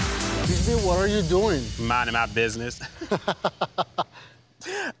Busy? What are you doing? Minding my business.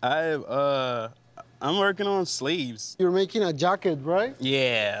 I'm working on sleeves. You're making a jacket, right?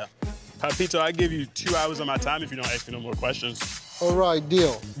 Yeah. Papito, I give you 2 hours of my time if you don't ask me no more questions. All right,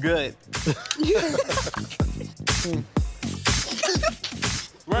 deal. Good.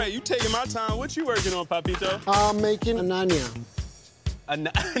 Right, you taking my time. What you working on, Papito? I'm making a Narnia.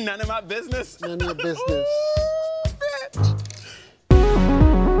 None of my business? Narnia business. Ooh, bitch.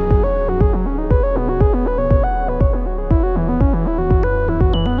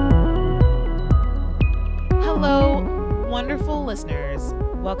 Hello, wonderful listeners.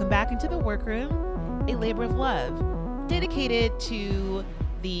 Welcome back into the Workroom, a labor of love, dedicated to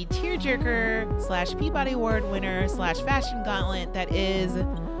the tearjerker / Peabody Award winner / fashion gauntlet that is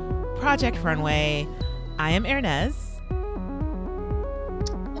Project Runway. I am Ernez.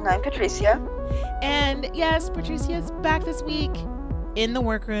 And I'm Patricia. And yes, Patricia's back this week in the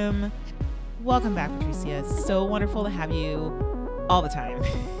Workroom. Welcome back, Patricia. So wonderful to have you all the time.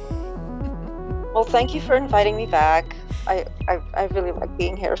 Well, thank you for inviting me back. I really like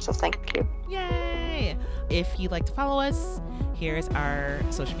being here, so thank you. Yay! If you'd like to follow us, here's our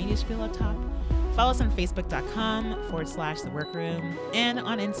social media spiel up top. Follow us on Facebook.com/The Workroom and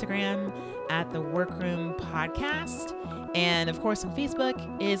on Instagram at The Workroom Podcast. And of course, on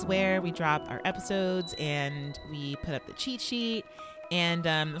Facebook is where we drop our episodes and we put up the cheat sheet. And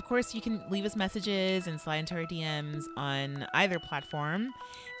of course, you can leave us messages and slide into our DMs on either platform.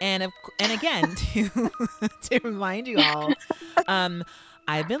 And again, to remind you all,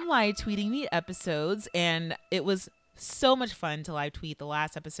 I've been live tweeting the episodes, and it was so much fun to live tweet the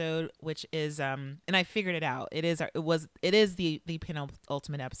last episode, which is and I figured it out. It is the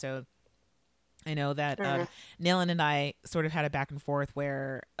penultimate episode. I know that Nayland and I sort of had a back and forth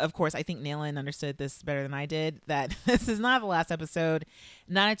where, of course, I think Nayland understood this better than I did, that this is not the last episode,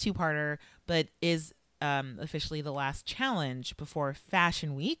 not a two-parter, but is officially the last challenge before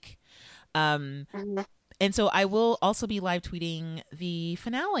Fashion Week. And so I will also be live tweeting the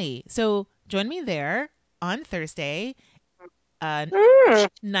finale. So join me there on Thursday,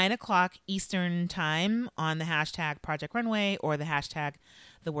 9:00 Eastern time on the hashtag Project Runway or the hashtag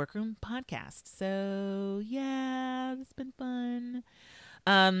The Workroom Podcast. So yeah, it's been fun.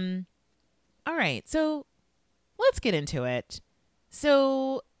 All right, so let's get into it.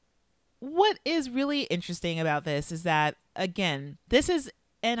 So what is really interesting about this is that, again, this is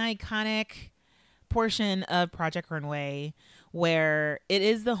an iconic portion of Project Runway where it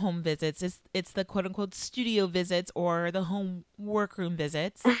is the home visits. It's the quote unquote studio visits or the home workroom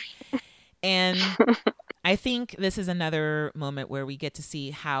visits. And I think this is another moment where we get to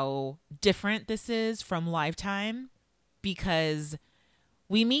see how different this is from Lifetime, because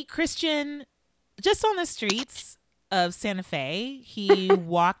we meet Christian just on the streets of Santa Fe. He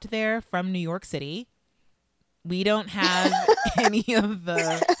walked there from New York City. We don't have any of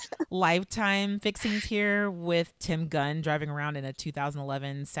the Lifetime fixings here with Tim Gunn driving around in a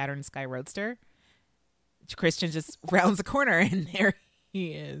 2011 Saturn Sky Roadster. Christian just rounds the corner and there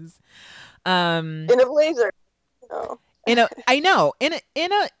he is. In a blazer. Oh. In a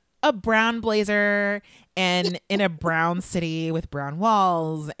brown blazer and in a brown city with brown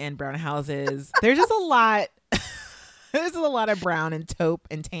walls and brown houses. There's just a lot. There's a lot of brown and taupe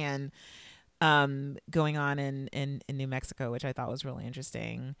and tan going on in New Mexico, which I thought was really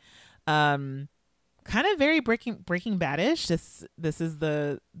interesting. Kind of very Breaking Bad-ish. This is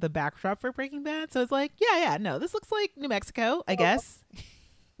the backdrop for Breaking Bad. So it's like, no, this looks like New Mexico, I guess.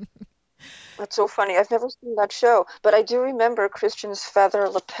 That's so funny. I've never seen that show, but I do remember Christian's feather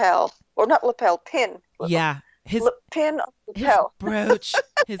lapel, or not lapel, pin. Yeah, his pin on lapel. His brooch,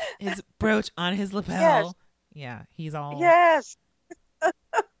 his brooch on his lapel. Yes. Yeah, he's all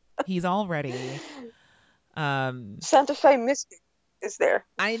he's all ready. Santa Fe Mystic is there.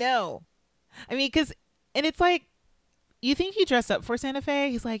 I know. I mean, and it's like, you think he dressed up for Santa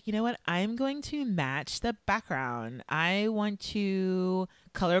Fe? He's like, you know what? I'm going to match the background. I want to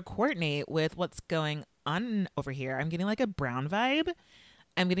color coordinate with what's going on over here. I'm getting like a brown vibe.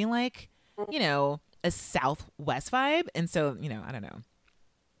 I'm getting like, a Southwest vibe. And so, I don't know.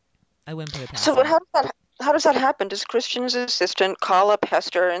 I wouldn't put it past So him. how does that happen? Does Christian's assistant call up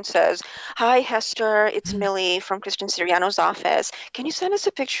Hester and says, "Hi, Hester, it's Millie from Christian Siriano's office. Can you send us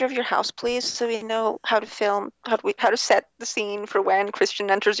a picture of your house, please, so we know how to film, how to set the scene for when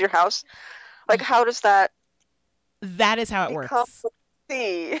Christian enters your house?" Like, how does that? That is how it works.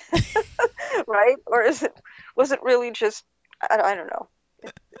 Right? Or was it really just? I don't know.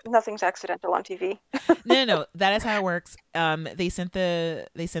 nothing's accidental on TV. No. That is how it works. They sent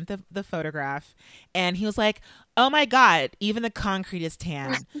the photograph, and he was like, "Oh my God, even the concrete is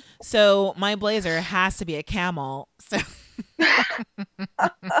tan. So my blazer has to be a camel." So,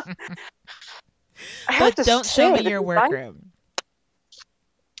 but don't show me your workroom.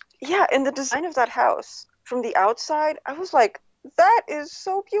 Yeah, and the design of that house from the outside, I was like, that is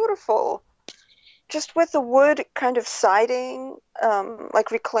so beautiful. Just with the wood kind of siding,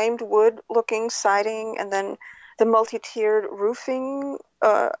 like reclaimed wood looking siding, and then the multi-tiered roofing.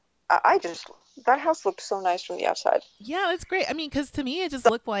 That house looked so nice from the outside. Yeah, it's great. I mean, because to me, it just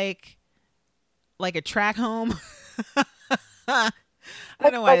looked like a track home. I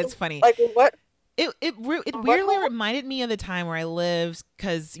don't know why it's funny. Like what? It weirdly reminded me of the time where I lived,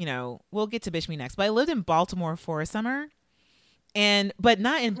 because, we'll get to Bishme next, but I lived in Baltimore for a summer. But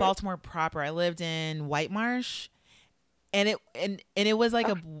not in Baltimore proper. I lived in White Marsh, and it was like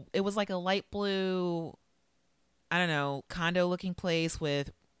a light blue, I don't know, condo looking place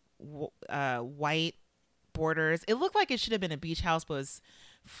with white borders. It looked like it should have been a beach house, but it was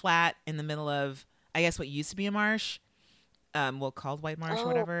flat in the middle of, I guess, what used to be a marsh, called White Marsh or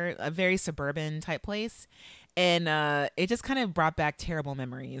whatever, a very suburban type place, and it just kind of brought back terrible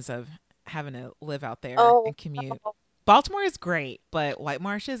memories of having to live out there and commute. Baltimore is great, but White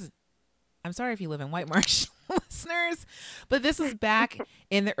Marsh is, I'm sorry if you live in White Marsh, listeners, but this is back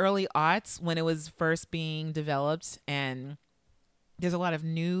in the early aughts when it was first being developed, and there's a lot of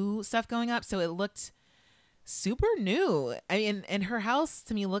new stuff going up, so it looked super new. I mean, and her house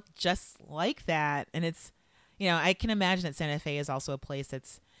to me looked just like that, and it's, I can imagine that Santa Fe is also a place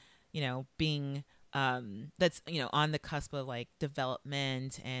that's, being that's on the cusp of like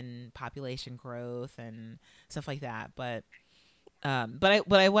development and population growth and stuff like that. But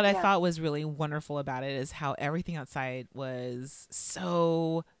I thought was really wonderful about it is how everything outside was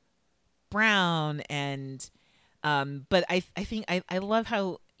so brown, and but I think I love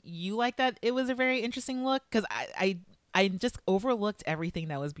how you like that. It was a very interesting look, because I just overlooked everything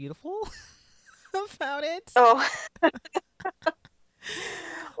that was beautiful about it. Oh.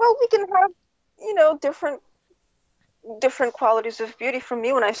 Well, we can have different qualities of beauty. For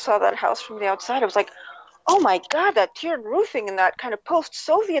me, when I saw that house from the outside, I was like, oh my God, that tiered roofing and that kind of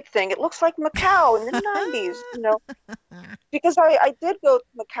post-Soviet thing, it looks like Macau in the 90s, because I did go to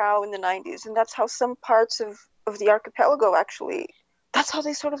Macau in the 90s, and that's how some parts of the archipelago actually, that's how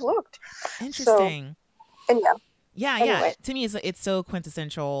they sort of looked. Interesting. So, and yeah anyway. To me it's so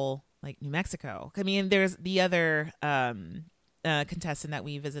quintessential, like New Mexico. I mean, there's the other contestant that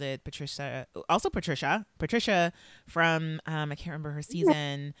we visited, Patricia from I can't remember her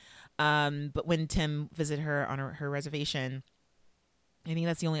season, but when Tim visited her on her reservation, I think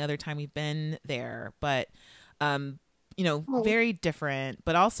that's the only other time we've been there. But very different,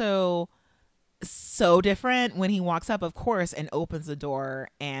 but also so different when he walks up, of course, and opens the door,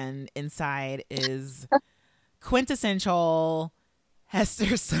 and inside is quintessential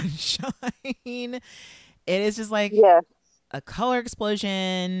Hester Sunshine. It is just like a color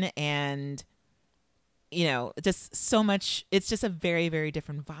explosion, and just so much. It's just a very, very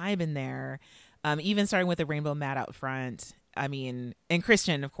different vibe in there, even starting with the rainbow mat out front. I mean, and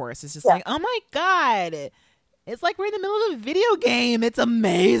Christian, of course, is just like, oh my God, it's like we're in the middle of a video game. It's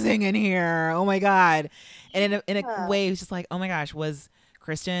amazing in here. Oh my God. And in a way, it's just like, oh my gosh, was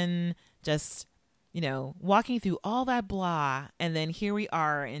Christian just walking through all that blah, and then here we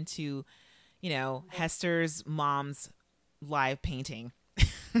are into Hester's mom's live painting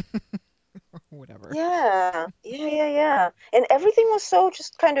or whatever. Yeah. And everything was so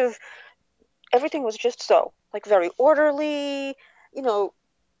just kind of, everything was just so like very orderly,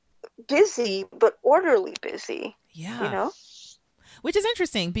 busy, but orderly busy. Yeah. Which is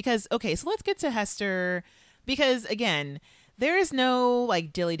interesting because, okay, so let's get to Hester, because again, there is no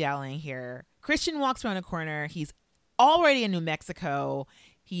like dilly-dallying here. Christian walks around a corner. He's already in New Mexico.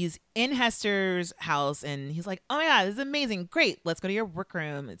 He's in Hester's house, and he's like, oh my God, this is amazing. Great. Let's go to your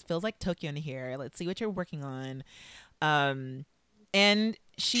workroom. It feels like Tokyo in here. Let's see what you're working on. And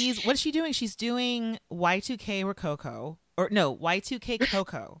what is she doing? She's doing Y2K Rococo, or no, Y2K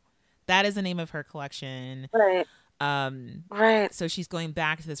Coco. That is the name of her collection. Right. Right. So she's going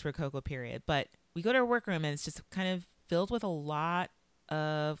back to this Rococo period. But we go to her workroom, and it's just kind of filled with a lot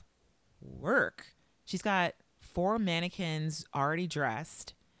of work. She's got 4 mannequins already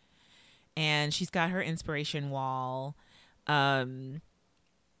dressed, and she's got her inspiration wall. But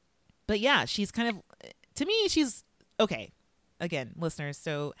yeah, she's kind of, to me, she's okay. Again, listeners,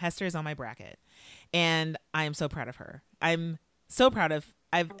 so Hester is on my bracket, and I am so proud of her. I'm so proud of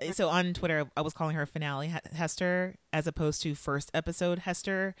so on Twitter I was calling her finale Hester as opposed to first episode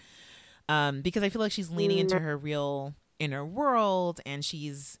Hester, because I feel like she's leaning into her real inner world, and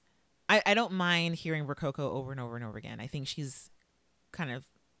I don't mind hearing Rococo over and over and over again. I think she's kind of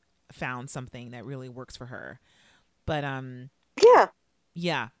found something that really works for her. But yeah.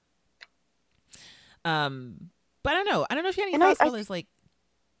 But I don't know. I don't know if you had any thoughts about this like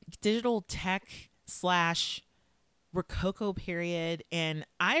digital tech / Rococo period. And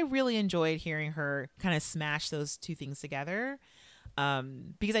I really enjoyed hearing her kind of smash those two things together.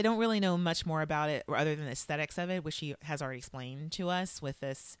 Because I don't really know much more about it other than the aesthetics of it, which she has already explained to us with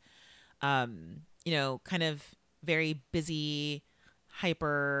this, kind of very busy,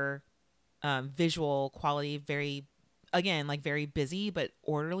 hyper, visual quality, very busy, but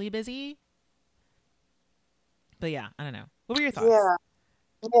orderly busy. But yeah, I don't know. What were your thoughts?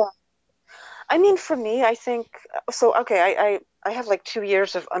 Yeah. I mean, for me, I think so. Okay, I have like 2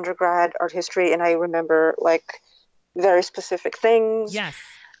 years of undergrad art history, and I remember like very specific things. Yes.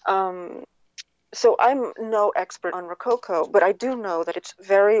 So I'm no expert on Rococo, but I do know that it's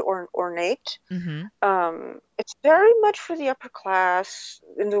very ornate. Mm-hmm. It's very much for the upper class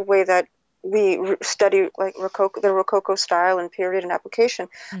in the way that we study like the Rococo style and period and application.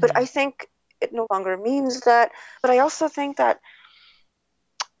 Mm-hmm. But I think it no longer means that. But I also think that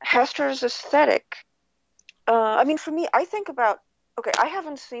Hester's aesthetic, I mean, for me, I think about, okay, I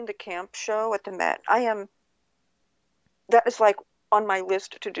haven't seen the camp show at the Met. That is like on my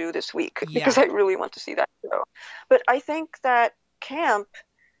list to do this week because I really want to see that show. But I think that camp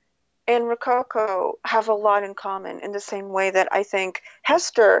and Rococo have a lot in common in the same way that I think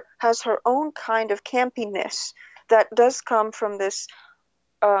Hester has her own kind of campiness that does come from this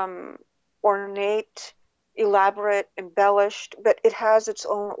ornate, elaborate, embellished, but it has its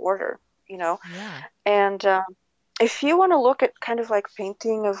own order, Yeah. And if you want to look at kind of like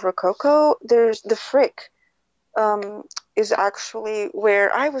painting of Rococo, there's the Frick is actually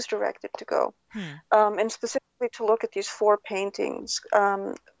where I was directed to go, and specifically to look at these 4 paintings.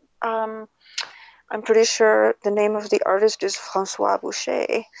 I'm pretty sure the name of the artist is François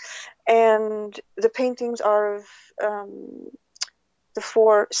Boucher, and the paintings are of the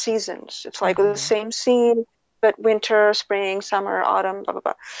 4 seasons. It's like the same scene, but winter, spring, summer, autumn, blah, blah,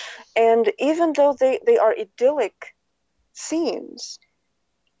 blah. And even though they are idyllic scenes,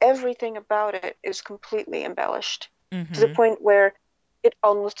 everything about it is completely embellished to the point where it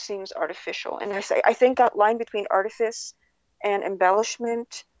almost seems artificial. And I think that line between artifice and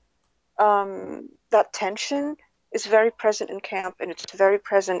embellishment, that tension is very present in camp, and it's very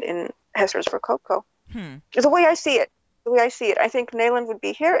present in Hester's Rococo. The way I see it. I think Nayland would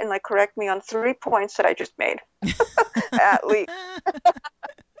be here and like correct me on 3 points that I just made, at least.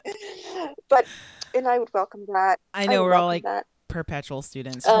 And I would welcome that. I know we're all like perpetual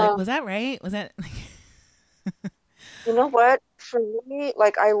students. Like, was that right? Was that? You know what? For me,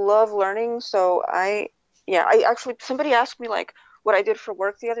 like I love learning, so I actually somebody asked me like what I did for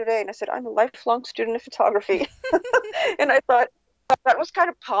work the other day, and I said I'm a lifelong student of photography, and I thought that was kind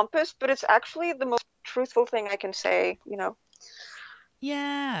of pompous, but it's actually the most truthful thing I can say,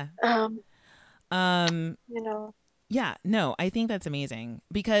 Yeah. Yeah, no, I think that's amazing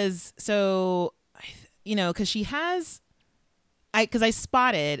because because she has, because I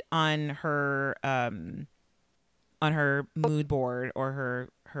spotted on her mood board or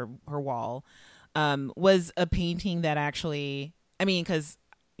her wall, was a painting that actually, I mean, because,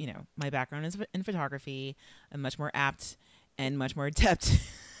 my background is in photography. I'm much more apt and much more adept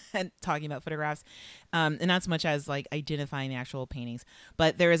at talking about photographs, and not so much as like identifying the actual paintings.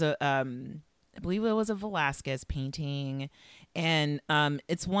 But there is I believe it was a Velázquez painting, and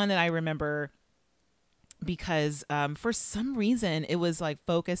it's one that I remember because for some reason it was like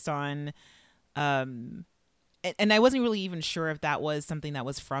focused on, and I wasn't really even sure if that was something that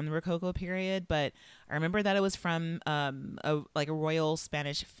was from the Rococo period, but I remember that it was from a royal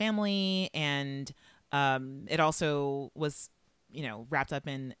Spanish family, and it also was, wrapped up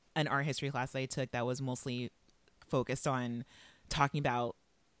in an art history class that I took that was mostly focused on talking about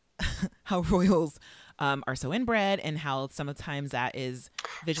how royals are so inbred and how sometimes that is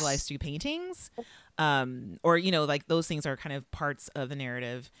visualized through paintings, or like those things are kind of parts of the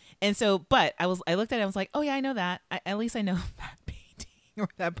narrative. And so, but I looked at it, I was like, oh yeah, I know that. At least I know that painting or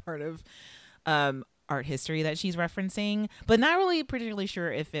that part of art history that she's referencing, but not really particularly sure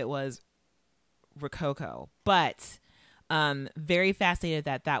if it was Rococo. But very fascinated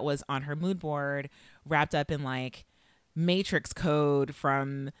that was on her mood board, wrapped up in like matrix code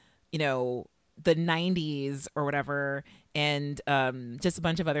from the 90s or whatever, and just a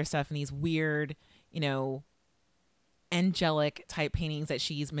bunch of other stuff, and these weird angelic type paintings that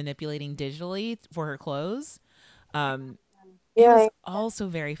she's manipulating digitally for her clothes. It Yeah. was also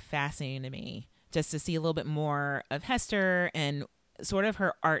very fascinating to me just to see a little bit more of Hester and sort of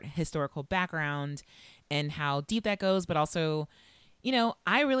her art historical background and how deep that goes. But also, you know,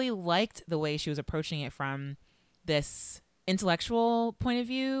 I really liked the way she was approaching it from this intellectual point of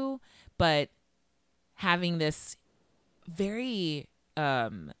view, but having this very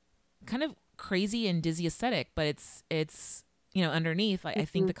kind of crazy and dizzy aesthetic. But it's you know, underneath, like, I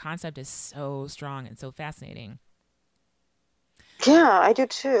think the concept is so strong and so fascinating. Yeah, I do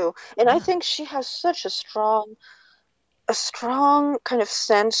too. And I Yeah. think she has such a strong kind of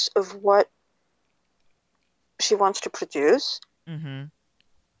sense of what she wants to produce. Mm-hmm.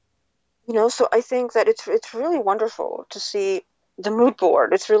 You know, so I think that it's really wonderful to see the mood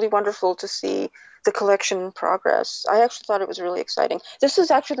board. It's really wonderful to see the collection progress. I actually thought it was really exciting. This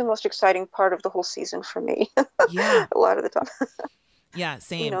is actually the most exciting part of the whole season for me. Yeah. A lot of the time, Yeah.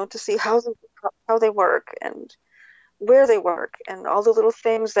 Same. you know, to see how they work and where they work and all the little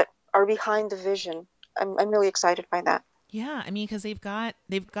things that are behind the vision. I'm really excited by that. Yeah, I mean, because they've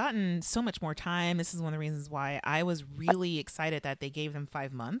gotten so much more time. This is one of the reasons why I was really excited that they gave them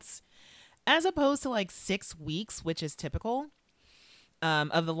 5 months, as opposed to like 6 weeks, which is typical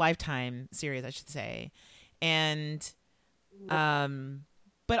of the Lifetime series, I should say. And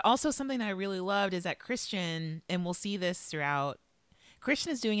but also something that I really loved is that Christian, and we'll see this throughout.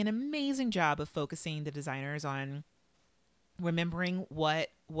 Christian is doing an amazing job of focusing the designers on remembering what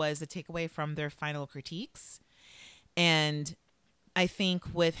was the takeaway from their final critiques. And I think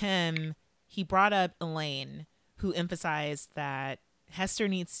with him, he brought up Elaine, who emphasized that Hester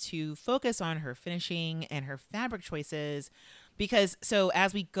needs to focus on her finishing and her fabric choices, because so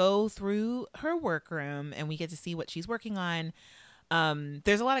as we go through her workroom and we get to see what she's working on,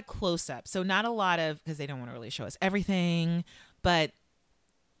 there's a lot of close-ups. So not a lot of, because they don't want to really show us everything, but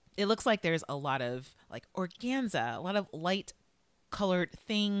it looks like there's a lot of like organza, a lot of light colored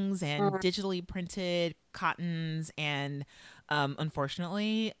things and digitally printed cottons and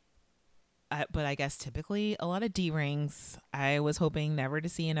unfortunately but I guess typically a lot of D-rings. I was hoping never to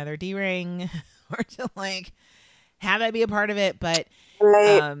see another D-ring or to like have that be a part of it, but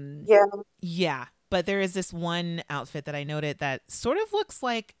Right. Yeah. yeah, but there is this one outfit that I noted that sort of looks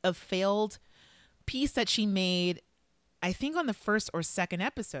like a failed piece that she made, I think on the first or second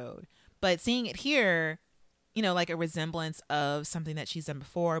episode, but seeing it here, you know, like a resemblance of something that she's done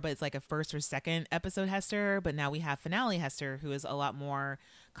before, but it's like a first or second episode Hester. But now we have finale Hester, who is a lot more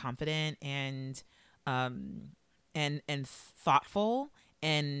confident and thoughtful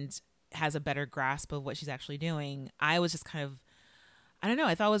and has a better grasp of what she's actually doing. I was just kind of, I don't know,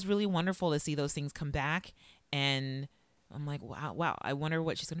 I thought it was really wonderful to see those things come back, and I'm like, wow, I wonder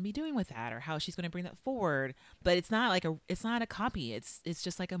what she's going to be doing with that or how she's going to bring that forward. But it's not a copy. It's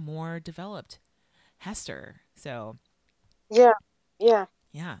just like a more developed Hester. So Yeah. yeah,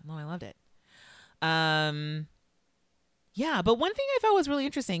 no, I loved it. Yeah, but one thing I thought was really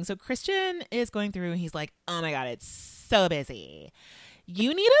interesting. So Christian is going through and he's like, oh my God, it's so busy.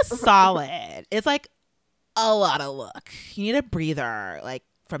 You need a solid. It's like a lot of look. You need a breather, like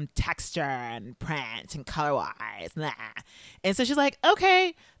from texture and print and color wise. Nah. And so she's like,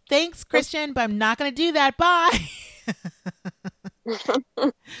 okay, thanks, Christian, but I'm not going to do that. Bye.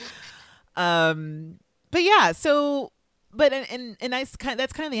 But yeah, so, but, and that's kind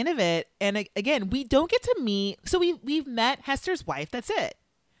of the end of it. And again, we don't get to meet, so we've met Hester's wife. That's it.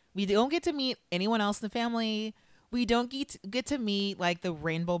 We don't get to meet anyone else in the family. We don't get to meet like the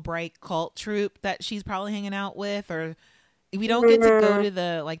Rainbow Bright cult troupe that she's probably hanging out with, or we don't get to go to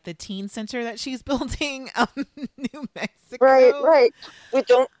the teen center that she's building out in New Mexico. Right. We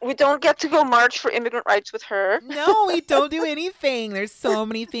don't get to go march for immigrant rights with her. No, we don't do anything. There's so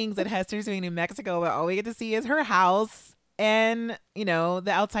many things that Hester's doing in New Mexico, but all we get to see is her house and, you know,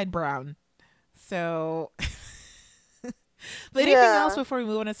 the outside brown. So, but anything else before we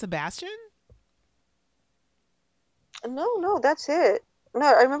move on to Sebastian? No, that's it. No,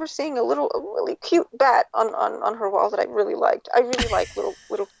 I remember seeing a really cute bat on her wall that I really liked. I really like little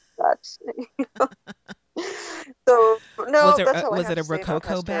bats. You know? So no, that's all I was have it a to say about Rococo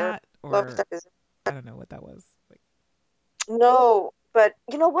Hester. bat, Love or that design. I don't know what that was. Like, No, but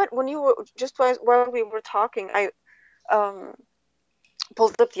you know what? When you were just while we were talking, I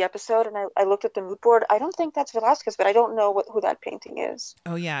pulled up the episode and I looked at the mood board. I don't think that's Velasquez, but I don't know who that painting is.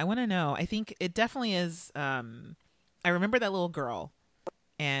 oh yeah, I want to know. I think it definitely is. I remember that little girl,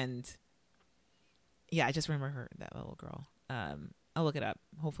 and yeah, I just remember that little girl. I'll look it up.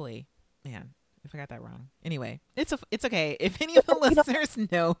 Hopefully, man, if I got that wrong. Anyway, it's okay. If any of the listeners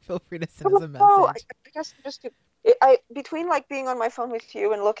know, feel free to send us a message. No, I guess I between like being on my phone with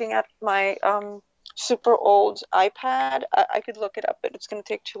you and looking at my super old iPad, I could look it up, but it's going to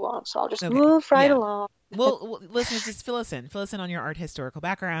take too long, so I'll just Okay. move right Yeah. along. Well, listeners, just fill us in. Fill us in on your art historical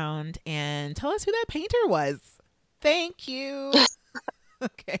background and tell us who that painter was. Thank you.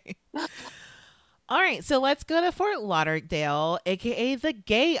 Okay. All right, so let's go to Fort Lauderdale, aka the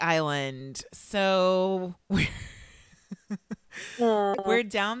Gay Island. So we're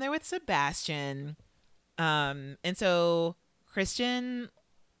down there with Sebastian. And so Christian,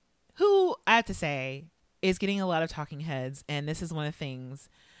 who I have to say is getting a lot of talking heads, and this is one of the things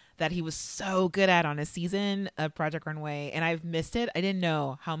that he was so good at on his season of Project Runway, and I've missed it. I didn't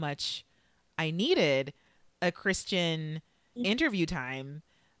know how much I needed a Christian interview time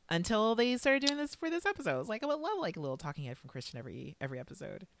until they started doing this for this episode. It's like I would love like a little talking head from Christian every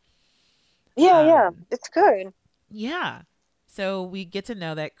episode. Yeah, it's good. Yeah. So we get to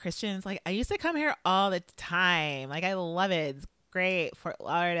know that Christian's like, I used to come here all the time. Like, I love it. It's great. Fort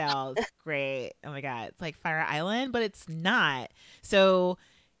Lauderdale is great. Oh my God. It's like Fire Island, but it's not. So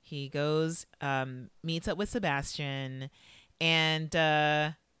he goes, meets up with Sebastian,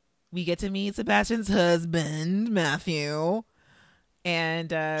 and we get to meet Sebastian's husband, Matthew. And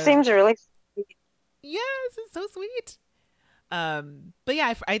Seems really sweet. yes, it's so sweet. But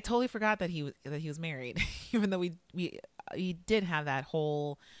yeah, I totally forgot that he was married, even though we did have that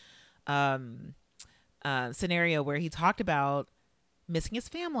whole scenario where he talked about missing his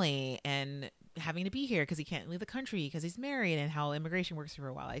family and having to be here because he can't leave the country because he's married, and how immigration works for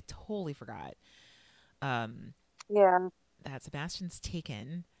a while. I totally forgot. Yeah. That Sebastian's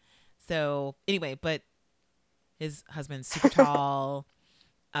taken. So anyway, but his husband's super tall.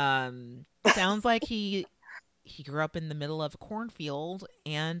 Sounds like he grew up in the middle of a cornfield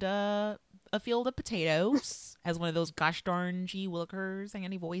and a field of potatoes. Has one of those gosh darn G. Willikers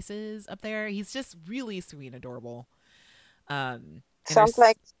singing voices up there. He's just really sweet and adorable. Sounds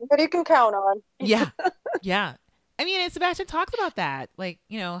like somebody you can count on. Yeah. Yeah. I mean, and Sebastian talks about that. Like,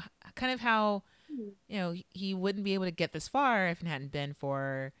 kind of how, he wouldn't be able to get this far if it hadn't been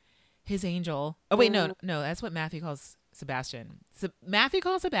for his angel. Oh, wait, no, that's what Matthew calls Sebastian. Matthew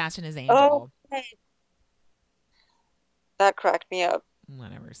calls Sebastian his angel. Oh, okay. That cracked me up.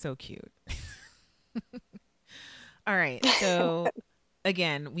 Whatever. So cute. All right. So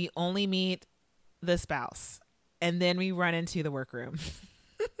again, we only meet the spouse, and then we run into the workroom.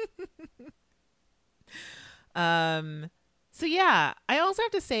 So yeah, I also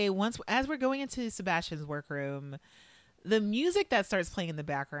have to say, as we're going into Sebastian's workroom, the music that starts playing in the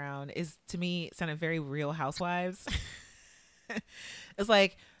background is, to me, sounded very Real Housewives. It's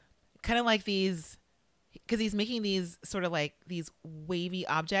like kind of like these, because he's making these sort of like these wavy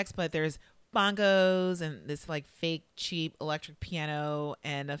objects, but there's bongos and this like fake cheap electric piano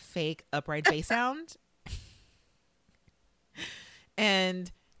and a fake upright bass sound.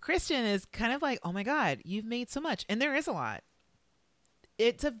 And Christian is kind of like, oh my God, you've made so much. And there is a lot.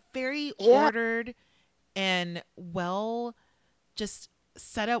 It's a very ordered and well just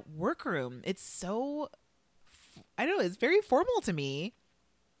set up workroom. It's so, I don't know, it's very formal to me.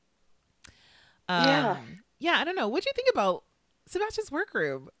 Yeah, I don't know. What do you think about Sebastian's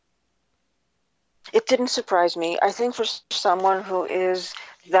workroom? It didn't surprise me. I think for someone who is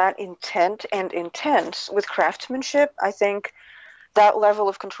that intent and intense with craftsmanship, I think that level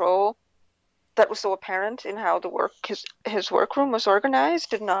of control that was so apparent in how his workroom was organized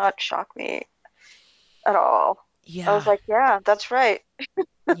did not shock me at all. Yeah. I was like, yeah, that's right.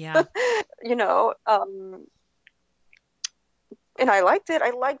 Yeah. And I liked it.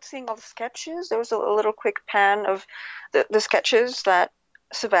 I liked seeing all the sketches. There was a little quick pan of the sketches that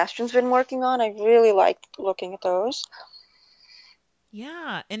Sebastian's been working on. I really liked looking at those.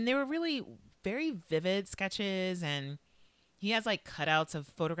 Yeah. And they were really very vivid sketches, and he has like cutouts of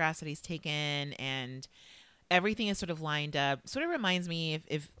photographs that he's taken, and everything is sort of lined up. Sort of reminds me,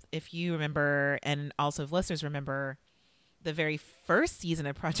 if you remember, and also if listeners remember, the very first season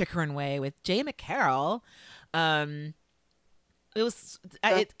of Project Runway with Jay McCarroll. It was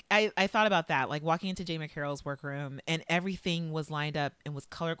I thought about that, like walking into Jay McCarroll's workroom and everything was lined up and was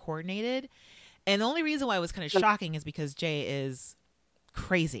color coordinated. And the only reason why it was kind of shocking is because Jay is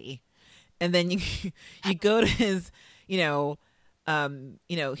crazy. And then you go to his, he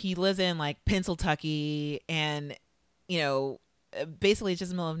lives in like Pennsyltucky, and basically it's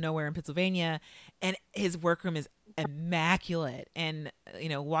just in the middle of nowhere in Pennsylvania, and his workroom is immaculate. And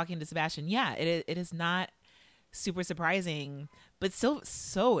walking to Sebastian, it is not super surprising, but still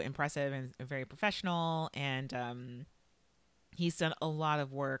so impressive and very professional. And he's done a lot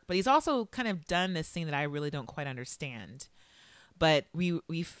of work, but he's also kind of done this thing that I really don't quite understand. But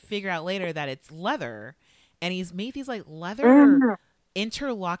we figure out later that it's leather, and he's made these like leather Mm.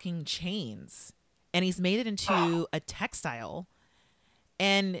 interlocking chains, and he's made it into a textile.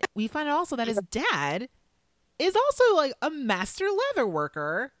 And we find out also that his dad is also like a master leather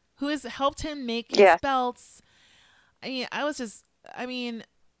worker who has helped him make his Yes. belts. I was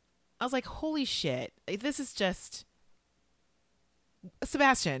like, holy shit, this is just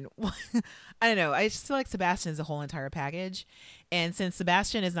Sebastian. I don't know. I just feel like Sebastian is a whole entire package. And since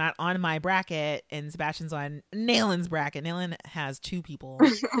Sebastian is not on my bracket and Sebastian's on Nayland's bracket, Nayland has two people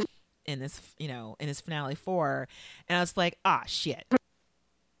in this, in his finale 4. And I was like, shit.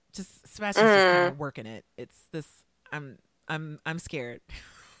 Just Sebastian's just kind of working it. It's this. I'm scared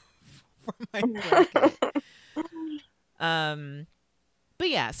for my bracket. But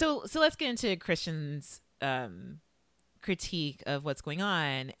yeah, so let's get into Christian's critique of what's going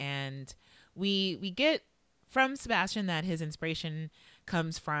on, and we get from Sebastian that his inspiration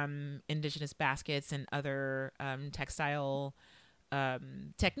comes from indigenous baskets and other textile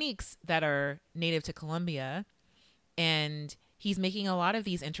techniques that are native to Colombia, and he's making a lot of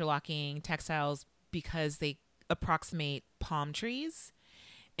these interlocking textiles because they approximate palm trees.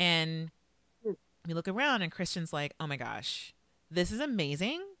 And we look around and Christian's like, oh my gosh, this is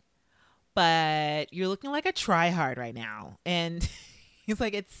amazing, but you're looking like a tryhard right now. And he's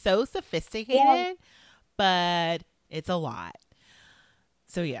like, it's so sophisticated, but it's a lot.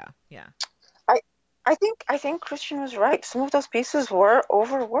 So yeah. I think Christian was right. Some of those pieces were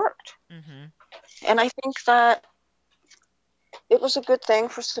overworked. Mm-hmm. And I think that it was a good thing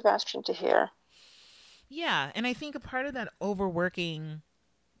for Sebastian to hear. Yeah, and I think a part of that overworking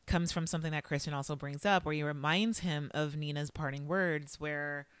comes from something that Christian also brings up, where he reminds him of Nina's parting words,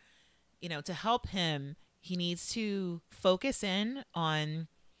 where, to help him, he needs to focus in on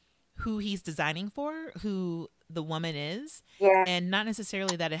who he's designing for, who the woman is, Yeah. and not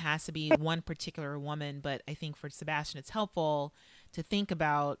necessarily that it has to be one particular woman, but I think for Sebastian, it's helpful to think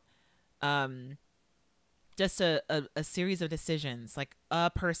about just a series of decisions, like a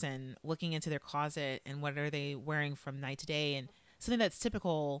person looking into their closet and what are they wearing from night to day, and something that's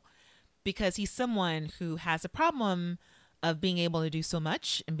typical, because he's someone who has a problem of being able to do so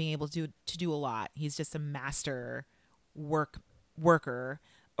much and being able to do a lot. He's just a master worker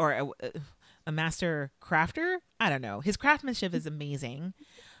or a master crafter. I don't know. His craftsmanship is amazing.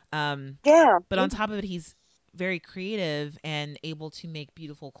 Yeah. But on top of it, he's very creative and able to make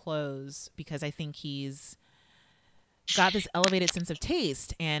beautiful clothes, because I think he's got this elevated sense of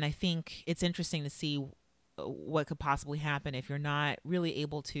taste. And I think it's interesting to see what could possibly happen if you're not really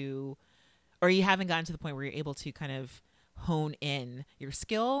able to, or you haven't gotten to the point where you're able to kind of hone in your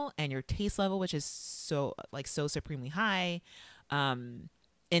skill and your taste level, which is so supremely high,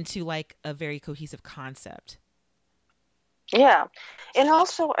 into like a very cohesive concept. Yeah. And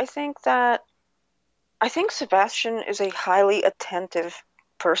also, I think Sebastian is a highly attentive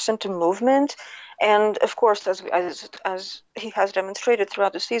person to movement. And of course, as he has demonstrated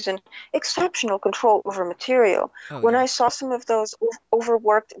throughout the season, exceptional control over material. When I saw some of those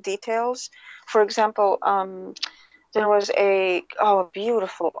overworked details, for example, there was a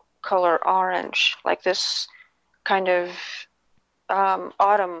beautiful color orange, like this kind of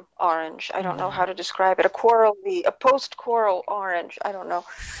autumn orange. I don't know how to describe it. A post-coral orange. I don't know.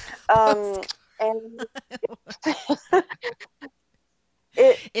 And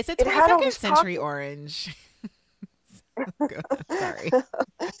it's a 22nd century orange. Sorry.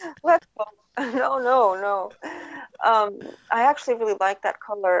 Let's go. No. I actually really like that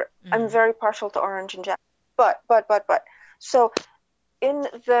color. I'm very partial to orange and jacket. But. So in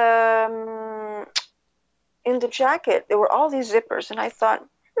the jacket, there were all these zippers, and I thought,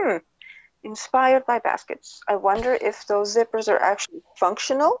 inspired by baskets. I wonder if those zippers are actually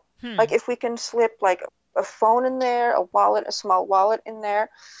functional. Like if we can slip like a phone in there, a wallet, a small wallet in there,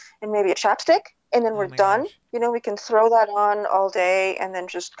 and maybe a chapstick, and then we're done. Gosh. We can throw that on all day and then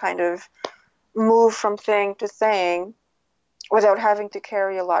just kind of move from thing to thing without having to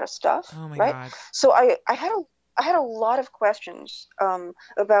carry a lot of stuff. Oh my right? God. So I had a lot of questions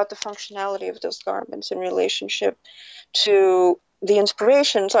about the functionality of those garments in relationship to the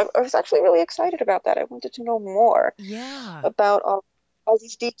inspiration. So I was actually really excited about that. I wanted to know more about all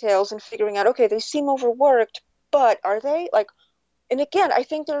these details and figuring out, okay, they seem overworked, but are they? Like, and again, I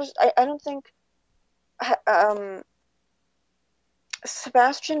think I don't think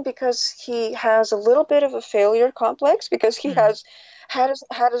Sebastian, because he has a little bit of a failure complex, because he has had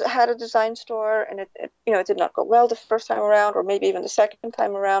a design store, and it did not go well the first time around, or maybe even the second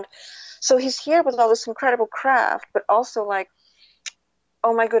time around. So he's here with all this incredible craft, but also like,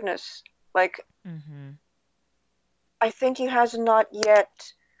 oh my goodness, like I think he has not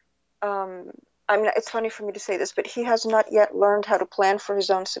yet I mean, it's funny for me to say this, but he has not yet learned how to plan for his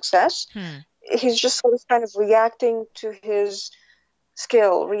own success. He's just sort of kind of reacting to his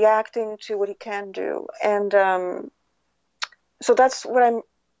skill, reacting to what he can do. And so that's why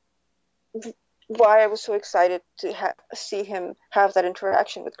I was so excited to see him have that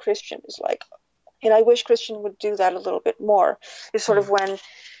interaction with Christian. Is like, and I wish Christian would do that a little bit more. Is sort of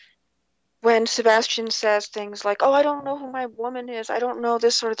when Sebastian says things like, "Oh, I don't know who my woman is. I don't know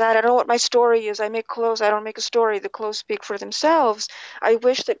this or that. I don't know what my story is. I make clothes. I don't make a story. The clothes speak for themselves." I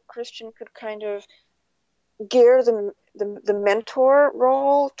wish that Christian could kind of gear the mentor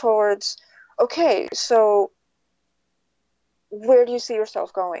role towards, okay, so where do you see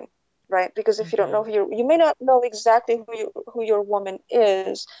yourself going, right? Because if you don't know you may not know exactly who your woman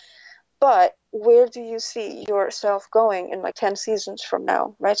is, but where do you see yourself going in like 10 seasons from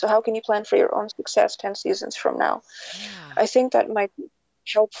now, right? So how can you plan for your own success 10 seasons from now? Yeah. I think that might be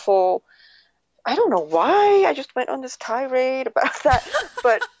helpful. I don't know why I just went on this tirade about that,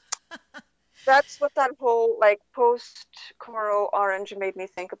 but that's what that whole like post-Coral Orange made me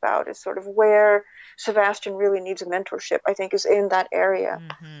think about, is sort of where Sebastian really needs a mentorship, I think, is in that area.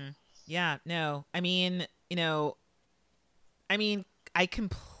 Yeah, no, I mean, I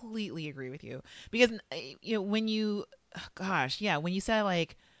completely agree with you, because when you said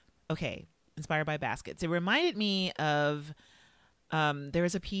like, okay, inspired by baskets, it reminded me of there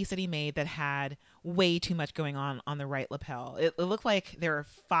was a piece that he made that had way too much going on the right lapel. It looked like there were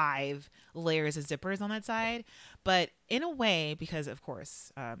 5 layers of zippers on that side, but in a way, because of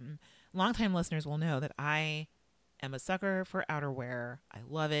course, longtime listeners will know that I am a sucker for outerwear. I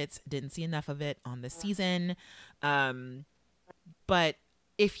love it. Didn't see enough of it on this season. But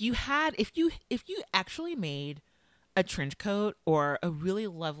if you actually made a trench coat or a really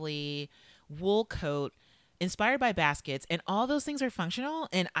lovely wool coat inspired by baskets, and all those things are functional,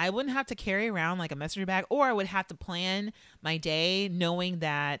 and I wouldn't have to carry around like a messenger bag, or I would have to plan my day knowing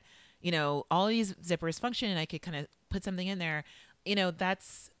that, all these zippers function and I could kind of put something in there,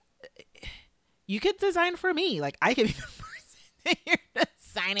 you could design for me. Like, I could be the person that you're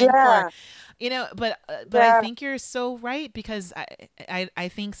designing for. But I think you're so right, because I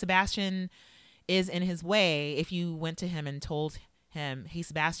think Sebastian is in his way. If you went to him and told him, hey,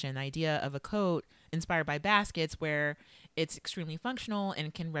 Sebastian, the idea of a coat inspired by baskets where it's extremely functional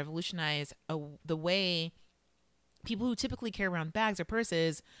and can revolutionize the way people who typically carry around bags or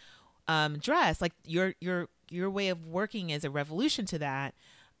purses dress, like your way of working is a revolution to that.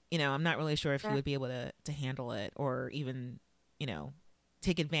 I'm not really sure if he would be able to handle it, or even,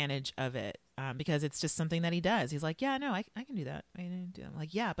 take advantage of it, because it's just something that he does. He's like, yeah, no, I can do that. I can do that. I'm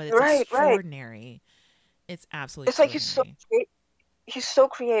like, yeah, but it's extraordinary. Right. It's absolutely. It's like he's so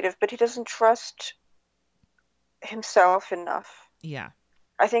creative, but he doesn't trust himself enough. Yeah.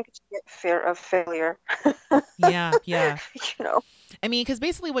 I think it's fear of failure. Yeah. I mean, because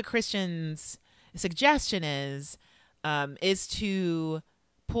basically what Christian's suggestion is to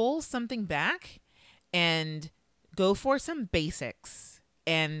pull something back and go for some basics.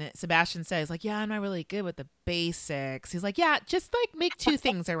 And Sebastian says, like, yeah, I'm not really good with the basics. He's like, yeah, just like make 2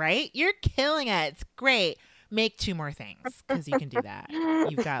 things, all right? You're killing it. It's great. Make 2 more things, because you can do that.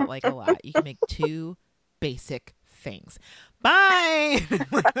 You've got like a lot. You can make 2 basic things. Bye.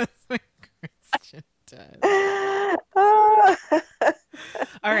 That's what Christian does.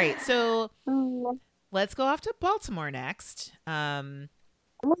 All right, so let's go off to Baltimore next.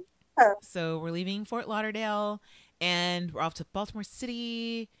 So we're leaving Fort Lauderdale and we're off to Baltimore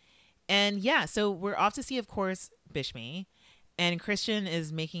City. And yeah, so we're off to see, of course, Bishme. And Christian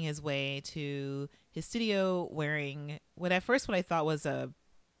is making his way to his studio wearing what I thought was a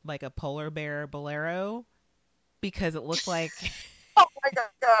polar bear bolero, because it looked like oh my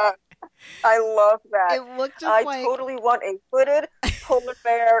god, I love that. It looked just I totally want a hooded polar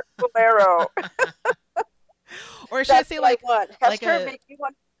bear bolero. Or should I say like Hester, make me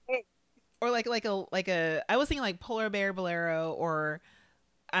one. Or like a I was thinking like polar bear bolero, or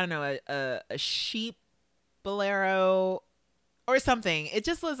I don't know, a sheep bolero or something. It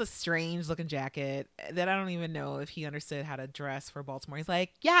just was a strange looking jacket that I don't even know if he understood how to dress for Baltimore. He's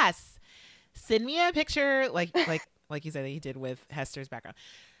like, yes, send me a picture, like you said that he did with Hester's background.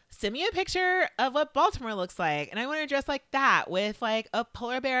 Send me a picture of what Baltimore looks like, and I want to dress like that with like a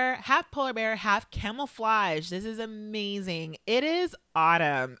polar bear, half camouflage. This is amazing. It is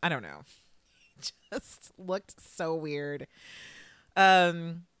autumn. I don't know. It just looked so weird.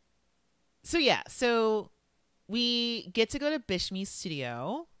 So we get to go to Bishme's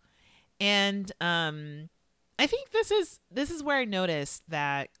studio, and I think this is where I noticed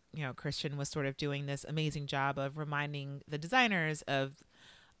that, Christian was sort of doing this amazing job of reminding the designers of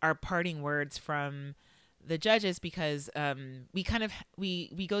our parting words from the judges, because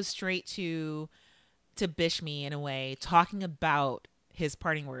we go straight to Bishme in a way, talking about his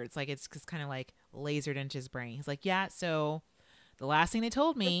parting words. Like, it's just kind of like lasered into his brain. He's like, yeah, so the last thing they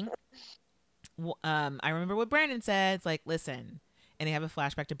told me, I remember what Brandon said. It's like, listen, and they have a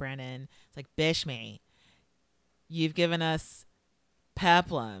flashback to Brandon. It's like, Bishme, you've given us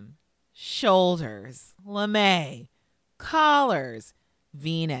peplum, shoulders, lame, collars,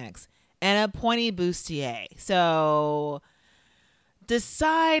 v-necks, and a pointy bustier. So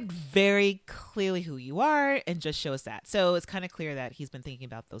decide very clearly who you are and just show us that. So it's kind of clear that he's been thinking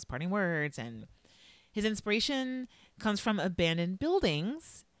about those parting words, and his inspiration comes from abandoned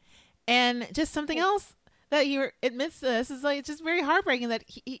buildings. And just something else that he admits this is, like, it's just very heartbreaking that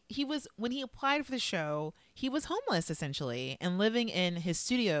he was, when he applied for the show, he was homeless essentially and living in his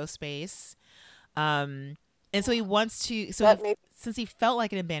studio space. And so he wants to, since he felt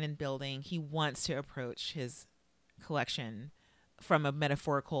like an abandoned building, he wants to approach his collection from a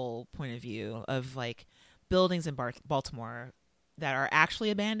metaphorical point of view of, like, buildings in Baltimore that are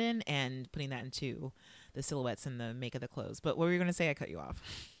actually abandoned, and putting that into the silhouettes and the make of the clothes. But what were you going to say? I cut you off.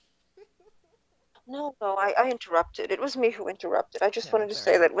 No, I interrupted. It was me who interrupted. I just wanted to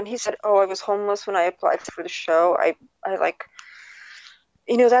say that when he said, "Oh, I was homeless when I applied for the show," I like,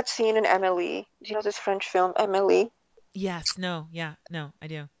 that scene in Emily. Do you know this French film, Emily? Yes. No. Yeah. No, I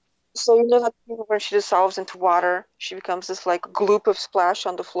do. So that scene where she dissolves into water, she becomes this, like, gloop of splash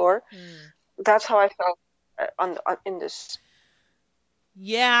on the floor. That's how I felt in this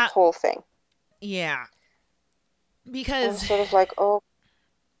whole thing. Yeah. I'm Because sort of like, oh,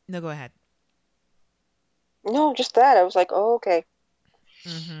 no, go ahead. no, just that. I was like, oh, okay.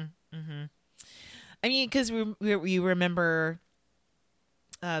 I mean, because we remember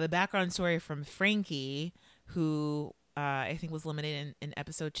the background story from Frankie, who I think was limited in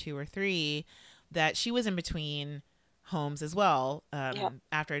episode 2 or 3, that she was in between homes as well,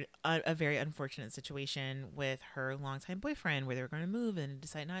 after a very unfortunate situation with her longtime boyfriend, where they were going to move and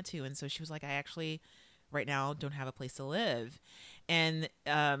decide not to. And so she was like, I actually right now don't have a place to live. And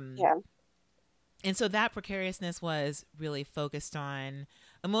and so that precariousness was really focused on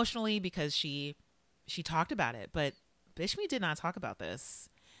emotionally, because she talked about it, but Bishme did not talk about this.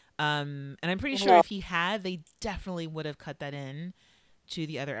 And I'm pretty sure if he had, they definitely would have cut that in to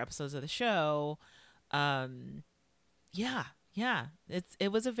the other episodes of the show. It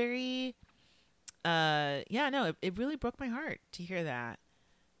was a very, it really broke my heart to hear that.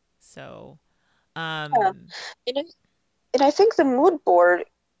 So, And I think the mood board,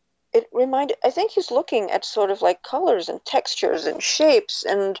 I think he's looking at sort of like colors and textures and shapes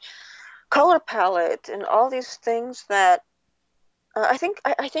and color palette and all these things that I think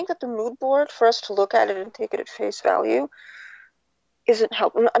that the mood board, for us to look at it and take it at face value, isn't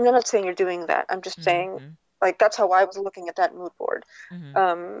helpful. I'm not saying you're doing that. I'm just saying, like, that's how I was looking at that mood board.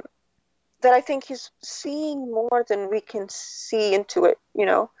 That I think he's seeing more than we can see into it,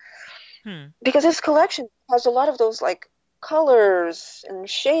 because his collection has a lot of those, like, colors and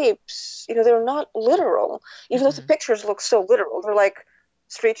shapes. They're not literal, even though the pictures look so literal. They're like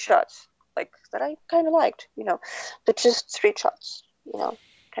street shots, like, that I kind of liked, but just street shots,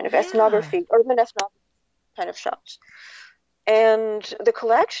 kind of ethnography, urban ethnography kind of shots. And the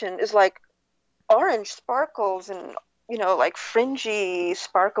collection is like orange sparkles and, like fringy,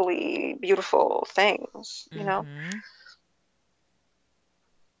 sparkly, beautiful things,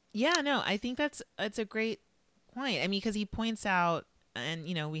 Yeah, no, I think that's a great point. I mean, because he points out, and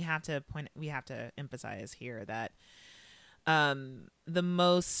we have to emphasize here that the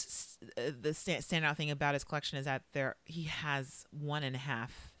standout thing about his collection is that he has 1.5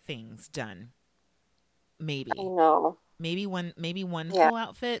 things done. Maybe. I know. Maybe one full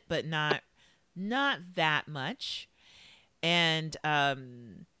outfit, but not that much. And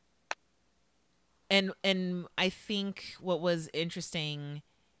and I think what was interesting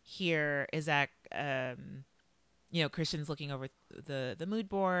here is that Christian's looking over the mood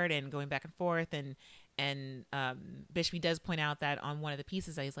board and going back and forth, and Bishme does point out that on one of the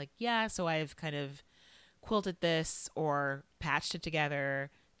pieces that he's like, yeah, so I've kind of quilted this or patched it together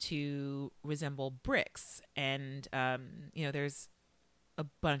to resemble bricks, and there's a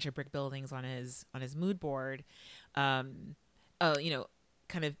bunch of brick buildings on his mood board, kind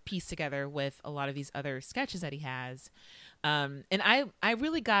of pieced together with a lot of these other sketches that he has. And I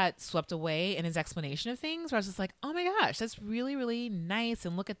really got swept away in his explanation of things, where I was just like, oh my gosh, that's really, really nice.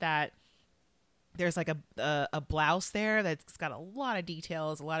 And look at that. There's like a blouse there that's got a lot of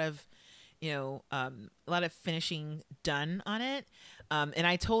details, a lot of finishing done on it. And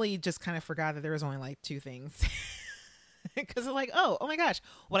I totally just kind of forgot that there was only like 2 things. because they're like, oh my gosh,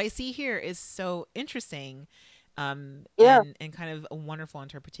 what I see here is so interesting. Yeah. And kind of a wonderful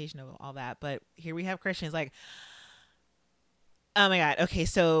interpretation of all that. But here we have Christians like, oh my God. Okay.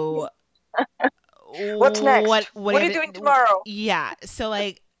 So What's next? What are you doing tomorrow? Yeah. So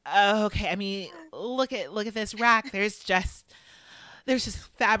like, okay. I mean, look at this rack. There's just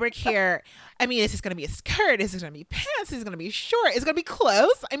fabric here. I mean, is this going to be a skirt? Is this going to be pants? Is it going to be short? Is it going to be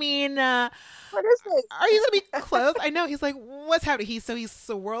clothes? I mean, what is this? Are you going to be clothes? I know. He's like, what's happening? He's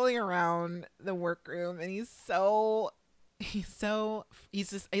swirling around the workroom, and he's like,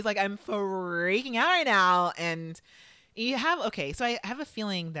 I'm freaking out right now. And so I have a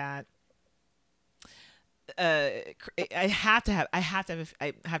feeling that I have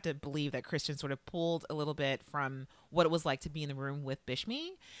to believe that Christian sort of pulled a little bit from what it was like to be in the room with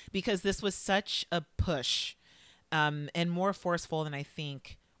Bishme, because this was such a push, and more forceful than I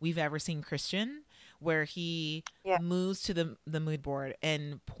think we've ever seen Christian, where he moves to the mood board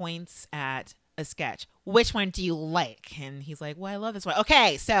and points at a sketch. Which one do you like? And he's like, well, I love this one.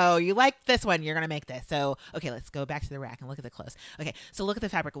 Okay, so you like this one. You're going to make this. So, okay, let's go back to the rack and look at the clothes. Okay, so look at the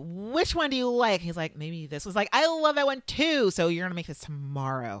fabric. Which one do you like? He's like, maybe this was like, I love that one too. So you're going to make this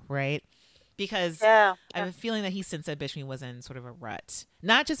tomorrow, right? Because I have a feeling that he sensed that Bishme was in sort of a rut.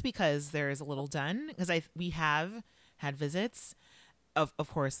 Not just because there is a little done, because we have had visits. Of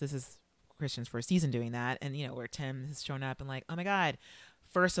course, this is Christian's first season doing that. And, you know, where Tim has shown up and like, oh my God.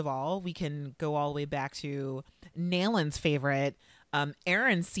 First of all, we can go all the way back to Nayland's favorite,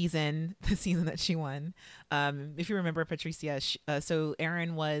 Erin's season, the season that she won. If you remember, Patricia, so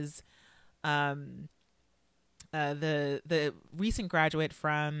Erin was the recent graduate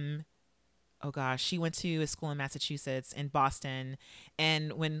from, oh gosh, she went to a school in Massachusetts, in Boston.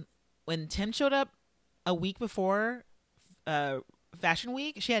 And when Tim showed up a week before Fashion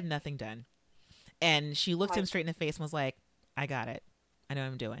Week, she had nothing done. And she looked him straight in the face and was like, I got it. I know what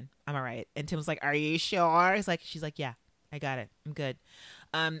I'm doing. I'm all right. And Tim was like, are you sure? She's like, yeah, I got it. I'm good.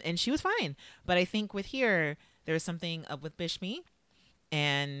 And she was fine. But I think with here, there was something up with Bishme,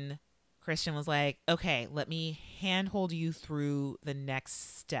 and Christian was like, okay, let me handhold you through the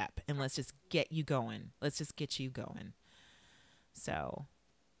next step, and let's just get you going. Let's just get you going. So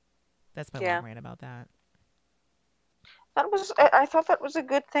that's my long rant about that. I thought that was a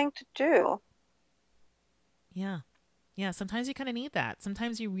good thing to do. Yeah. Yeah, sometimes you kind of need that.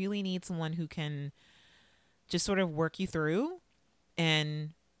 Sometimes you really need someone who can just sort of work you through,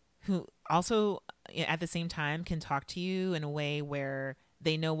 and who also at the same time can talk to you in a way where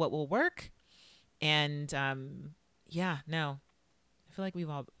they know what will work. And I feel like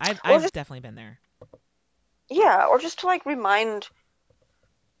I've definitely been there. Yeah, or just to like remind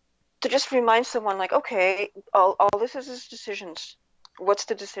someone like, okay, all this is decisions. What's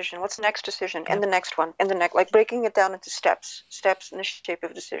the decision? What's the next decision? And the next one, and the next, like breaking it down into steps in the shape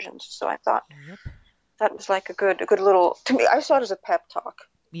of decisions. So I thought that was like a good little, to me, I saw it as a pep talk.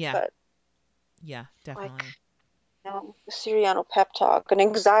 Yeah. But, yeah, definitely. Like, a Siriano pep talk, an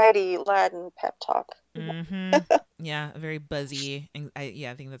anxiety-laden pep talk. Mm-hmm. Yeah, a very buzzy. I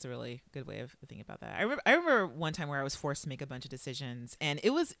think that's a really good way of thinking about that. I remember one time where I was forced to make a bunch of decisions, and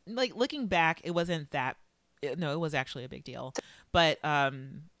it was like, looking back, it wasn't that. No, it was actually a big deal. But I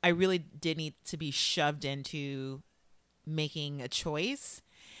really did need to be shoved into making a choice.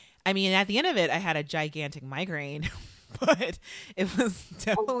 I mean, at the end of it, I had a gigantic migraine, but it was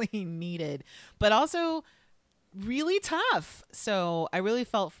definitely needed. But also really tough. So I really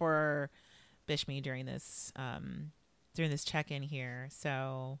felt for Bishme during this check-in here.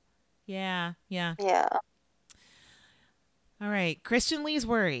 So yeah. All right, Christian Lee's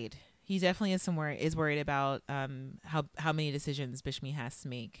worried. He definitely is worried about how many decisions Bishme has to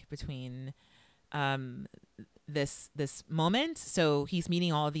make between this moment. So he's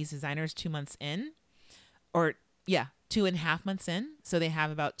meeting all of these designers 2 months in, 2.5 months in. So they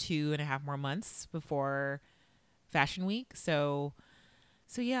have about 2.5 more months before Fashion Week. So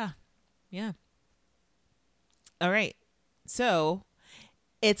yeah. All right. So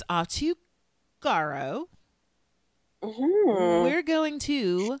it's off to Garo. Mm-hmm. We're going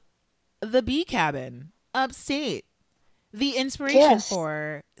to the Bee Cabin upstate. The inspiration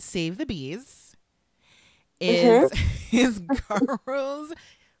for Save the Bees is Garo's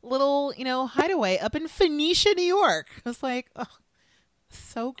little, hideaway up in Phoenicia, New York. I was like, oh,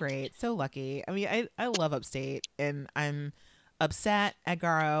 so great, so lucky. I mean, I love upstate, and I'm upset at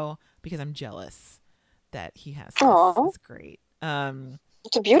Garo because I'm jealous that he has this. It's great.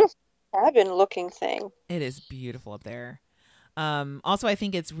 It's a beautiful cabin-looking thing. It is beautiful up there. Also, I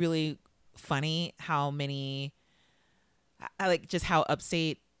think it's really funny how many, I like just how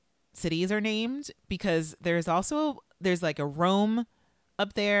upstate cities are named, because there's also there's like a Rome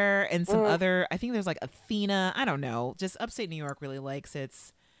up there and some other, I think there's like Athena. I don't know. Just upstate New York really likes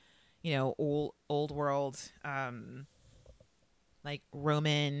its, old world, like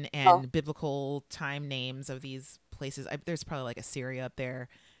Roman and biblical time names of these places. There's probably like Assyria up there,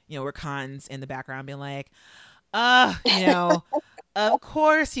 where Khan's in the background being like, of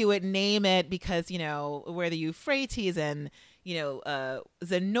course you would name it because, where the Euphrates and,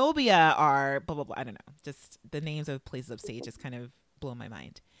 Zenobia are, blah, blah, blah. I don't know. Just the names of places upstate just kind of blow my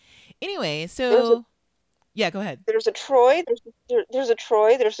mind. Anyway, so yeah, go ahead. There's a Troy. There's a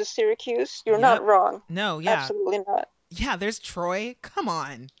Troy. There's a Syracuse. You're not wrong. No, yeah. Absolutely not. Yeah, there's Troy. Come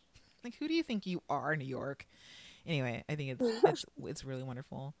on. Like, who do you think you are, New York? Anyway, I think it's really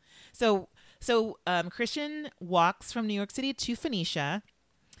wonderful. So Christian walks from New York City to Phoenicia.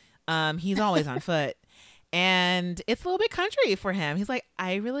 He's always on foot. And it's a little bit country for him. He's like,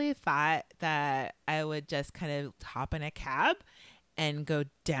 I really thought that I would just kind of hop in a cab and go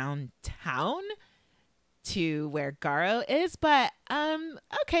downtown to where Garo is. But,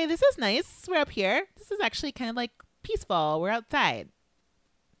 okay, this is nice. We're up here. This is actually kind of like peaceful. We're outside.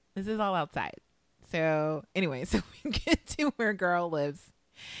 This is all outside. So anyway, so we get to where Garo lives.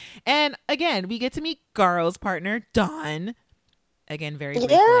 And again, we get to meet Garo's partner, Dawn. Again, very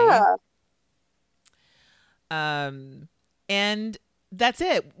briefly. Yeah. And that's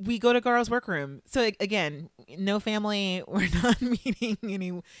it. We go to Garo's workroom. So again, no family. We're not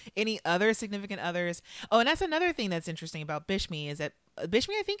meeting any other significant others. Oh, and that's another thing that's interesting about Bishmi is that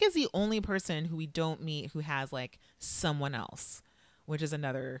Bishmi, I think, is the only person who we don't meet who has like someone else, which is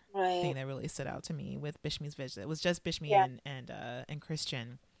another thing that really stood out to me with Bishmi's visit. It was just Bishmi and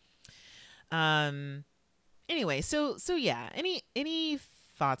Christian. Anyway, so yeah. Any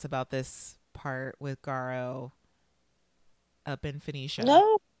thoughts about this part with Garo up in Phoenicia?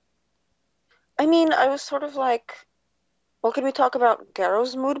 No. I mean, I was sort of like, well, can we talk about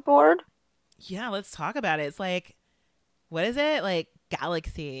Garo's mood board? Yeah, let's talk about it. It's like, what is it? Like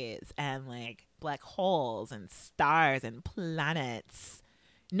galaxies and like black holes and stars and planets.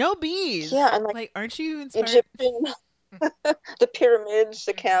 No bees. Yeah, and like aren't you inspired? Egyptian, the pyramids,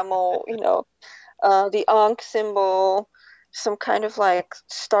 the camel, the Ankh symbol, some kind of like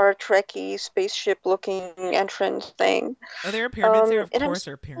Star Trekky spaceship looking entrance thing. Oh, there are pyramids there? Of course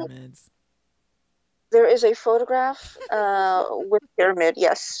there are pyramids. There is a photograph with pyramid,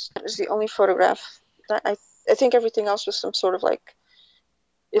 yes. That is the only photograph. I think everything else was some sort of like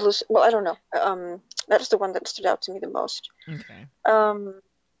well, I don't know. That's the one that stood out to me the most. Okay.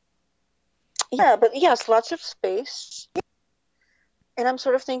 Yeah, but yes, lots of space. And I'm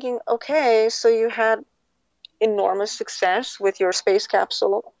sort of thinking, okay, so you had enormous success with your space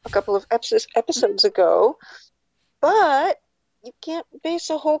capsule a couple of episodes ago, but you can't base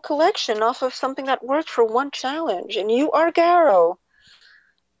a whole collection off of something that worked for one challenge, and you are Garo.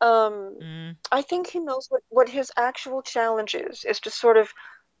 I think he knows what his actual challenge is to sort of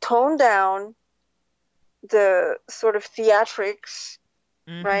tone down the sort of theatrics,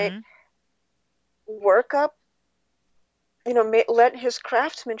 right? Work up, let his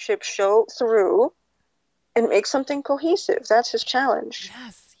craftsmanship show through and make something cohesive. That's his challenge.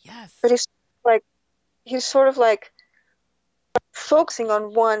 Yes. But he's sort of like focusing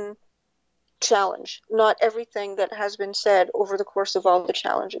on one challenge, not everything that has been said over the course of all the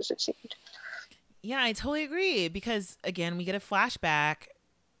challenges, it seemed. Yeah, I totally agree because again, we get a flashback,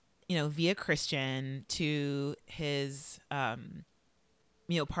 via Christian to his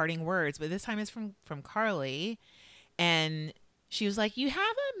parting words, but this time it's from Carly, and she was like, "You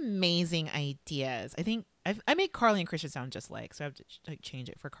have amazing ideas." I think I made Carly and Christian sound just like, so I have to change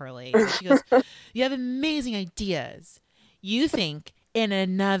it for Carly. And she goes, "You have amazing ideas. You think in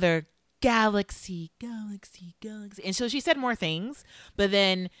another galaxy. And so she said more things, but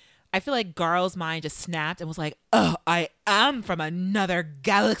then I feel like Garo's mind just snapped and was like, oh, I am from another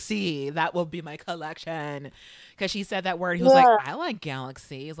galaxy. That will be my collection. Because she said that word. He was like, I like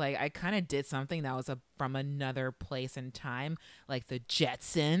galaxies. Like, I kind of did something that was from another place and time, like the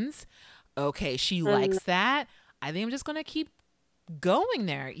Jetsons. Okay, she likes that. I think I'm just going to keep going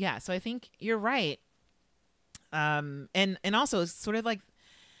there. Yeah, so I think you're right. And also sort of like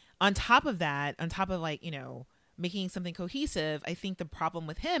on top of like, making something cohesive, I think the problem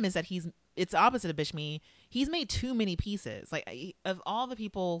with him is that it's opposite of Bishmi. He's made too many pieces. Like, of all the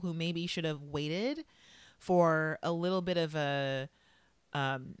people who maybe should have waited for a little bit of a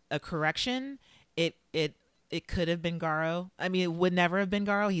correction, it could have been Garo. I mean, it would never have been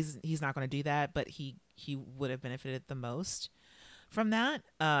Garo. He's not going to do that, but he would have benefited the most from that.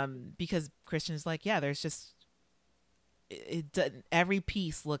 Because Christian's like, yeah, there's just every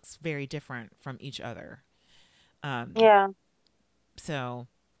piece looks very different from each other. Yeah. So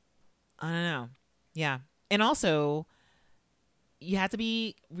I don't know. Yeah. And also, you have to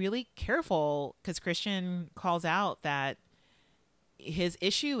be really careful because Christian calls out that his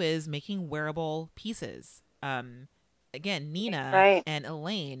issue is making wearable pieces. Again, Nina Right. and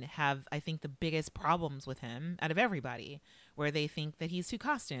Elaine have, I think, the biggest problems with him out of everybody, where they think that he's too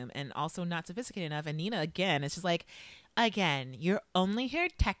costume and also not sophisticated enough. And Nina, again, it's just like, again, you're only here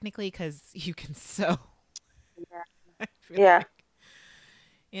technically because you can sew. Yeah. I feel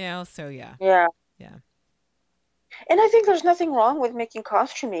Yeah. like, so yeah. Yeah. Yeah. And I think there's nothing wrong with making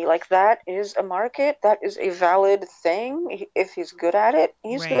costumey. Like, that is a market. That is a valid thing. If he's good at it,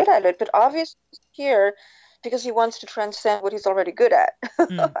 he's Right. good at it. But obviously he's here because he wants to transcend what he's already good at.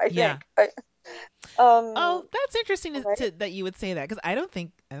 I yeah. think. Oh, that's interesting right? that you would say that because I don't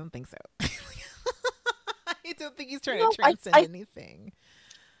think so. I don't think he's trying No, to transcend anything.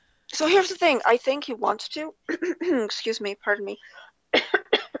 So here's the thing. I think he wants to. Excuse me. Pardon me.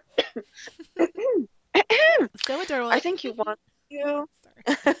 So adorable. I think he wants to.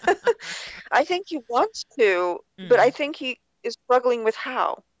 Sorry. I think he wants to, but I think he is struggling with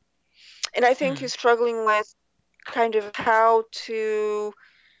how. And I think he's struggling with kind of how to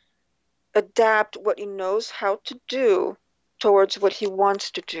adapt what he knows how to do towards what he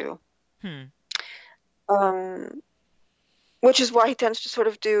wants to do. Which is why he tends to sort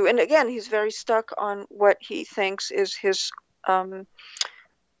of do, and again, he's very stuck on what he thinks is his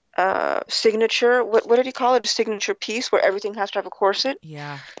signature. What did he call it? A signature piece where everything has to have a corset.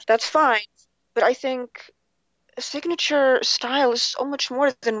 Yeah. That's fine. But I think a signature style is so much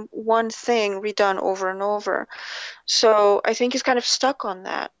more than one thing redone over and over. So I think he's kind of stuck on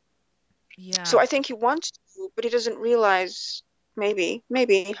that. Yeah. So I think he wants to, but he doesn't realize maybe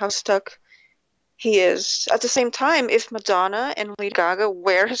how stuck he is. At the same time, if Madonna and Lady Gaga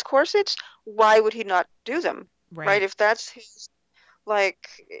wear his corsets, why would he not do them? Right? If that's his,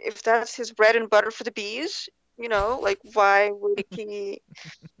 if that's his bread and butter for the bees, why would he,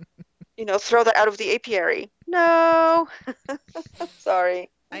 throw that out of the apiary? No. Sorry.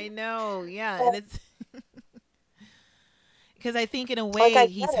 I know. Yeah. And it's because I think in a way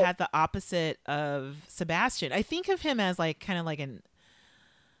he's had the opposite of Sebastian. I think of him as kind of like an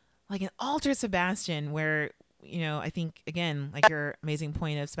alter Sebastian where, I think again, like your amazing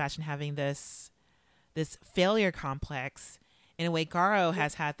point of Sebastian having this failure complex. In a way, Garo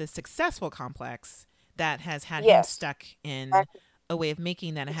has had this successful complex that has had him stuck in a way of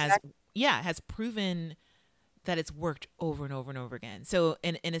making that has proven that it's worked over and over and over again. So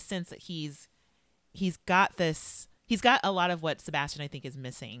in a sense that he's got a lot of what Sebastian I think is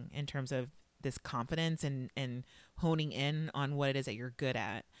missing in terms of this confidence and honing in on what it is that you're good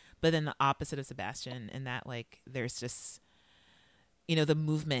at. But then the opposite of Sebastian in that there's just the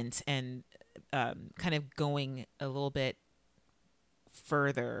movement and kind of going a little bit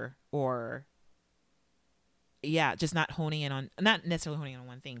further or just not necessarily honing in on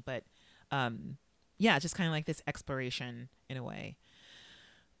one thing, but just kind of like this exploration in a way.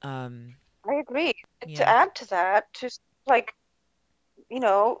 I agree. To add to that,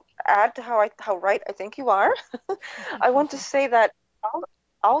 add to how right I think you are. I want to say that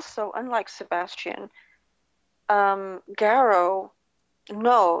also, unlike Sebastian, Garo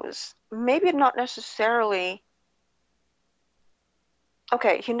knows, maybe not necessarily.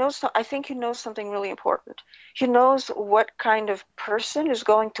 Okay, I think he knows something really important. He knows what kind of person is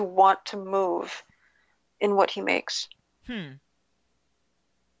going to want to move in what he makes.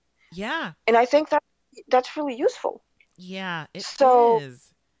 Yeah. And I think that's really useful. Yeah, it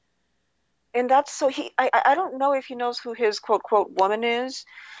is. And that's so I don't know if he knows who his quote woman is,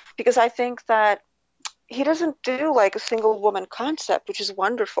 because I think that he doesn't do a single woman concept, which is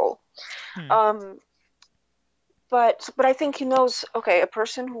wonderful. But I think he knows, okay, a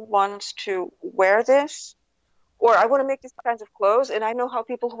person who wants to wear this, or I want to make these kinds of clothes, and I know how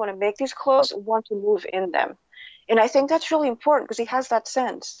people who want to make these clothes want to move in them. And I think that's really important because he has that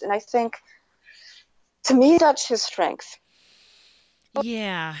sense. And I think, to me, that's his strength.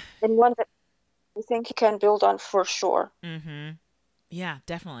 Yeah. And one that I think he can build on for sure. Mm-hmm. Yeah,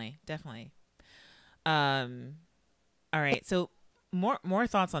 definitely. All right. So more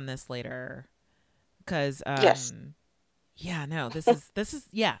thoughts on this later. Because yes. Yeah, no, this is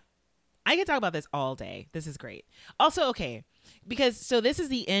yeah. I could talk about this all day. This is great. Also, okay, because this is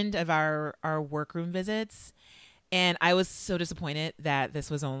the end of our workroom visits, and I was so disappointed that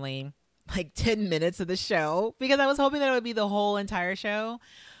this was only 10 minutes of the show because I was hoping that it would be the whole entire show.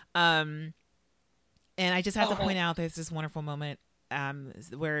 And I just have to point out there's this wonderful moment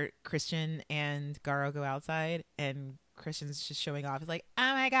where Christian and Garo go outside, and Christian's just showing off. He's like,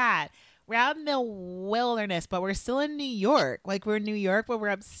 "Oh my God, We're out in the wilderness, but we're still in New York. Like, we're in New York, but we're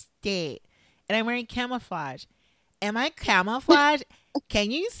upstate. And I'm wearing camouflage. Am I camouflage?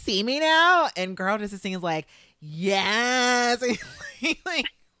 Can you see me now? And girl does this thing is like, yes. And he like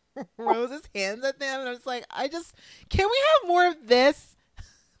rose his hands at them. And I was like, can we have more of this?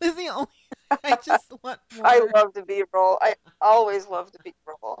 This is the only, I just want more. I love the B-roll. I always love the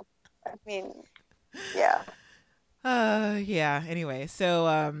B-roll. I mean, yeah. Yeah. Anyway,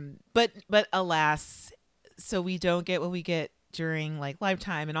 so, but alas, so we don't get what we get during like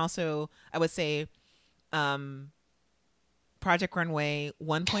Lifetime. And also I would say, Project Runway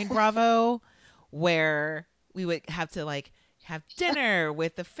 1 Point Bravo, where we would have to like have dinner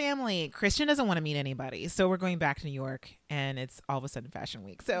with the family. Christian doesn't want to meet anybody, so we're going back to New York, and it's all of a sudden Fashion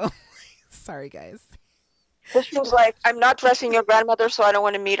Week. So sorry, guys. Christian's like, I'm not dressing your grandmother, so I don't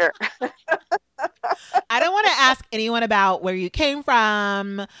want to meet her. I don't want to ask anyone about where you came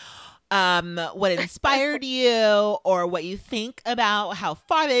from, what inspired you, or what you think about how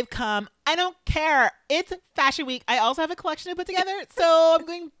far they've come. I don't care. It's Fashion Week. I also have a collection to put together, so I'm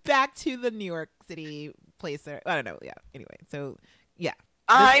going back to the New York City place there. I don't know. Yeah. Anyway, so yeah.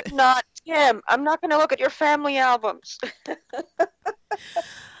 I'm not Tim. I'm not going to look at your family albums.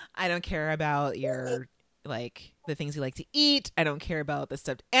 I don't care about your like the things you like to eat. I don't care about the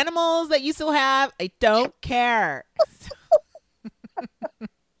stuffed animals that you still have. I don't care.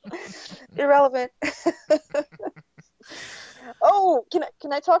 Irrelevant. Oh,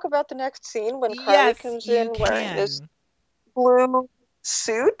 can I talk about the next scene when Carly comes in wearing this blue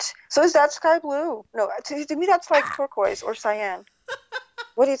suit? So is that sky blue? No, to me that's like turquoise or cyan.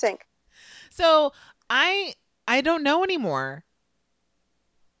 What do you think? So I don't know anymore.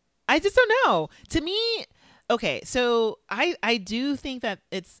 I just don't know. To me, okay, so I do think that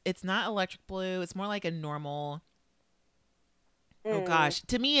it's not electric blue. It's more like a normal. Oh gosh,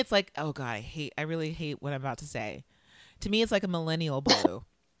 to me it's like, oh god, I really hate what I'm about to say. To me it's like a millennial blue.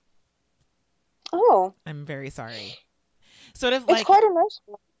 Oh, I'm very sorry. Sort of it's like, quite a nice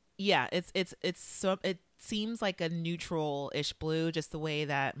one. yeah, it's so it seems like a neutral-ish blue, just the way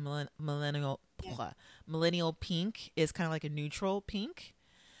that millennial pink is kind of like a neutral pink.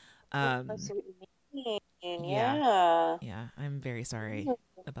 I see what you mean. Yeah. Yeah, I'm very sorry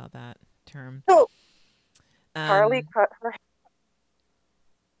about that term. So Carly cut her.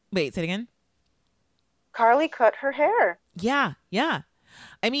 Wait, say it again. Carly cut her hair. Yeah.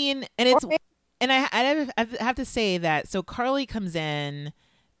 I mean, and it's and I have to say that so Carly comes in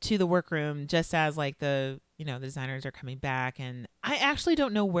to the workroom just as like the designers are coming back, and I actually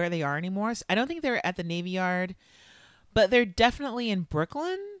don't know where they are anymore. So I don't think they're at the Navy Yard, but they're definitely in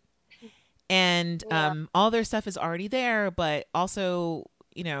Brooklyn, and all their stuff is already there. But also,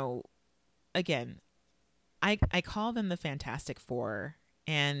 again, I call them the Fantastic Four,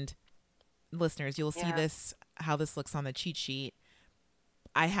 and listeners, you'll see how this looks on the cheat sheet.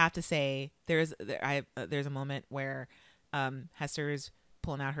 I have to say there's a moment where Hester's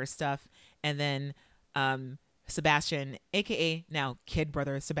pulling out her stuff, and then Sebastian, aka now kid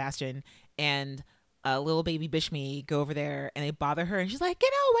brother Sebastian, and little baby Bishme go over there, and they bother her, and she's like,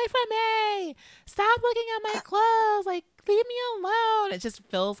 "Get away from me! Stop looking at my clothes! Like, leave me alone!" It just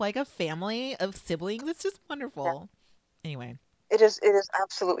feels like a family of siblings. It's just wonderful. Yeah. Anyway, it is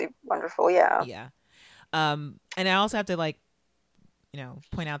absolutely wonderful. Yeah. And I also have to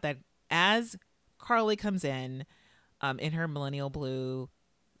point out that as Carly comes in her millennial blue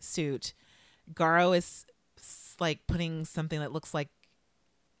suit, Garo is like putting something that looks like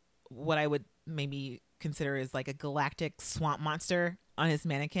what I would maybe consider is like a galactic swamp monster on his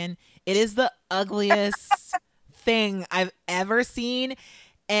mannequin. It is the ugliest thing I've ever seen.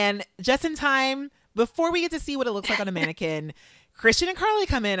 And just in time, before we get to see what it looks like on a mannequin, Christian and Carly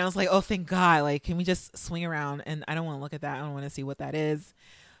come in. I was like, oh, thank God. Like, can we just swing around? And I don't want to look at that. I don't want to see what that is.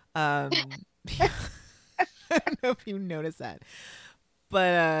 I don't know if you noticed that.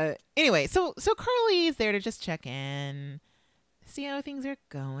 But anyway, so Carly is there to just check in, see how things are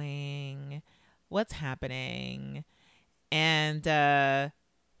going, what's happening. And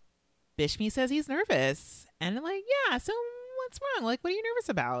Bishme says he's nervous. And I'm like, yeah, so what's wrong? Like, what are you nervous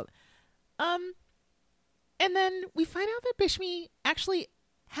about? And then we find out that Bishme actually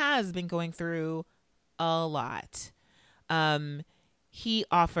has been going through a lot. He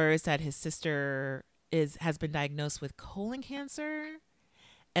offers that his sister has been diagnosed with colon cancer,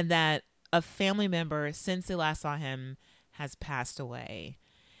 and that a family member, since they last saw him, has passed away.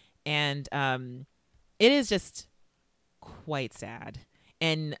 And it is just quite sad.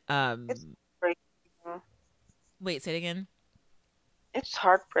 And it's heartbreaking. Wait, say it again. It's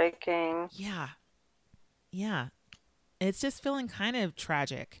heartbreaking. Yeah. It's just feeling kind of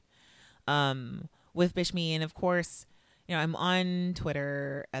tragic. with Bishme. And of course, you know, I'm on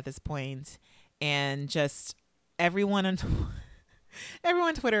Twitter at this point, and just everyone on everyone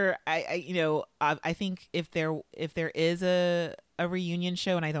on Twitter, I think if there is a reunion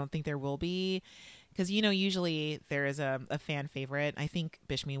show, and I don't think there will be, because, you know, usually there is a fan favorite. I think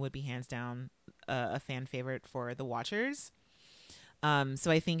Bishme would be hands down a fan favorite for the watchers.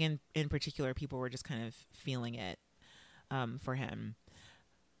 So I think in particular, people were just kind of feeling it for him.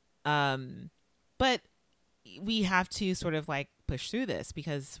 But we have to sort of like push through this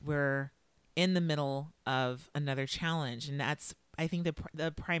because we're in the middle of another challenge. And that's, I think,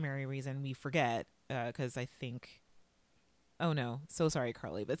 the primary reason we forget, because I think, oh no, so sorry,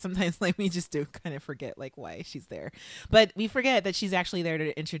 Carly, but sometimes like we just do kind of forget like why she's there. But we forget that she's actually there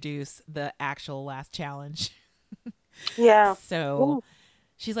to introduce the actual last challenge. Yeah. So Ooh.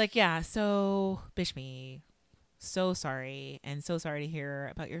 she's like, yeah, so Bishme, so sorry, and so sorry to hear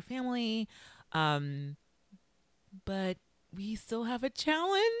about your family. But we still have a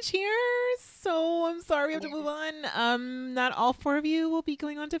challenge here. So I'm sorry we have to move on. Not all 4 of you will be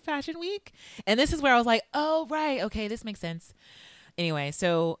going on to Fashion Week. And this is where I was like, oh, right. Okay, this makes sense. Anyway,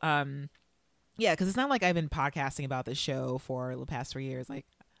 so, yeah, because it's not like I've been podcasting about this show for the past 3 years. Like,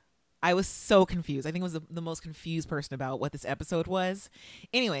 I was so confused. I think I was the most confused person about what this episode was.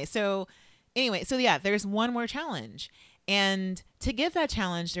 Anyway, so yeah, there's one more challenge. And to give that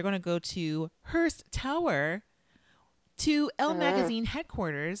challenge, they're going to go to Hearst Tower, to Elle Magazine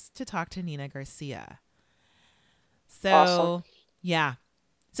headquarters, to talk to Nina Garcia. So, Awesome. yeah.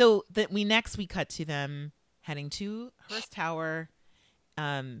 So we cut to them heading to Hearst Tower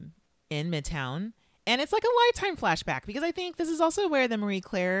in Midtown. And it's like a Lifetime flashback, because I think this is also where the Marie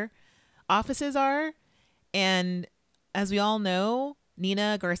Claire offices are. And as we all know,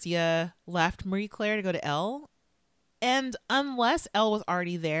 Nina Garcia left Marie Claire to go to Elle. And unless Elle was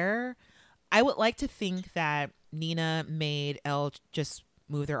already there, I would like to think that Nina made Elle just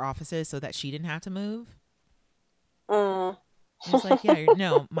move their offices so that she didn't have to move. Mm. It's like, yeah,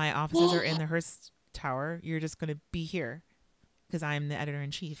 no, my offices are in the Hearst Tower. You're just going to be here because I'm the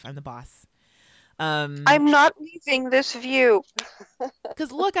editor-in-chief. I'm the boss. I'm not leaving this view.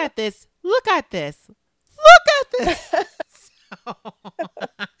 Because look at this. Look at this. Look at this.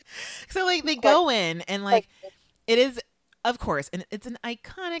 So like they go in and like it is, of course, and it's an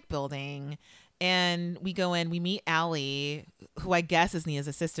iconic building. And we go in, we meet Allie, who I guess is Nina's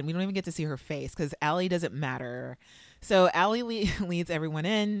assistant. We don't even get to see her face because Allie doesn't matter. So Allie leads everyone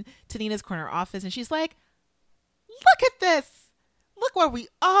in to Nina's corner office, and she's like, look at this. Look where we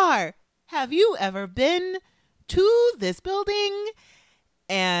are. Have you ever been to this building?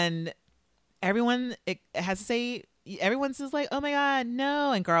 And everyone has to say, everyone's just like, oh my God,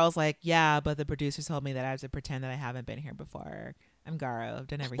 no. And Garl's like, yeah, but the producers told me that I have to pretend that I haven't been here before. I'm Garo. I've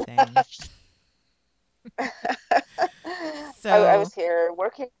done everything. So I was here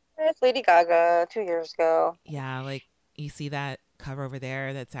working with Lady Gaga 2 years ago. yeah, like you see that cover over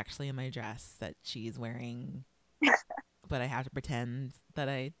there, that's actually in my dress that she's wearing, but I have to pretend that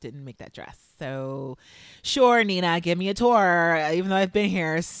I didn't make that dress. So sure, Nina, give me a tour, even though I've been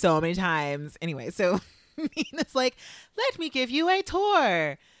here so many times. Anyway, so Nina's like, let me give you a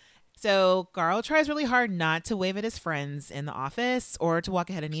tour. So Garl tries really hard not to wave at his friends in the office or to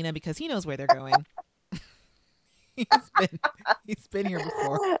walk ahead of Nina because he knows where they're going. He's been here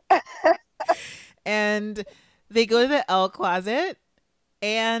before. And they go to the Elle closet,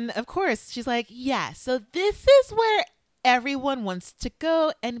 and of course she's like, yeah, so this is where everyone wants to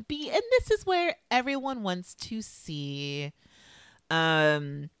go and be, and this is where everyone wants to see.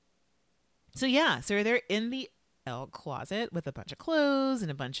 So yeah, so they're in the Elle closet with a bunch of clothes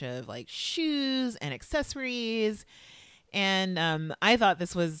and a bunch of like shoes and accessories. And I thought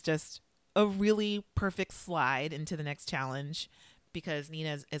this was just a really perfect slide into the next challenge, because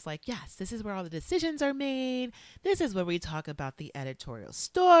Nina is like, yes, this is where all the decisions are made. This is where we talk about the editorial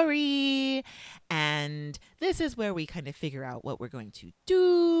story. And this is where we kind of figure out what we're going to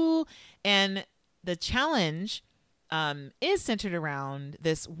do. And the challenge is centered around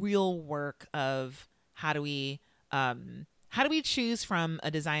this real work of how do we choose from a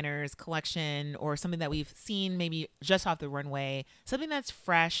designer's collection or something that we've seen maybe just off the runway, something that's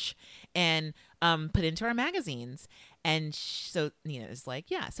fresh, and put into our magazines. And so Nina is like,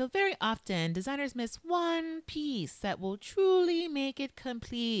 yeah, so very often designers miss one piece that will truly make it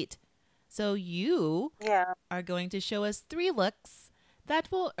complete. So you are going to show us 3 looks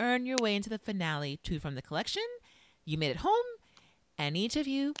that will earn your way into the finale, 2 from the collection. You made it home, and each of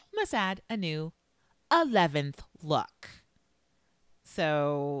you must add a new 11th look.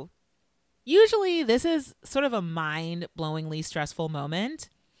 So usually this is sort of a mind-blowingly stressful moment,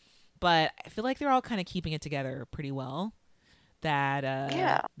 but I feel like they're all kind of keeping it together pretty well. That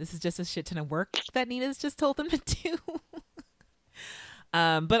Yeah. this is just a shit ton of work that Nina's just told them to do.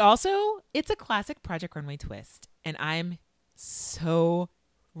 But also, it's a classic Project Runway twist, and I'm so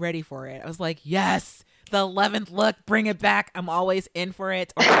ready for it. I was like, yes, the 11th look, bring it back. I'm always in for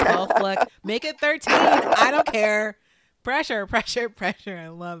it. Or the 12th look, make it 13. I don't care. Pressure, pressure, pressure. I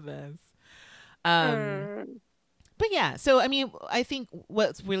love this. But yeah, so I mean, I think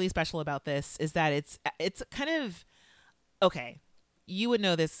what's really special about this is that it's kind of okay. You would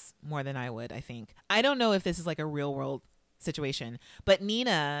know this more than I would, I think. I don't know if this is like a real world situation, but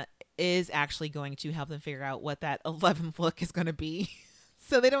Nina is actually going to help them figure out what that 11th look is going to be.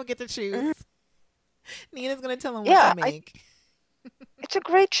 So they don't get to choose. Nina's going to tell them what to make. It's a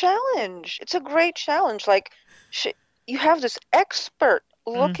great challenge. It's a great challenge. Like, you have this expert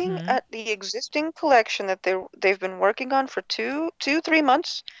looking at the existing collection that they've been working on for 3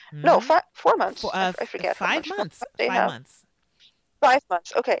 months. No, 4 months. I forget. 5 months. 5 months. 5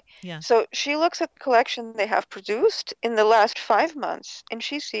 months. Okay. Yeah. So she looks at the collection they have produced in the last 5 months, and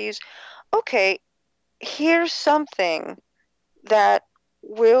she sees, okay, here's something that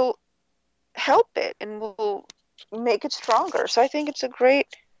will help it and will make it stronger. So I think it's a great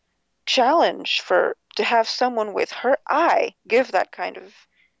challenge to have someone with her eye give that kind of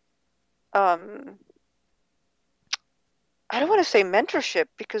I don't want to say mentorship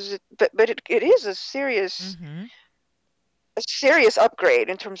because it is a serious upgrade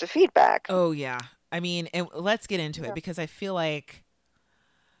in terms of feedback. Oh yeah. I mean, and let's get into it because I feel like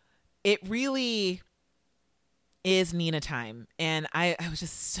it really is Nina time. And I was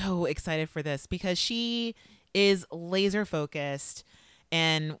just so excited for this because she is laser focused,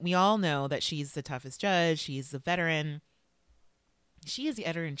 and we all know that she's the toughest judge. She's the veteran. She is the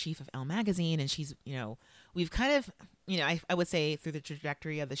editor-in-chief of Elle Magazine, and she's, we've kind of, I would say through the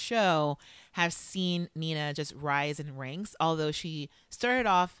trajectory of the show, have seen Nina just rise in ranks, although she started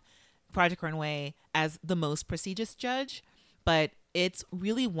off Project Runway as the most prestigious judge, but it's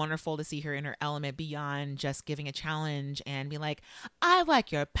really wonderful to see her in her element beyond just giving a challenge and be like, I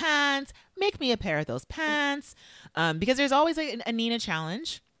like your pants, make me a pair of those pants, because there's always a Nina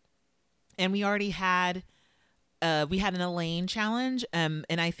challenge, and we already had an Elaine challenge, and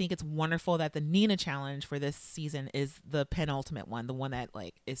I think it's wonderful that the Nina challenge for this season is the penultimate one, the one that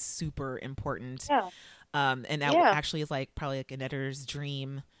like is super important. Yeah. And that actually is like probably like an editor's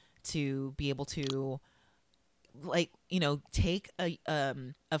dream to be able to like, take a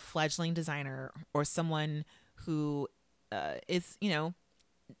fledgling designer or someone who is,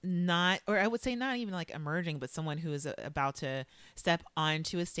 not, or I would say not even like emerging, but someone who is about to step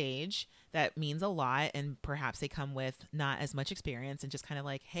onto a stage that means a lot, and perhaps they come with not as much experience and just kind of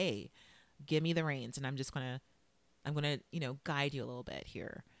like, hey, give me the reins and I'm gonna guide you a little bit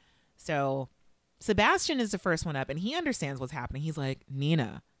here. So Sebastian is the first one up, and he understands what's happening. He's like,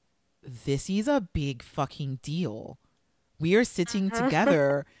 Nina, this is a big fucking deal. We are sitting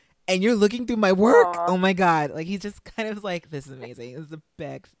together and you're looking through my work. Aww. Oh my God. Like, he's just kind of like, this is amazing. This is the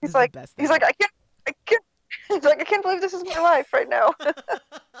best. He's like, I can't. He's like, I can't believe this is my life right now.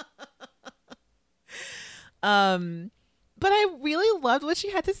 But I really loved what she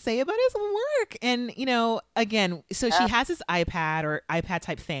had to say about his work. And, again, so she has this iPad or iPad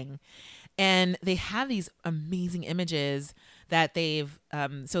type thing, and they have these amazing images that they've,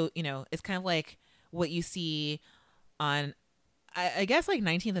 it's kind of like what you see on, I guess, like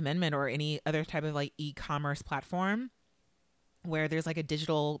 19th Amendment or any other type of like e-commerce platform where there's like a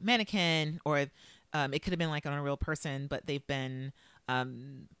digital mannequin, or it could have been like on a real person, but they've been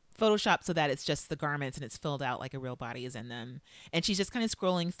photoshopped so that it's just the garments and it's filled out like a real body is in them. And she's just kind of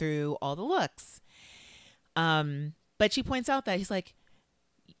scrolling through all the looks. But she points out that he's like,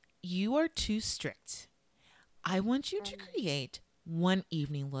 you are too strict. I want you to create one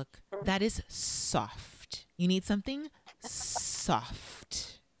evening look that is soft. You need something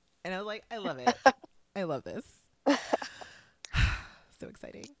soft. And I was like, I love it. I love this. So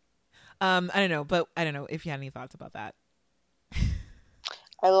exciting. I don't know if you had any thoughts about that.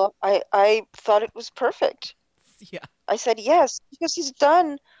 I thought it was perfect. Yeah. I said yes, because he's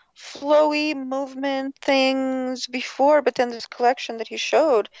done flowy movement things before, but then this collection that he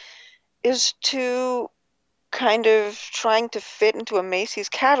showed is to kind of trying to fit into a Macy's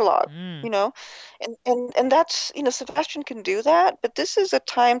catalog, and that's, Sebastian can do that, but this is a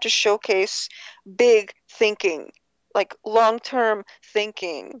time to showcase big thinking, like long-term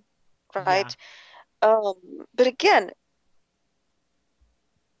thinking, right? Yeah. But again,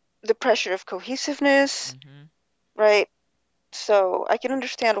 the pressure of cohesiveness, right? So I can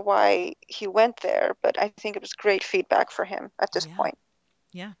understand why he went there, but I think it was great feedback for him at this point.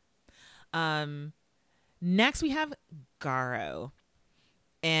 Yeah. Next we have Garo.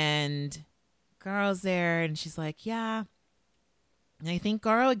 And Garo's there and she's like, yeah. And I think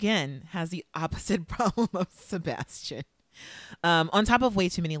Garo again has the opposite problem of Sebastian. On top of way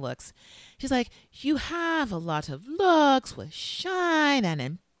too many looks. She's like, you have a lot of looks with shine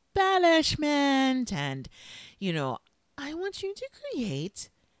and embellishment. And, you know, I want you to create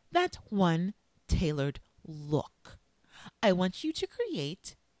that one tailored look. I want you to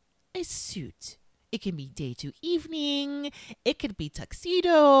create a suit. It can be day to evening. It could be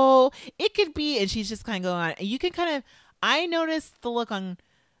tuxedo. It could be, and she's just kind of going on. And you can kind of, I noticed the look on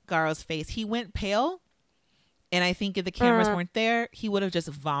Garo's face. He went pale. And I think if the cameras weren't there, he would have just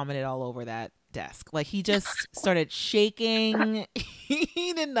vomited all over that desk. Like, he just started shaking.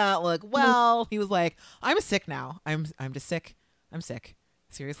 He did not look well. He was like, I'm sick now. I'm just sick. I'm sick.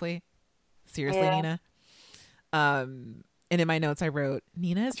 Seriously? Seriously, Yeah. Nina? And in my notes I wrote,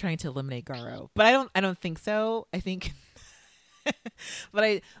 Nina is trying to eliminate Garo. But I don't think so. I think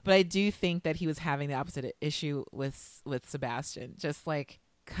but I do think that he was having the opposite issue with Sebastian. Just like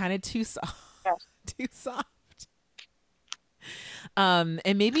kind of too soft. Yes. Too soft. And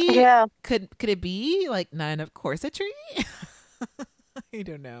maybe Yeah. could it be like not enough corsetry? I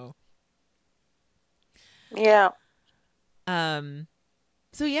don't know. Yeah.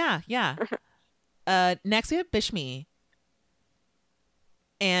 So yeah. Next we have Bishmi.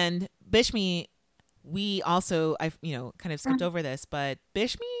 And Bishmi, we also I've kind of skipped over this, but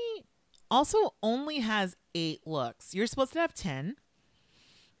Bishmi also only has 8 looks. You're supposed to have 10,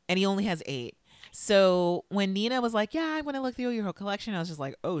 and he only has 8. So when Nina was like, yeah, I want to look through your whole collection, I was just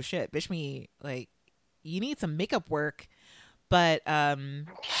like, oh shit, Bishmi, like, you need some makeup work. But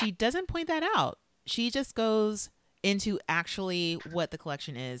she doesn't point that out. She just goes into actually what the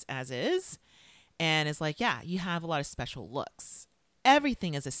collection is as is. And is like, yeah, you have a lot of special looks.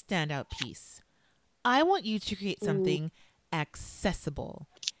 Everything is a standout piece. I want you to create something accessible.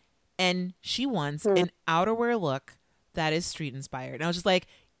 And she wants an outerwear look that is street inspired. And I was just like,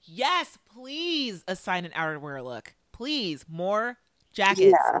 yes, please assign an outerwear look. Please, more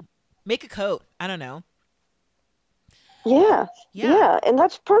jackets. Yeah. Make a coat. I don't know. Yeah. Yeah. Yeah. And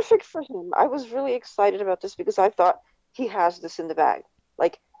that's perfect for him. I was really excited about this because I thought he has this in the bag.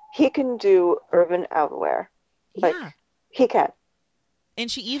 Like, he can do urban outerwear. Like, Yeah. he can. And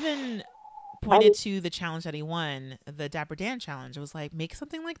she even pointed to the challenge that he won, the Dapper Dan challenge. It was like, make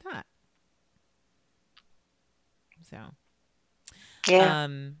something like that. So, Yeah.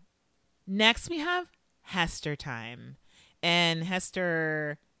 next we have Hester time. And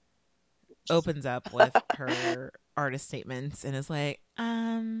Hester opens up with her artist statements and is like,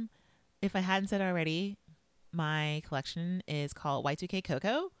 if I hadn't said already, my collection is called Y2K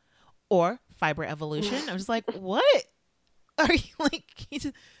Coco or Fiber Evolution. I'm just like, what? Are you like,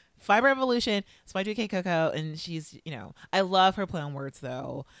 Fiber Evolution, it's Y2K Coco, and she's, I love her play on words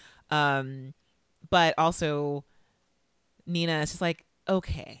though. But also Nina is just like,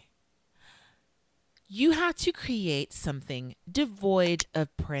 okay, you have to create something devoid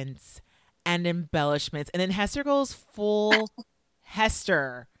of prints and embellishments. And then Hester goes full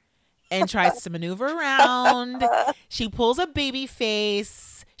Hester and tries to maneuver around. She pulls a baby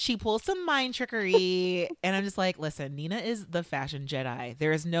face. She pulls some mind trickery. And I'm just like, listen, Nina is the fashion Jedi.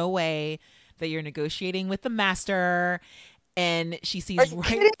 There is no way that you're negotiating with the master and she sees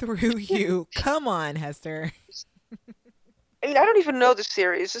right through you. Come on, Hester. I mean, I don't even know the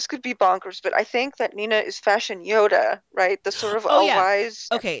series. This could be bonkers, but I think that Nina is fashion Yoda, right? The sort of all-wise.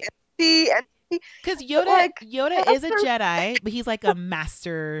 Okay. And because Yoda is a Jedi, but he's like a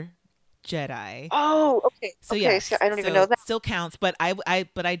master Jedi. Oh, okay. So okay, yes, so I don't even know that. Still counts, but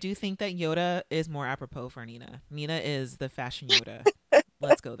I do think that Yoda is more apropos for Nina. Nina is the fashion Yoda.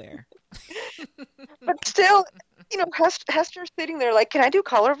 Let's go there. But still, Hester's sitting there like, can I do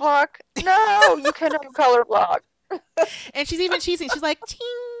color block? No, you cannot do color block. And she's even cheesing. She's like, ting,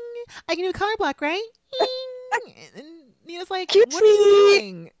 I can do color block, right? Ting. And Nina's like, Cutesy. what are you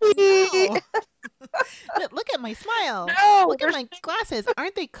doing? No. Look at my smile. No, Look at my glasses.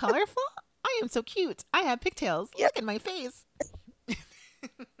 Aren't they colorful? I am so cute. I have pigtails. Yep. Look at my face.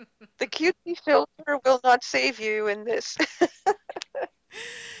 The cutesy filter will not save you in this.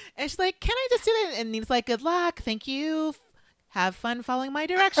 And she's like, can I just do it? And Nina's like, good luck. Thank you. Have fun following my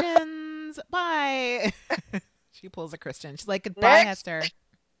directions. Bye. She pulls a Christian. She's like, goodbye, Next. Hester.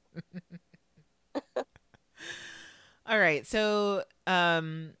 All right. So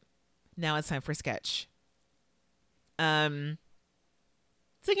now it's time for sketch. So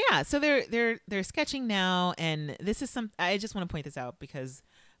yeah, so they're sketching now, and this is I just want to point this out because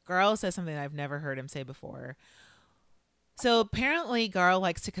Garl says something that I've never heard him say before. So apparently Garl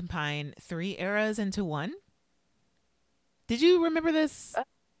likes to combine 3 eras into one. Did you remember this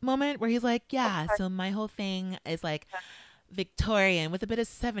moment where he's like, yeah, so my whole thing is like Victorian with a bit of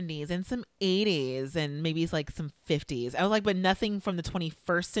 70s and some 80s and maybe it's like some 50s. I was like, but nothing from the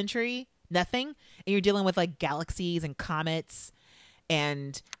 21st century, nothing. And you're dealing with like galaxies and comets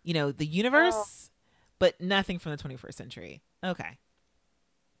and, you know, the universe, but nothing from the 21st century. Okay.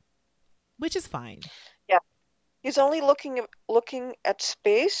 Which is fine. Yeah. He's only looking at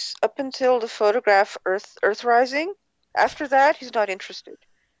space up until the photograph Earth Rising. After that, he's not interested.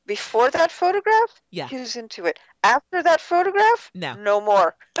 Before that photograph, Yeah. he's into it. After that photograph, no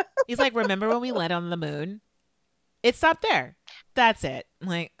more. He's like, remember when we landed on the moon? It stopped there. That's it. I'm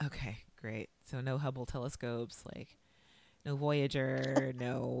like, okay, great. So no Hubble telescopes, like no Voyager,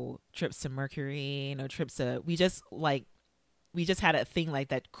 no trips to Mercury, no trips to. We just had a thing like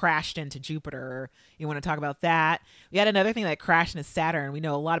that crashed into Jupiter. You want to talk about that? We had another thing that crashed into Saturn. We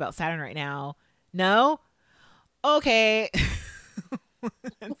know a lot about Saturn right now. No? Okay.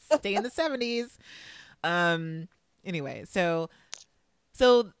 Stay in the 70s. Anyway, so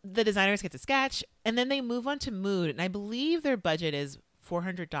the designers get to sketch and then they move on to mood. And I believe their budget is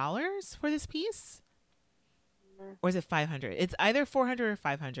 $400 for this piece. Or is it 500? It's either 400 or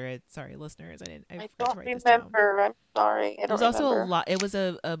 500. Sorry, listeners. I don't remember. I'm sorry. I don't remember. It was also a lot. It was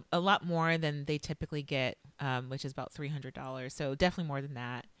a lot more than they typically get, which is about $300. So definitely more than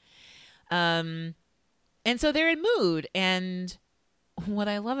that. And so they're in mood. And what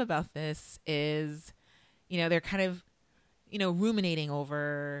I love about this is, you know, they're kind of, you know, ruminating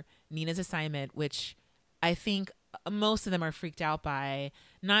over Nina's assignment, which I think most of them are freaked out by,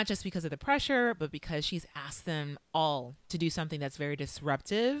 not just because of the pressure, but because she's asked them all to do something that's very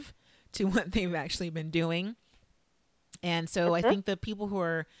disruptive to what they've actually been doing. And so I think the people who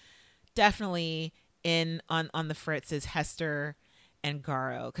are definitely in on the fritz is Hester and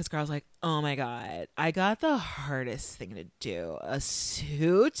Garo, because Garo's like, oh my God, I got the hardest thing to do, a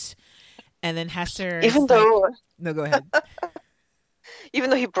suit. And then Hester, even though, like, no, go ahead. Even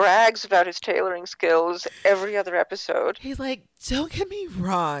though he brags about his tailoring skills every other episode. He's like, don't get me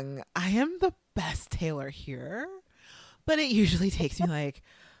wrong, I am the best tailor here, but it usually takes me like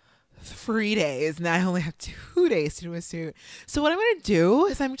 3 days, and I only have 2 days to do a suit. So what I'm going to do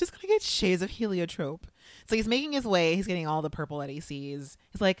is I'm just going to get shades of heliotrope. So he's making his way. He's getting all the purple that he sees.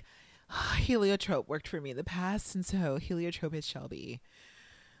 He's like, heliotrope worked for me in the past, and so heliotrope it shall be.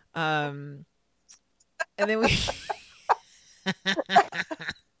 And then we...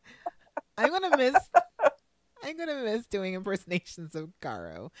 I'm gonna miss doing impersonations of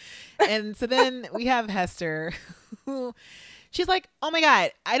Garo. And so then we have Hester, who she's like, oh my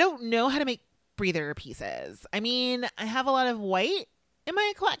God, I don't know how to make breather pieces. I mean, I have a lot of white in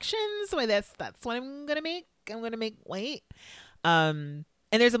my collection, so that's what I'm gonna make. I'm gonna make white. And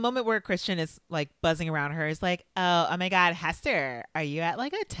there's a moment where Christian is like buzzing around her. Is like, oh my God, Hester, are you at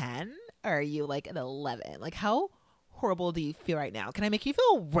like a 10 or are you like an 11? Like, how horrible do you feel right now? Can I make you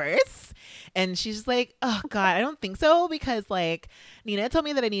feel worse? And she's just like, oh God, I don't think so, because like Nina told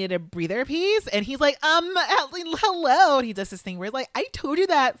me that I needed a breather piece. And he's like, hello. And he does this thing where he's like, I told you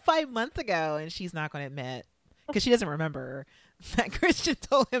that 5 months ago. And she's not going to admit, because she doesn't remember that Christian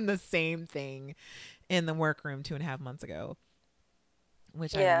told him the same thing in the workroom 2.5 months ago,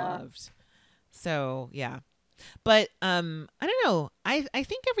 which I loved. So yeah, but I don't know. I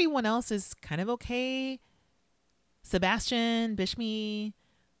think everyone else is kind of okay. Sebastian, Bishmi,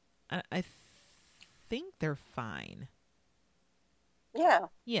 I think they're fine. Yeah.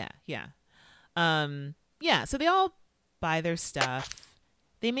 Yeah. Yeah. So they all buy their stuff.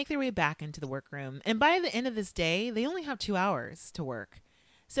 They make their way back into the workroom. And by the end of this day, they only have 2 hours to work.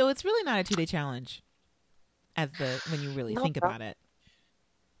 So it's really not a 2-day challenge when you really think about it.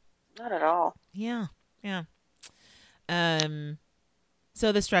 Not at all. Yeah.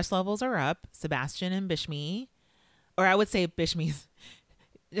 So the stress levels are up. Sebastian and Bishmi, or I would say Bishmi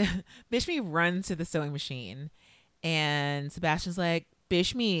runs to the sewing machine, and Sebastian's like,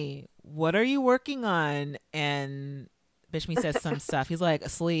 Bishmi, what are you working on? And Bishmi says some stuff. He's like, a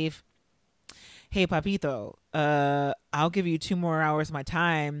sleeve. Hey, Papito, I'll give you 2 more hours of my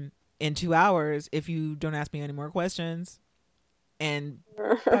time in 2 hours if you don't ask me any more questions. And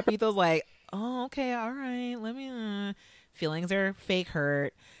Papito's like, oh, okay, all right. Let me, feelings are fake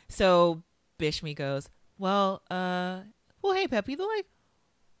hurt. So Bishmi goes, well, hey, Papito, like,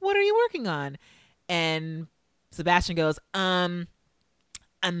 what are you working on? And Sebastian goes, I'm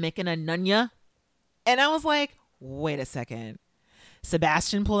making a nunya. And I was like, wait a second.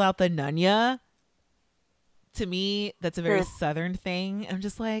 Sebastian pulled out the nunya. To me, that's a very Southern thing. I'm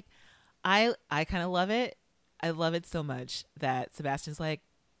just like, I kind of love it. I love it so much that Sebastian's like,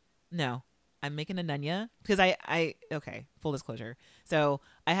 no, I'm making a nunya because okay, full disclosure. So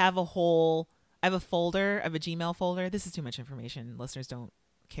I have a folder, I have a Gmail folder. This is too much information. Listeners don't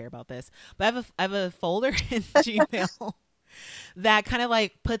care about this, but I have a folder in Gmail that kind of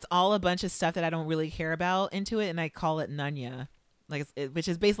like puts all a bunch of stuff that I don't really care about into it, and I call it nunya, like which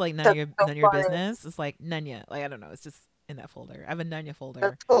is basically like none of your business. It's like nunya, like I don't know. It's just in that folder. I have a nunya folder.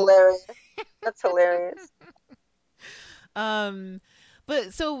 That's hilarious. That's hilarious.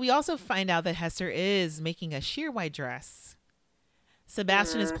 But so we also find out that Hester is making a sheer white dress.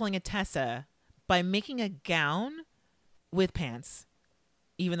 Sebastian is pulling a Tessa by making a gown with pants,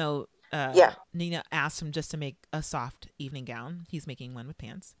 even though Nina asked him just to make a soft evening gown. He's making one with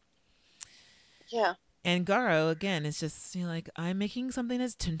pants. Yeah. And Garo, again, is just like, I'm making something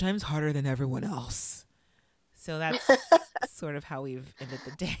that's 10 times harder than everyone else. So that's sort of how we've ended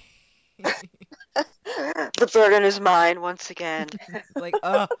the day. The burden is mine once again. Like,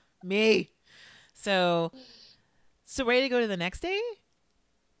 oh, me. So ready to go to the next day?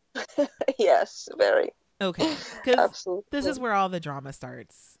 Yes, very. Okay, because Absolutely. this is where all the drama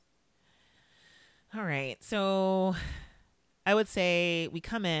starts. All right, so I would say we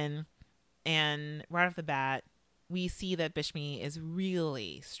come in, and right off the bat, we see that Bishmi is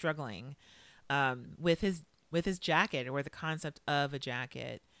really struggling with his jacket, or the concept of a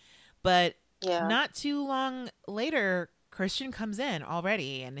jacket. But not too long later, Christian comes in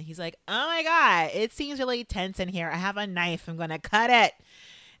already, and he's like, oh my God, it seems really tense in here. I have a knife. I'm going to cut it.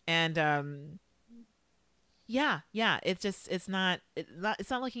 And it's not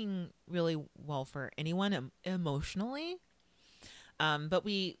looking really well for anyone emotionally. But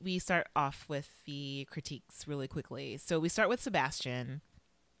we start off with the critiques really quickly. So we start with Sebastian,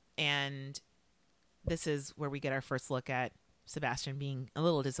 and this is where we get our first look at Sebastian being a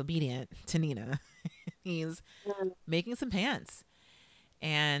little disobedient to Nina. He's making some pants.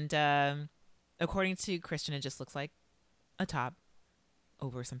 And according to Christian, it just looks like a top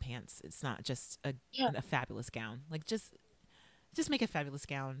over some pants. It's not just a fabulous gown. Like, just make a fabulous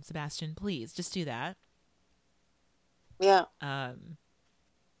gown, Sebastian, please. Just do that. Yeah.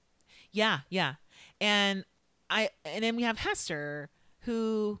 Yeah. And then we have Hester,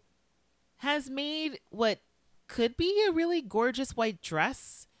 who has made what could be a really gorgeous white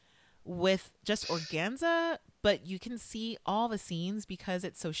dress with just organza, but you can see all the seams because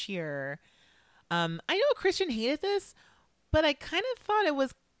it's so sheer. I know Christian hated this, but I kind of thought it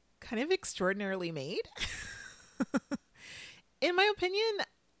was kind of extraordinarily made. In my opinion,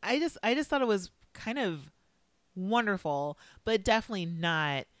 I just thought it was kind of wonderful, but definitely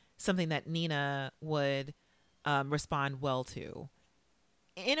not something that Nina would respond well to.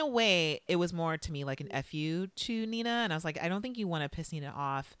 In a way, it was more to me like an FU to Nina, and I was like, I don't think you want to piss Nina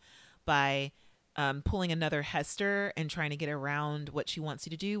off by pulling another Hester and trying to get around what she wants you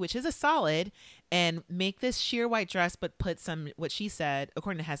to do, which is a solid, and make this sheer white dress, but put some, what she said,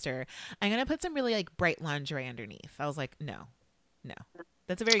 according to Hester, I'm going to put some really like bright lingerie underneath. I was like, no.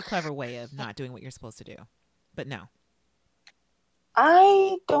 That's a very clever way of not doing what you're supposed to do. But no.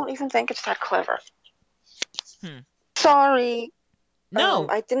 I don't even think it's that clever. Sorry. No.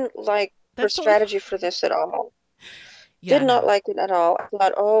 I didn't like her That's strategy for this at all. Yeah, Did not like it at all. I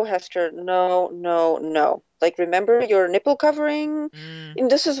thought, oh, Hester, no. Like, remember your nipple covering?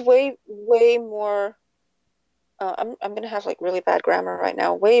 And this is way more... I'm going to have, like, really bad grammar right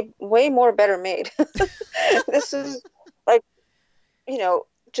now. Way more better made. This is, like,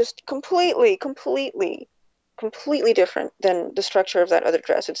 just completely different than the structure of that other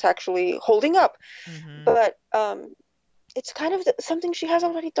dress. It's actually holding up. But it's kind of something she has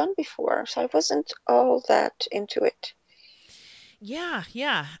already done before, so I wasn't all that into it. Yeah.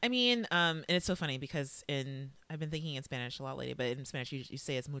 I mean, and it's so funny because I've been thinking in Spanish a lot lately, but in Spanish you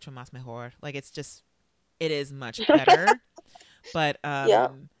say it's mucho más mejor. Like, it is much better. But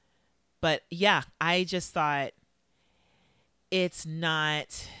But yeah, I just thought it's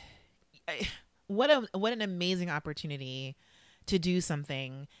not. What an amazing opportunity to do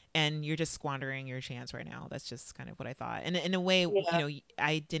something, and you're just squandering your chance right now. That's just kind of what I thought. And in a way,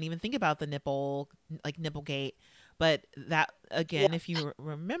 I didn't even think about the Nipplegate, but that, again, if you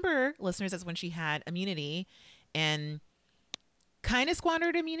remember, listeners, that's when she had immunity and kind of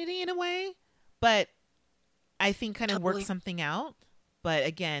squandered immunity in a way, but I think kind of worked something out. But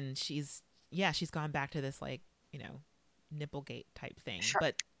again, she's gone back to this, Nipplegate type thing,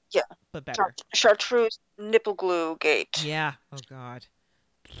 but better. Chartreuse nipple glue gate. Yeah. Oh God.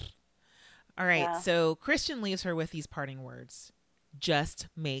 All right. So Christian leaves her with these parting words: "Just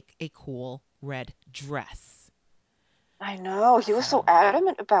make a cool red dress." I know. He was so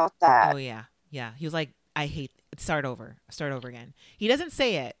adamant about that. Oh yeah. He was like, I hate start over again. He doesn't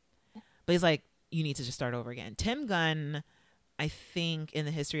say it, but he's like, you need to just start over again. Tim Gunn, I think in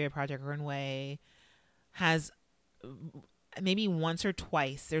the history of Project Runway, has maybe once or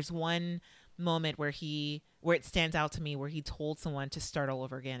twice. There's one moment where it stands out to me where he told someone to start all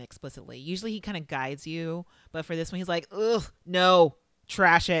over again explicitly. Usually he kind of guides you, but for this one he's like, ugh, no,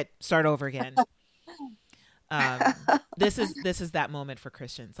 trash it, start over again. This is that moment for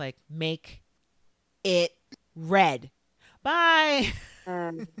Christians. Like, make it red. Bye.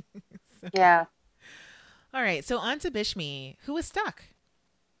 Yeah. All right, so on to Bishmi, who was stuck,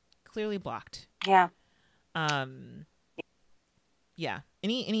 clearly blocked. Yeah. Yeah.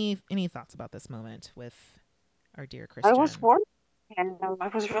 Any thoughts about this moment with our dear Christian? I was worried, and I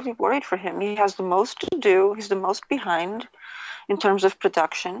was really worried for him. He has the most to do. He's the most behind in terms of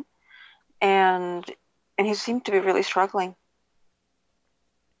production, and he seemed to be really struggling.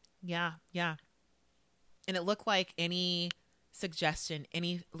 Yeah. And it looked like any suggestion,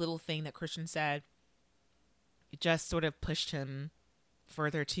 any little thing that Christian said, it just sort of pushed him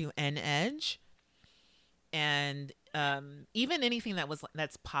further to an edge. And even anything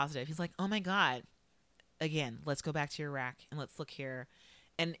that's positive, he's like, oh my God, again, let's go back to your rack and let's look here.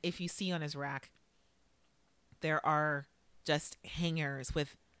 And if you see on his rack, there are just hangers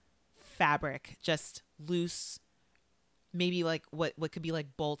with fabric, just loose, maybe like what could be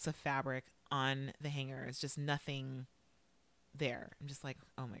like bolts of fabric on the hangers, just nothing there. I'm just like,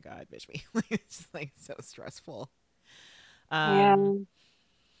 oh my God, Bishmi. It's just like so stressful.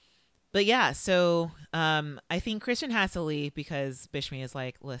 But yeah, so I think Christian has to leave because Bishmi is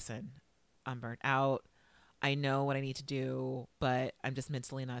like, listen, I'm burnt out. I know what I need to do, but I'm just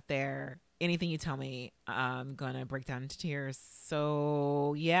mentally not there. Anything you tell me, I'm going to break down into tears.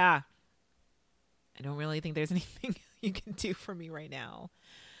 So yeah, I don't really think there's anything you can do for me right now.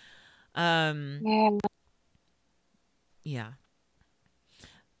 Yeah.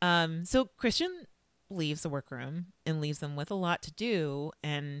 So Christian leaves the workroom and leaves them with a lot to do,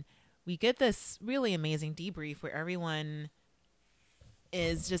 and we get this really amazing debrief where everyone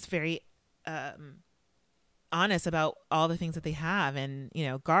is just very honest about all the things that they have. And, you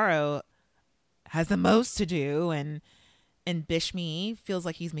know, Garo has the most to do, and Bishmi feels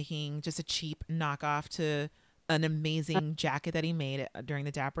like he's making just a cheap knockoff to an amazing jacket that he made during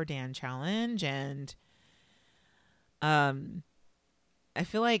the Dapper Dan challenge. And I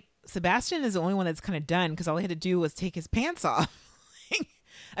feel like Sebastian is the only one that's kind of done because all he had to do was take his pants off.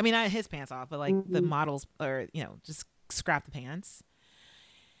 I mean, not his pants off, but like the models, or, you know, just scrap the pants.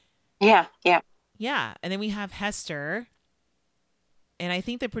 Yeah. And then we have Hester. And I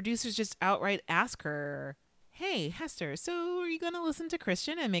think the producers just outright ask her, hey, Hester, so are you going to listen to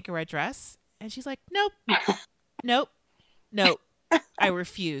Christian and make a red dress? And she's like, nope. I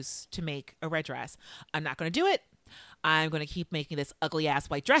refuse to make a red dress. I'm not going to do it. I'm going to keep making this ugly ass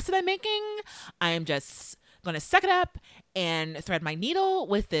white dress that I'm making. I'm just going to suck it up and thread my needle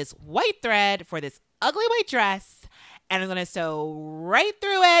with this white thread for this ugly white dress. And I'm going to sew right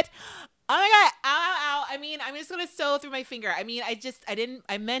through it. Oh my God. Ow. I mean, I'm just going to sew through my finger. I mean,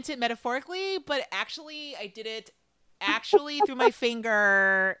 I meant it metaphorically, but actually I did it through my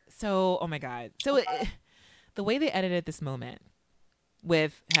finger. So, oh my God. So the way they edited this moment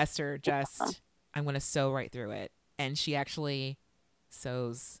with Hester, just, I'm going to sew right through it. And she actually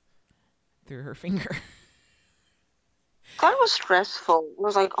sews through her finger. That was stressful. It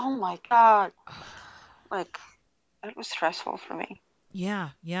was like, oh my God. Like, that was stressful for me. Yeah.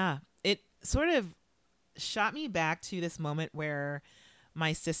 It sort of shot me back to this moment where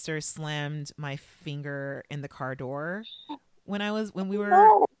my sister slammed my finger in the car door we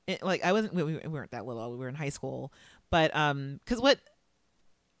weren't that little. We were in high school. But because what,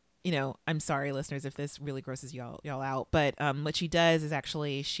 you know, I'm sorry, listeners, if this really grosses y'all out, but what she does is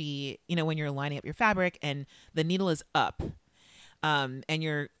actually when you're lining up your fabric and the needle is up, and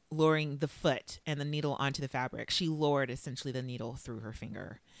you're lowering the foot and the needle onto the fabric, she lowered essentially the needle through her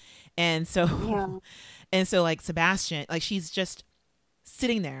finger. And so, like Sebastian, like she's just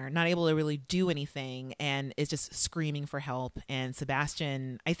sitting there, not able to really do anything, and is just screaming for help. And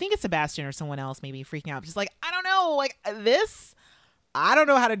Sebastian, I think it's Sebastian or someone else maybe freaking out, just like, I don't know, like this. I don't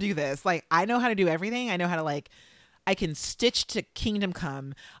know how to do this. Like, I know how to do everything. I know how to, I can stitch to Kingdom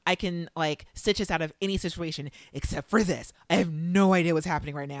Come. I can, stitch us out of any situation except for this. I have no idea what's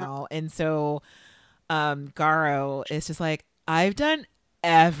happening right now. And so Garo is just like, I've done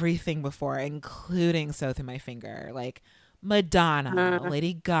everything before, including sew through my finger. Like Madonna,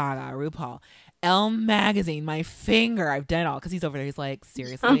 Lady Gaga, RuPaul, Elle Magazine, my finger. I've done it all. Because he's over there. He's like,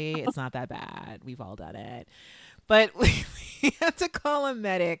 seriously, it's not that bad. We've all done it. But we have to call a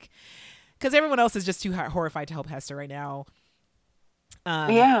medic because everyone else is just too horrified to help Hester right now.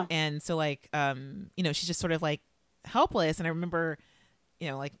 Yeah. And so like, you know, she's just sort of like helpless. And I remember, you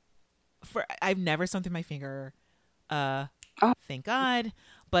know, like I've never sewn through my finger. Thank God.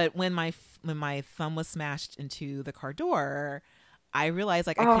 But when my thumb was smashed into the car door, I realized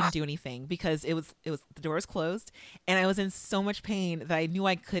like I couldn't do anything because it was the door was closed and I was in so much pain that I knew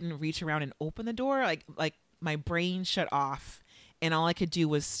I couldn't reach around and open the door. Like my brain shut off and all I could do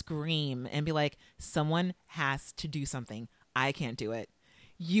was scream and be like, someone has to do something. I can't do it.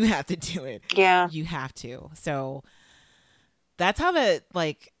 You have to do it. Yeah. You have to. So that's how I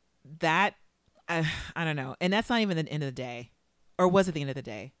don't know. And that's not even the end of the day. Or was it the end of the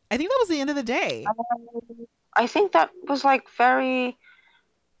day? I think that was the end of the day. I think that was like it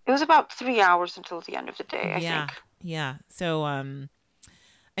was about 3 hours until the end of the day, I think. Yeah. So, I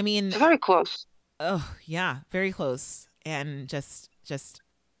mean, It's very close. oh yeah, very close. And just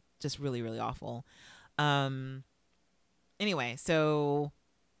really, really awful. Anyway, so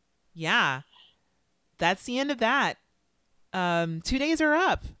yeah, that's the end of that. 2 days are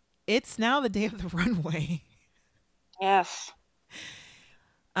up. It's now the day of the runway. Yes.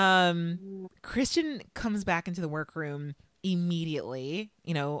 Christian comes back into the workroom immediately.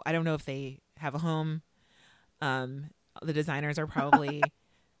 You know, I don't know if they have a home. The designers are probably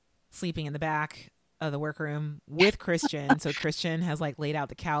sleeping in the back of the workroom with Christian. So Christian has like laid out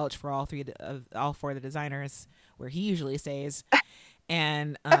the couch for all four of the designers where he usually stays.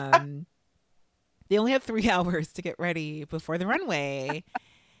 And they only have 3 hours to get ready before the runway.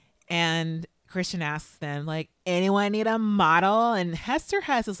 And Christian asks them, like, anyone need a model? And Hester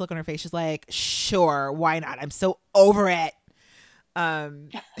has this look on her face. She's like, sure, why not? I'm so over it. Sorry.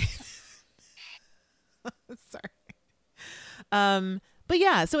 But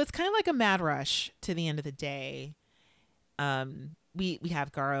yeah, so it's kind of like a mad rush to the end of the day. We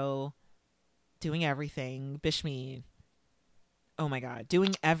have Garo doing everything. Bishmi, oh my God,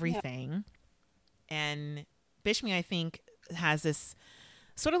 doing everything. Yeah. And Bishmi, I think, has this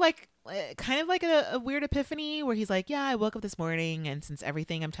sort of like kind of like a weird epiphany where he's like, yeah, I woke up this morning and since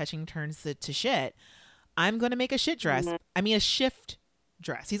everything I'm touching turns to shit, I'm going to make a shit dress. Mm-hmm. I mean, a shift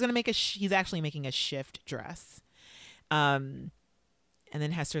dress. He's going to make he's actually making a shift dress. And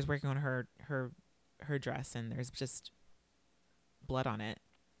then Hester's working on her dress and there's just blood on it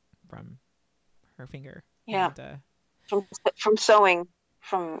from her finger. Yeah. And, from sewing,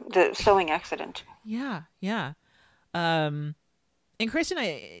 from the sewing accident. Yeah. Yeah. And Christian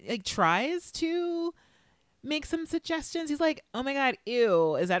tries to make some suggestions. He's like, oh my God,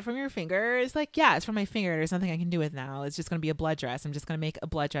 ew, is that from your finger? It's like, yeah, it's from my finger. There's nothing I can do with now. It's just going to be a blood dress. I'm just going to make a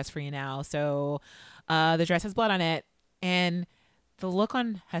blood dress for you now. So the dress has blood on it. And the look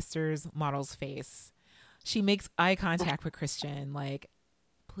on Hester's model's face, she makes eye contact with Christian, like,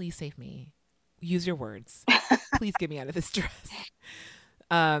 please save me. Use your words. Please get me out of this dress.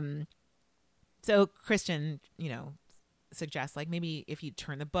 So Christian, you know, suggests like maybe if you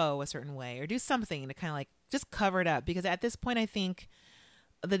turn the bow a certain way or do something to kind of like just cover it up, because at this point I think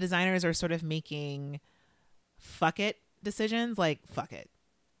the designers are sort of making fuck it decisions, like fuck it,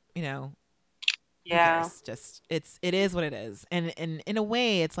 you know. Yeah, just it is what it is, and in a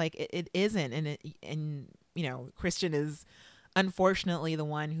way it's like it isn't, and you know, Christian is unfortunately the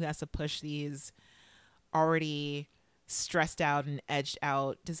one who has to push these already stressed out and edged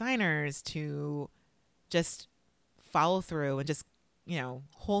out designers to just follow through and just, you know,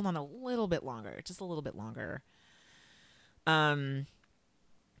 hold on a little bit longer, just a little bit longer.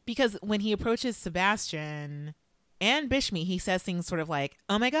 Because when he approaches Sebastian and Bishmi, he says things sort of like,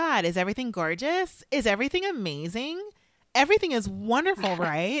 oh my God, is everything gorgeous? Is everything amazing? Everything is wonderful,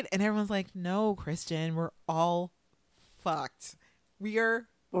 right? And everyone's like, no, Christian, we're all fucked. We are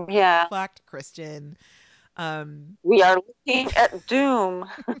fucked, Christian. We are looking at doom.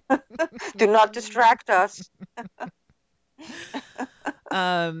 Do not distract us.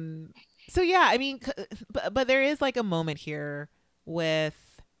 So yeah, I mean, but there is like a moment here with,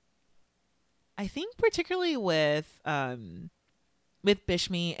 I think particularly with Bishmi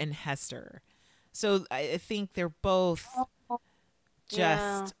and Hester. So I think they're both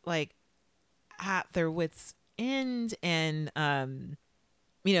just like at their wits' end, and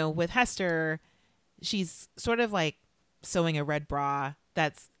you know, with Hester, she's sort of like sewing a red bra.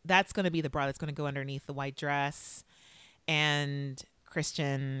 That's going to be the bra that's going to go underneath the white dress. And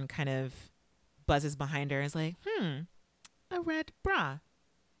Christian kind of buzzes behind her and is like, a red bra.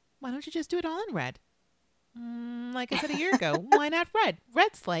 Why don't you just do it all in red? Like I said a year ago, why not red?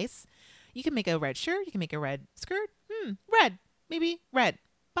 Red slice. You can make a red shirt. You can make a red skirt. Red. Maybe red.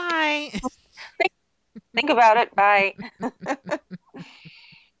 Bye. Think about it. Bye.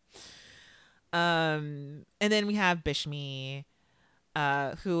 And then we have Bishmi,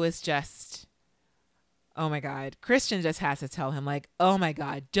 who is just, oh my God. Christian just has to tell him, like, oh my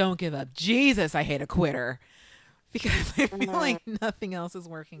God, don't give up. Jesus, I hate a quitter. Because I feel like nothing else is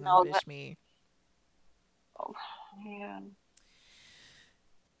working on Bishmi. Oh, man.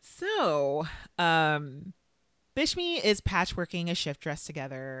 So, Bishmi is patchworking a shift dress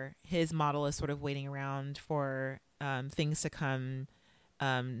together. His model is sort of waiting around for things to come.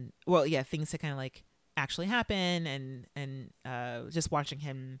 Things to kind of like actually happen, and just watching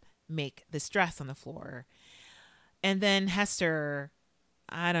him make this dress on the floor. And then Hester,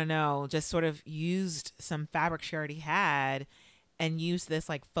 I don't know, just sort of used some fabric she already had and used this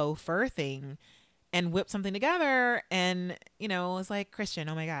like faux fur thing and whipped something together, and was like, Christian,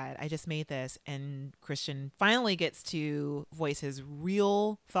 oh my God, I just made this. And Christian finally gets to voice his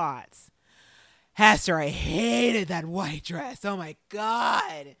real thoughts. Hester, I hated that white dress. Oh my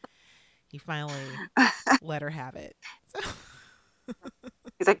God. He finally let her have it. So.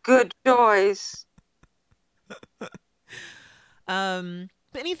 He's a good choice.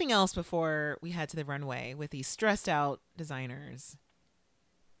 But anything else before we head to the runway with these stressed out designers?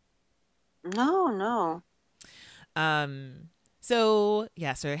 No. So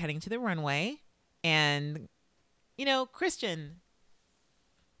they're heading to the runway, and Christian,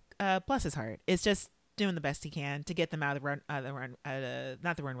 bless his heart, is just doing the best he can to get them out of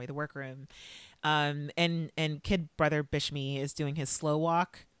the workroom. And kid brother Bishmi is doing his slow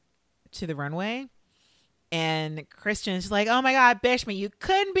walk to the runway, and Christian's like, oh my God, Bishmi, you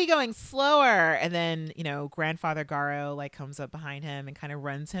couldn't be going slower. And then grandfather Garo like comes up behind him and kind of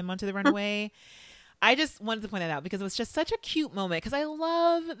runs him onto the runway. I just wanted to point that out because it was just such a cute moment, because I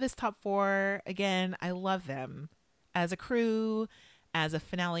love this top four. Again, I love them as a crew, as a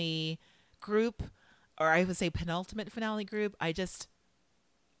finale group, or I would say penultimate finale group. I just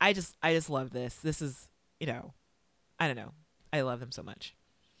love this. This is, I don't know. I love them so much.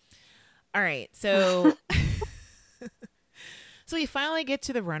 All right. So, so we finally get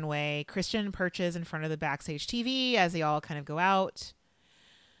to the runway. Christian perches in front of the backstage TV as they all kind of go out.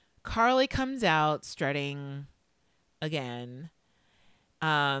 Carly comes out strutting again,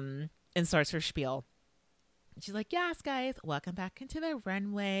 and starts her spiel. She's like, yes, guys, welcome back into the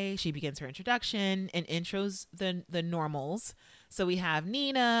runway. She begins her introduction and intros the normals. So we have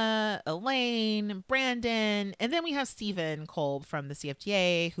Nina, Elaine, Brandon, and then we have Stephen Kolb from the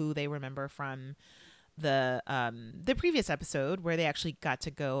CFDA, who they remember from the previous episode where they actually got to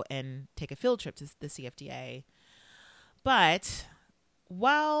go and take a field trip to the CFDA. But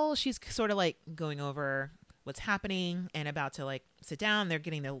while she's sort of like going over what's happening and about to like sit down, they're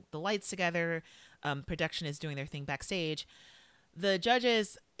getting the lights together. Production is doing their thing backstage. The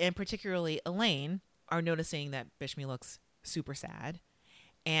judges, and particularly Elaine, are noticing that Bishmi looks super sad,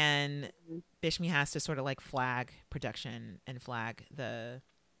 and Bishmi has to sort of like flag production and flag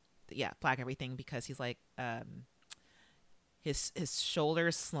flag everything, because he's like his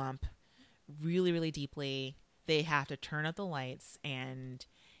shoulders slump really, really deeply. They have to turn up the lights, and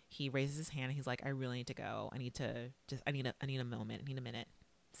he raises his hand and he's like, I really need to go. I need a moment. I need a minute.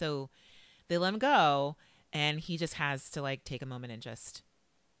 So they let him go, and he just has to like take a moment and just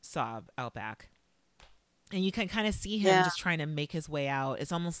sob out back. And you can kind of see him just trying to make his way out.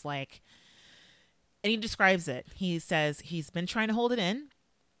 It's almost like, and he describes it. He says he's been trying to hold it in,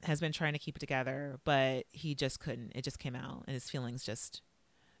 has been trying to keep it together, but he just couldn't. It just came out, and his feelings just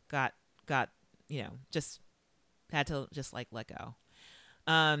got just had to just like let go.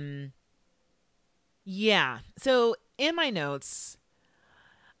 So in my notes,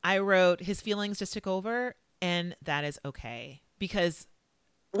 I wrote his feelings just took over, and that is okay, because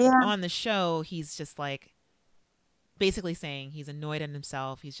on the show he's just like basically saying he's annoyed at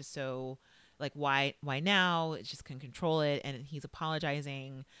himself. He's just so like, why now? It just couldn't control it, and he's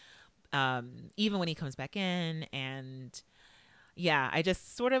apologizing even when he comes back in. And I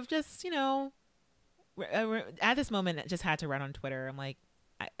just sort of just at this moment, I just had to write on Twitter. I'm like,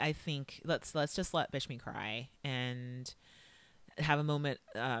 I think let's just let Bishmi cry and have a moment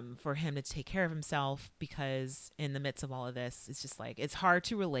for him to take care of himself, because in the midst of all of this, it's just like, it's hard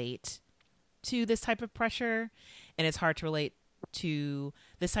to relate to this type of pressure, and it's hard to relate to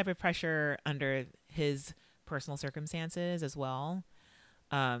this type of pressure under his personal circumstances as well.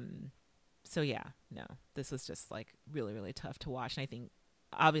 This was just like really, really tough to watch, and I think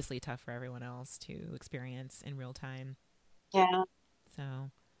obviously tough for everyone else to experience in real time. Yeah.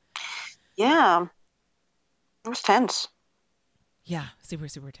 So. Yeah. It was tense. Yeah, super,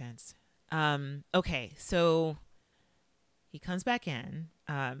 super tense. Okay, so he comes back in.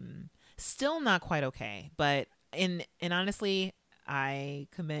 Still not quite okay, but and honestly, I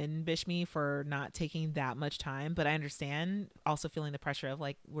commend Bishme for not taking that much time, but I understand also feeling the pressure of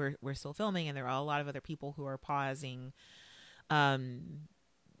like we're still filming and there are a lot of other people who are pausing, you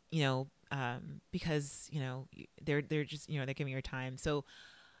know, because you know they're just, you know, they're giving your time. So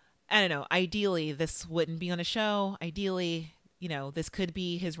I don't know. Ideally, this wouldn't be on a show. Ideally, you know, this could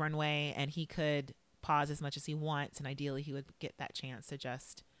be his runway and he could pause as much as he wants, and ideally he would get that chance to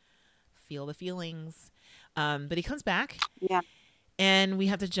just feel the feelings. But he comes back. Yeah. And we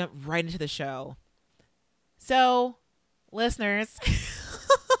have to jump right into the show. So, listeners,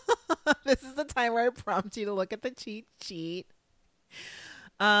 this is the time where I prompt you to look at the cheat sheet.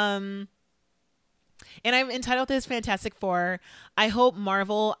 And I'm entitled this Fantastic Four. I hope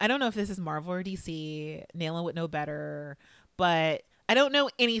Marvel, I don't know if this is Marvel or DC, Nayla would know better, but I don't know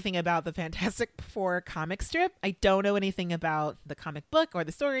anything about the Fantastic Four comic strip. I don't know anything about the comic book or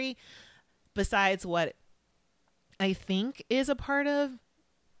the story besides what I think is a part of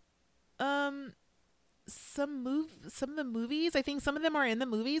some of the movies. I think some of them are in the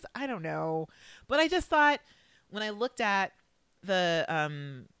movies. I don't know. But I just thought when I looked at the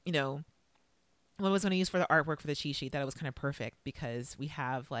you know, what I was going to use for the artwork for the cheat sheet, that it was kind of perfect because we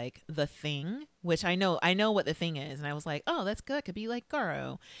have like the Thing, which I know what the Thing is, and I was like, oh, that's good. It could be like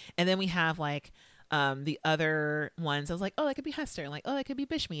Garo. And then we have like the other ones. I was like, oh, that could be Hester. Like, oh, that could be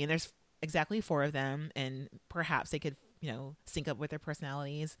Bishme. And there's exactly 4 of them, and perhaps they could, you know, sync up with their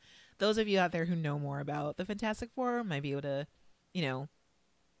personalities. Those of you out there who know more about the Fantastic Four might be able to, you know,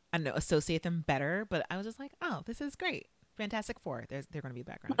 I don't know, associate them better. But I was just like, oh, this is great. Fantastic Four. They're going to be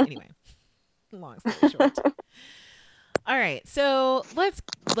background anyway. Long story short. All right, so let's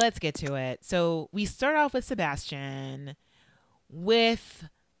get to it. So we start off with Sebastian with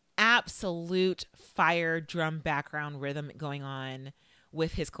absolute fire drum background rhythm going on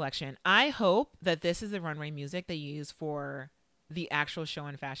with his collection. I hope that this is the runway music they use for the actual show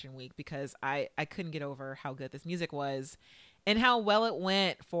in Fashion Week, because I couldn't get over how good this music was and how well it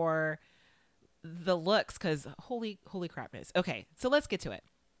went for the looks, because holy crapness. Okay, so let's get to it.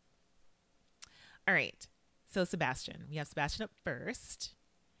 All right, so Sebastian. We have Sebastian up first.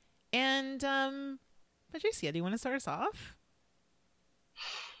 And Patricia, do you want to start us off?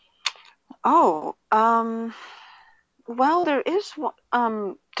 Oh, well, there is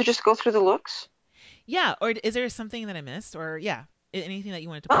to just go through the looks. Yeah, or is there something that I missed, or anything that you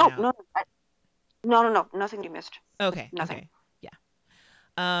wanted to point out? No, nothing you missed. Okay, nothing. Okay,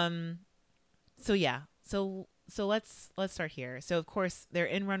 yeah. So yeah, so let's start here. So of course they're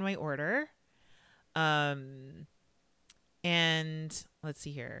in runway order, and let's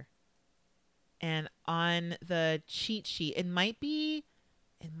see here. And on the cheat sheet, it might be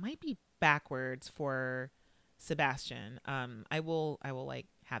backwards for Sebastian. I will like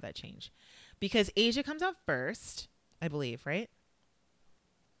have that change because Asia comes out first, I believe, right?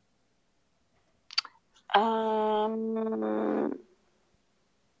 I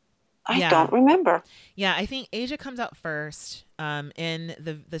don't remember. Yeah, I think Asia comes out first in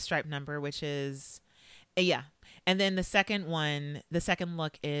the stripe number, which is and then the second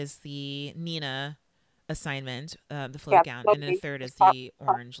look is the Nina assignment, the float gown, and then the third is the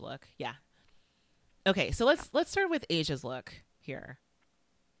orange look. Yeah. Okay, so let's start with Asia's look here.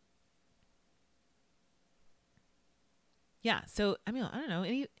 Yeah, so I mean, I don't know,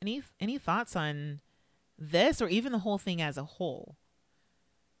 any thoughts on this or even the whole thing as a whole?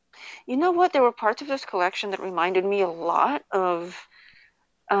 You know what? There were parts of this collection that reminded me a lot of,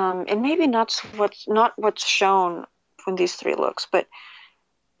 and maybe not what's shown from these 3 looks, but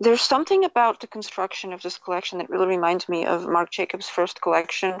there's something about the construction of this collection that really reminds me of Marc Jacobs' first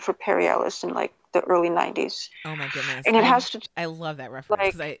collection for Perry Ellis in like the early 90s. Oh my goodness. And it has to... I love that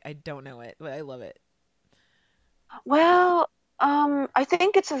reference because I don't know it, but I love it. Well, I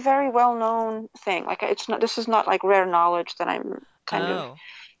think it's a very well-known thing. Like this is not like rare knowledge that I'm kind of...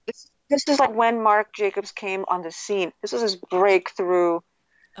 This is like when Marc Jacobs came on the scene. This is his breakthrough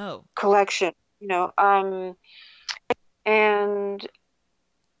collection, you know. And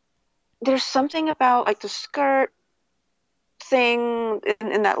there's something about like the skirt thing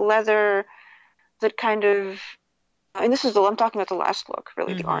in that leather that kind of, and I'm talking about the last look,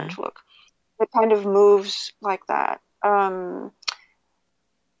 really, the orange look. It kind of moves like that.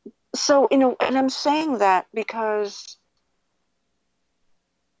 So, and I'm saying that because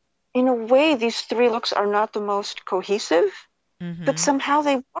in a way, these 3 looks are not the most cohesive, but somehow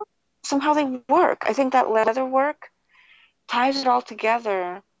they work. I think that leather work ties it all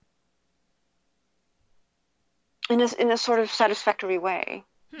together in a sort of satisfactory way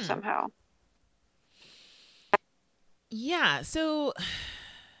somehow. Yeah, so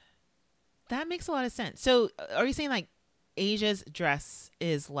that makes a lot of sense. So are you saying like Asia's dress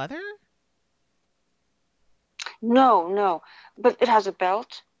is leather? No, but it has a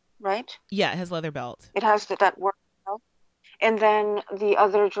belt, right? Yeah, it has leather belt. It has that work belt. And then the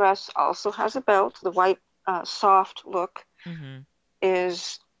other dress also has a belt. The white soft look Mm-hmm.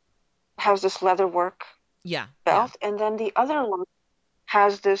 has this leather work Yeah. belt, and then the other look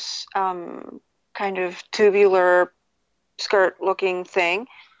has this kind of tubular skirt-looking thing,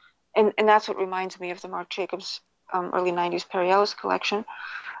 and that's what reminds me of the Marc Jacobs early '90s Perry Ellis collection.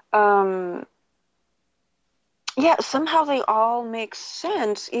 Yeah, somehow they all make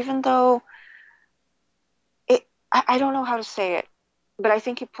sense, even though I don't know how to say it, but I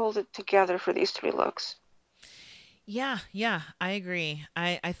think he pulled it together for these three looks. Yeah, I agree.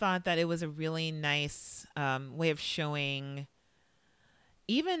 I thought that it was a really nice way of showing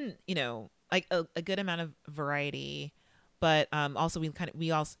even, like a good amount of variety, but also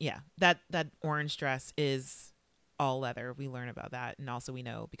we also, yeah, that orange dress is all leather. We learn about that, and also we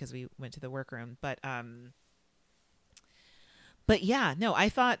know because we went to the workroom. But yeah, no, I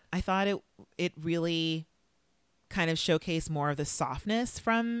thought it really kind of showcased more of the softness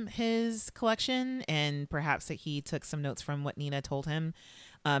from his collection, and perhaps that he took some notes from what Nina told him,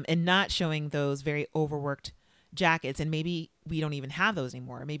 and not showing those very overworked jackets. And maybe we don't even have those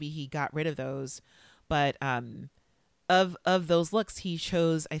anymore. Maybe he got rid of those, but of those looks, he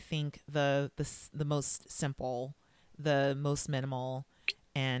chose, I think, the most simple, the most minimal,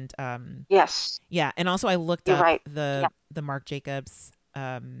 and Yes, yeah. And also I looked you're up right. the Marc Jacobs.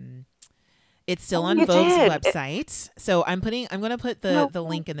 It's still Oh, on you Vogue's did. website. So I'm going to put No. the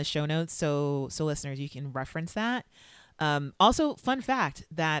link in the show notes so listeners, you can reference that. Also, fun fact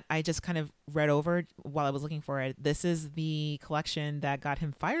that I just kind of read over while I was looking for it. This is the collection that got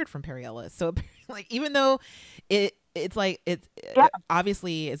him fired from Perry Ellis. So like, even though it's Yeah.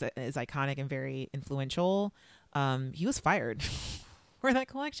 obviously is iconic and very influential, he was fired for that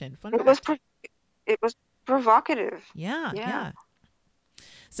collection. Fun fact. It was provocative. Yeah. Yeah.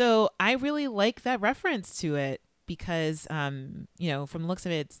 So I really like that reference to it because, from the looks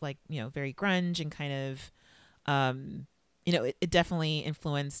of it, it's like, very grunge and kind of, it definitely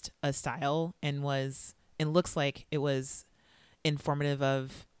influenced a style and looks like it was informative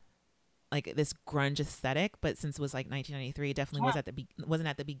of like this grunge aesthetic. But since it was like 1993, it definitely wasn't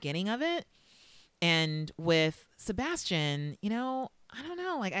at the beginning of it. And with Sebastian, I don't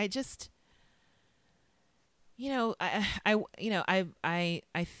know, like I just,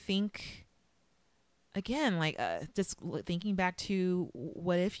 I think again, like just thinking back to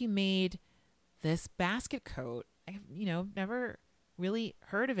what if you made this basket coat? I've never really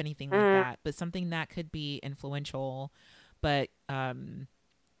heard of anything like that, but something that could be influential. But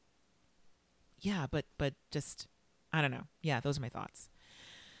yeah, but just I don't know. Yeah, those are my thoughts.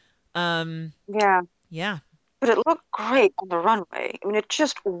 Yeah. Yeah. But it looked great on the runway. I mean, it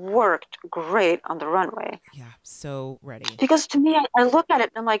just worked great on the runway. Yeah, so ready. Because to me, I look at it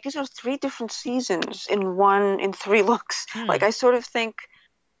and I'm like, these are three different seasons in three looks. Like I sort of think,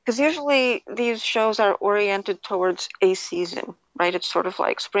 because usually these shows are oriented towards a season, right? It's sort of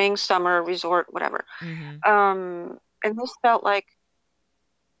like spring, summer, resort, whatever. Mm-hmm. And this felt like,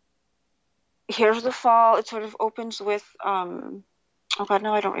 here's the fall. It sort of opens with, oh God,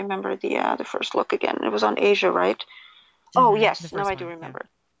 no, I don't remember the first look again. It was on Asia, right? Oh yes, now I do remember. Yeah.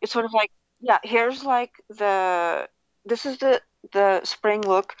 It's sort of like, yeah, here's like this is the spring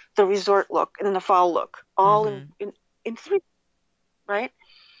look, the resort look, and then the fall look, all in three, right?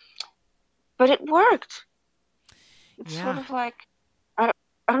 But it worked. It's sort of like, I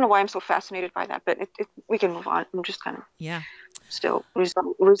don't know why I'm so fascinated by that, but we can move on. I'm just kind of still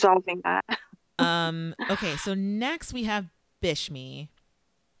resolving that. Okay, so next we have Bishme.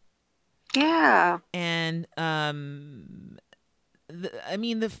 Yeah. And it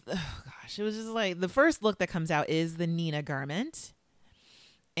was just like the first look that comes out is the Nina garment,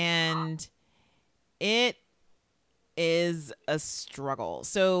 and it is a struggle.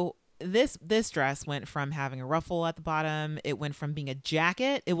 So this dress went from having a ruffle at the bottom, it went from being a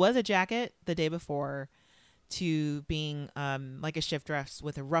jacket, it was a jacket the day before, to being like a shift dress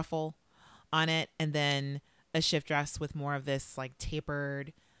with a ruffle on it, and then a shift dress with more of this like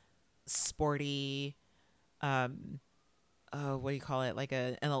tapered, sporty, what do you call it? Like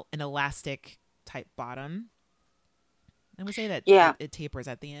an elastic type bottom. I would say that it tapers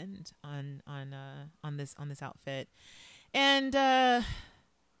at the end on this outfit, and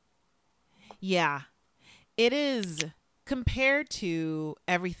it is compared to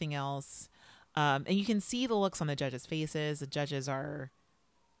everything else, and you can see the looks on the judges' faces. The judges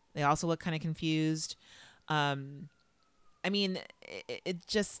they also look kind of confused. I mean,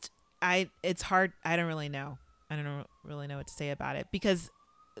 it's hard. I don't really know. really know what to say about it, because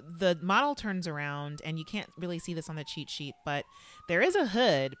the model turns around and you can't really see this on the cheat sheet, but there is a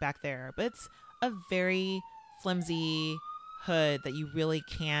hood back there, but it's a very flimsy hood that you really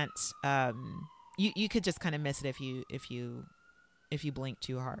can't you could just kind of miss it if you blink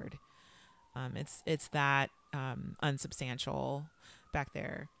too hard. It's that unsubstantial back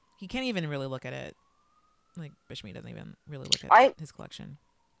there. He can't even really look at it. Like, Bishmi doesn't even really look at his collection.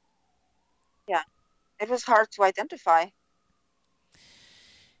 Yeah, it was hard to identify.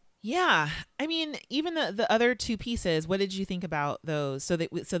 Yeah, I mean, even the other two pieces. What did you think about those? So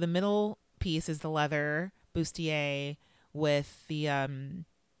the middle piece is the leather bustier with the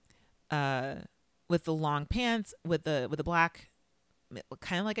long pants with the black,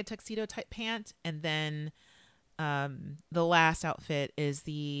 kind of like a tuxedo type pant, and then the last outfit is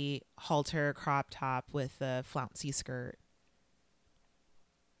the halter crop top with the flouncy skirt.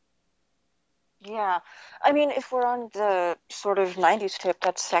 Yeah, I mean, if we're on the sort of 90s tip,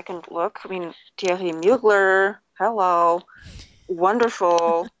 that second look, I mean, Thierry Mugler, hello,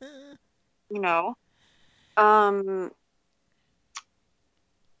 wonderful, you know. I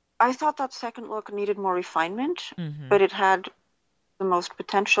thought that second look needed more refinement, but it had the most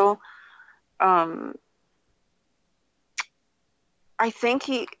potential. I think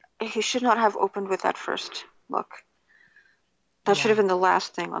he should not have opened with that first look. That should have been the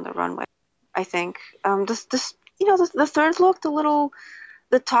last thing on the runway. I think the third look,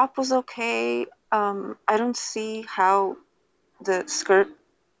 the top was okay. I don't see how the skirt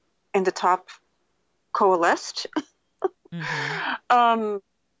and the top coalesced.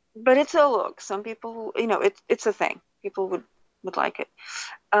 But it's a look. Some people, it's a thing. People would like it.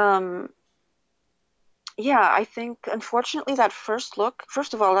 Yeah, I think unfortunately that first look.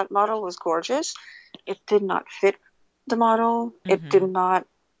 First of all, that model was gorgeous. It did not fit the model. It did not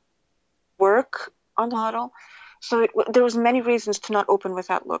work on the model, so there was many reasons to not open with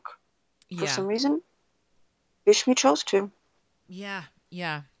that look. For some reason, Bishmi chose to. Yeah,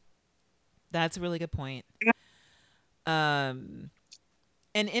 that's a really good point. And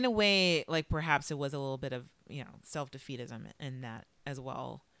in a way, like, perhaps it was a little bit of self-defeatism in that as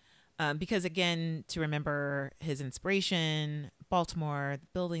well, because again, to remember his inspiration, Baltimore, the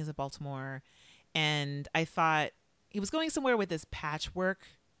buildings of Baltimore, and I thought he was going somewhere with this patchwork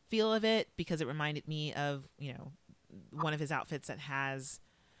feel of it, because it reminded me of one of his outfits that has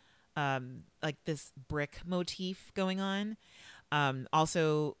like this brick motif going on,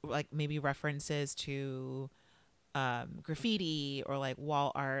 also like maybe references to graffiti or like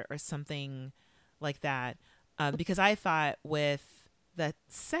wall art or something like that, because I thought with the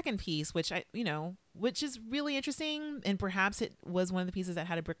second piece, which which is really interesting, and perhaps it was one of the pieces that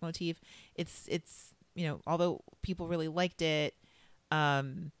had a brick motif, it's although people really liked it,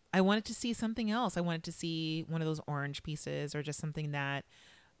 I wanted to see something else. I wanted to see one of those orange pieces, or just something that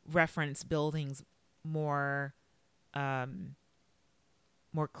referenced buildings more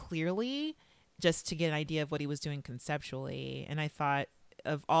clearly, just to get an idea of what he was doing conceptually. And I thought,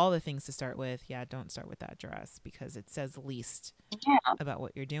 of all the things to start with, don't start with that dress, because it says the least about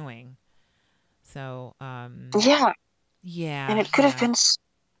what you're doing. So and it could have been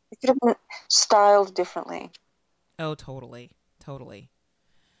styled differently. Oh, totally.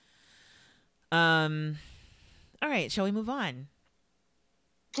 All right, shall we move on?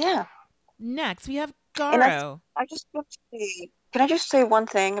 Yeah. Next, we have Garo. Can I just say one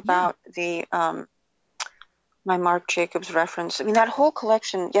thing about the my Marc Jacobs reference? I mean, that whole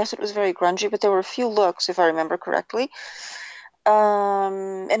collection, yes, it was very grungy, but there were a few looks, if I remember correctly.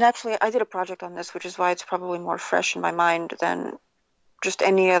 And actually, I did a project on this, which is why it's probably more fresh in my mind than just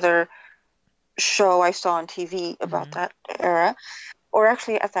any other show I saw on TV about that era, or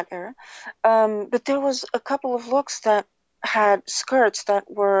actually at that era. But there was a couple of looks that had skirts that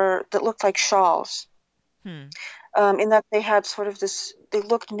looked like shawls, in that they had sort of they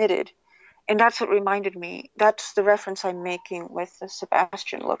looked knitted. And that's what reminded me. That's the reference I'm making with the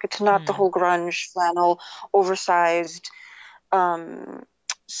Sebastian look. It's not the whole grunge, flannel, oversized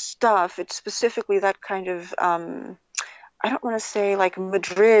stuff. It's specifically that kind of, I don't want to say like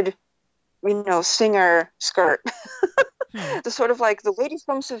Madrid, singer skirt. The sort of like the lady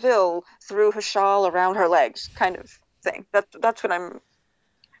from Seville threw her shawl around her legs kind of thing. That's what I'm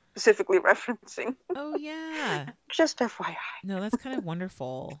specifically referencing. Oh, yeah. Just FYI. No, that's kind of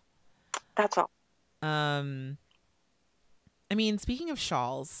wonderful. That's all. I mean, speaking of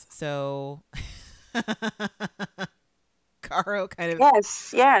shawls, so Garo kind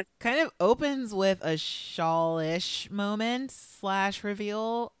of opens with a shawl-ish moment /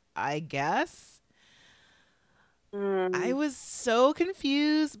 reveal, I guess. I was so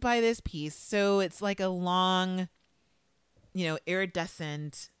confused by this piece. So it's like a long,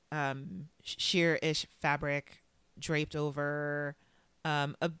 iridescent, sheer-ish fabric draped over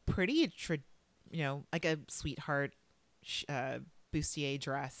a pretty, like a sweetheart bustier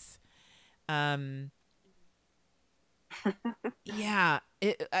dress. Yeah,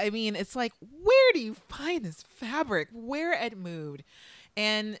 I mean, it's like, where do you find this fabric? Where at Mood?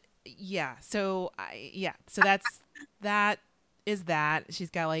 And yeah, so that is that. She's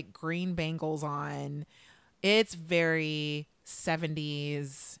got like green bangles on. It's very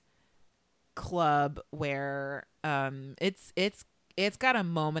 70s club where it's got a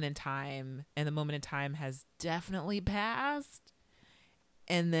moment in time, and the moment in time has definitely passed,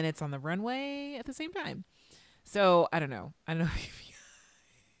 and then it's on the runway at the same time. So I don't know. If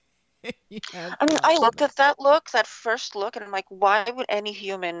I mean, I looked at that first look, and I'm like, why would any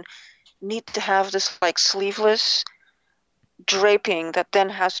human need to have this like sleeveless draping that then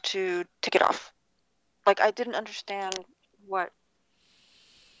has to take it off? Like, I didn't understand what.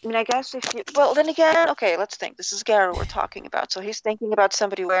 I mean, I guess well, then again, okay, let's think. This is Garou we're talking about. So he's thinking about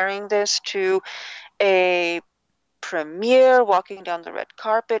somebody wearing this to a premiere, walking down the red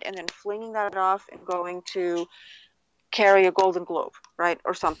carpet, and then flinging that off and going to carry a Golden Globe, right?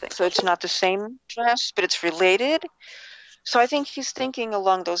 Or something. So it's not the same dress, but it's related. So I think he's thinking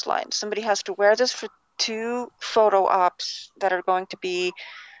along those lines. Somebody has to wear this for 2 photo ops that are going to be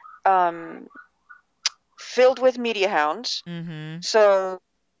filled with media hounds. Mm-hmm. So,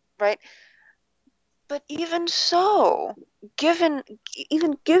 right? But even so, given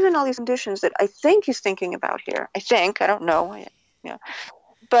all these conditions that I think he's thinking about here, I don't know,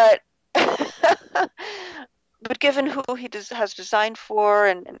 but but given who he has designed for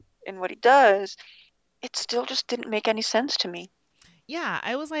and what he does, it still just didn't make any sense to me. Yeah,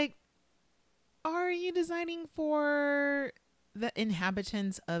 I was like, are you designing for the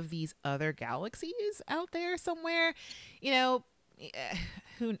inhabitants of these other galaxies out there somewhere?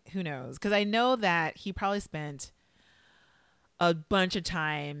 Who knows? Because I know that he probably spent a bunch of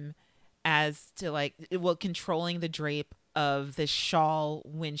time as to controlling the drape of this shawl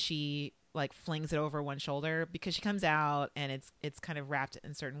when she like flings it over one shoulder, because she comes out and it's kind of wrapped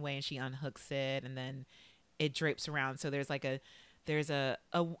in a certain way, and she unhooks it and then it drapes around. So there's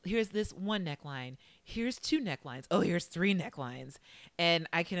here's this one neckline, here's 2 necklines, oh, here's 3 necklines. And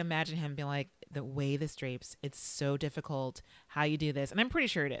I can imagine him being like, the way this drapes, it's so difficult how you do this. And I'm pretty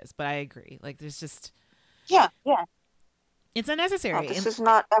sure it is, but I agree. Like, there's just, yeah, it's unnecessary. this is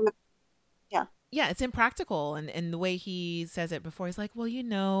not yeah, it's impractical. And the way he says it before, he's like, well,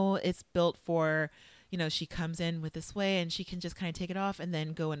 it's built for, she comes in with this way and she can just kind of take it off and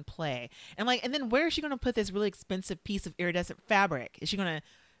then go and play. And then where is she going to put this really expensive piece of iridescent fabric? Is she going to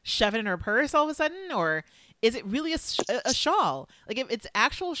shove it in her purse all of a sudden? Or is it really a shawl? Like, if it's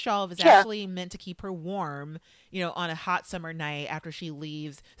actual shawl, if it's actually meant to keep her warm, on a hot summer night after she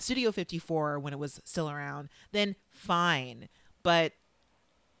leaves Studio 54 when it was still around, then fine. But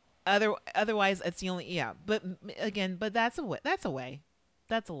otherwise, it's the only, but again, that's a way.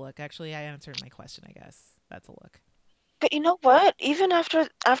 That's a look. Actually, I answered my question, I guess. That's a look. But you know what? Even after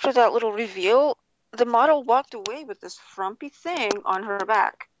that little reveal, the model walked away with this frumpy thing on her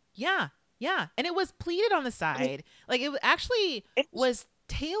back. Yeah. And it was pleated on the side. Like, it actually was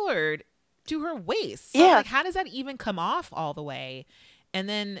tailored to her waist. So, like, how does that even come off all the way? And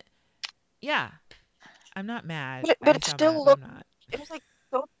then, I'm not mad. But it still looked, it was like,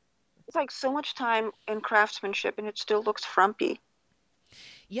 it's like so much time in craftsmanship, and it still looks frumpy.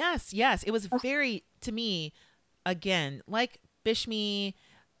 Yes. It was very, to me, again, like Bishme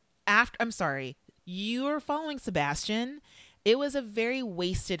I'm sorry, you are following Sebastian. It was a very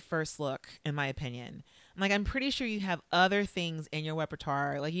wasted first look, in my opinion. I'm pretty sure you have other things in your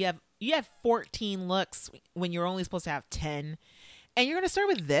repertoire. Like, you have 14 looks when you're only supposed to have 10. And you're going to start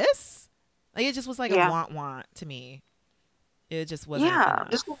with this? Like, it just was like a want to me. It just wasn't enough.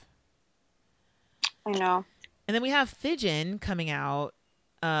 I know. And then we have Fijin coming out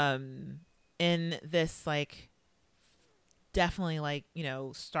in this, like, definitely, like,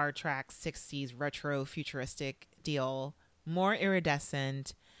 Star Trek 60s retro futuristic deal. More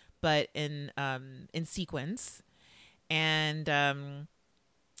iridescent, but in sequence. And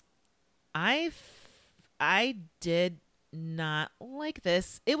I did not like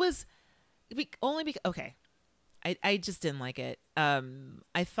this. It was okay. I just didn't like it.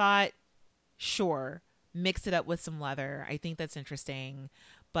 I thought, sure, mix it up with some leather. I think that's interesting.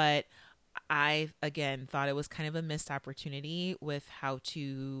 But I, again, thought it was kind of a missed opportunity with how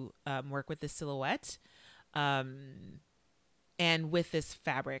to work with the silhouette. And with this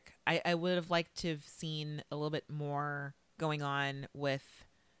fabric, I would have liked to have seen a little bit more going on with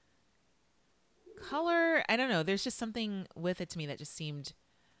color. I don't know. There's just something with it to me that just seemed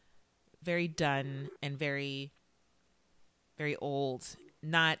very done and very, very old.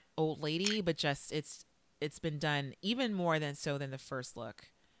 Not old lady, but just it's been done even more than the first look.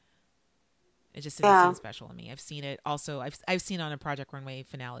 It just didn't seem special to me. I've seen it also. I've seen it on a Project Runway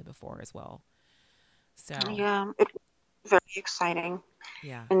finale before as well. So Yeah, it was very exciting.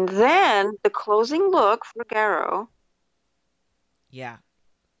 yeah, And then the closing look for Garrow. yeah.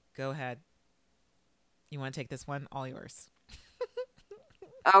 Go ahead. You want to take this one? All yours.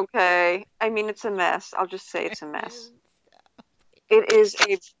 Okay. I mean, it's a mess. I'll just say it's a mess. It is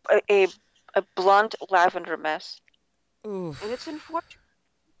a blunt lavender mess. Oof. And it's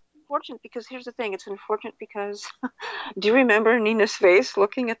unfortunate because here's the thing. It's unfortunate because do you remember Nina's face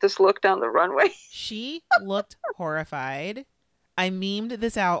looking at this look down the runway? She looked horrified. I memed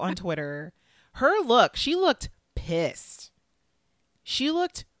this out on Twitter. Her look, she looked pissed. She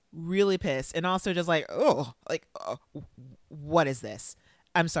looked really pissed and also just like, what is this?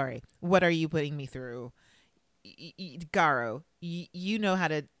 I'm sorry. What are you putting me through? Garo, you know how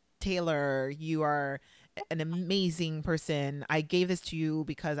to tailor. You are an amazing person. I gave this to you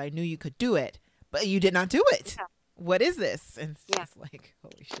because I knew you could do it, but you did not do it. Yeah. What is this? And it's just like,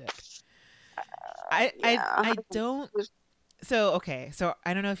 holy shit. I don't. So, okay. So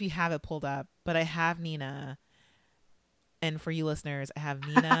I don't know if you have it pulled up, but I have Nina. And for you listeners, I have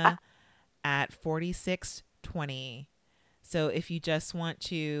Nina at 4620. So if you just want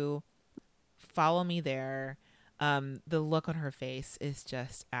to follow me there, the look on her face is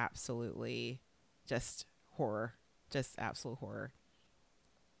just absolutely just horror. Just absolute horror.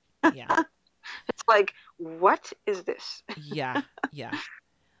 Yeah. It's like, what is this? Yeah. Yeah.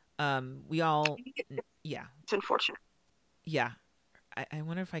 We all, yeah. It's unfortunate. Yeah. I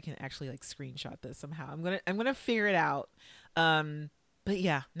wonder if I can actually like screenshot this somehow. I'm gonna figure it out. But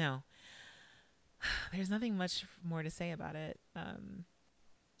yeah, no. There's nothing much more to say about it.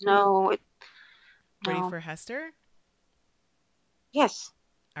 No. Ready No. for Hester? Yes.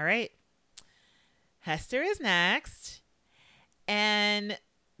 All right. Hester is next, and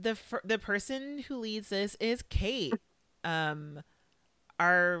the person who leads this is Kate.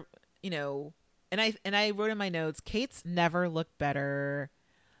 Our and I wrote in my notes, Kate's never looked better.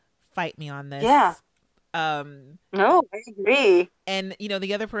 Fight me on this. Yeah. No, I agree. And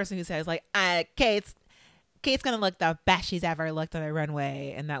the other person who says like, Kate's gonna look the best she's ever looked on a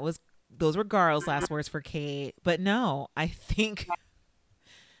runway, and those were Garl's last words for Kate. But no, I think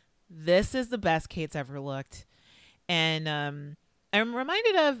this is the best Kate's ever looked. And I'm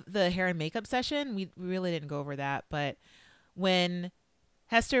reminded of the hair and makeup session. We really didn't go over that, but when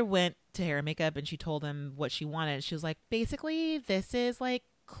Hester went to hair and makeup and she told him what she wanted, she was like, basically, this is like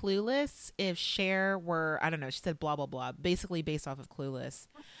Clueless if Cher were, I don't know, she said blah, blah, blah, basically based off of Clueless.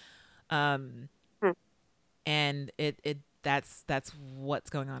 And that's what's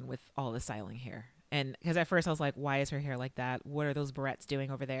going on with all the styling here. And because at first I was like, why is her hair like that? What are those barrettes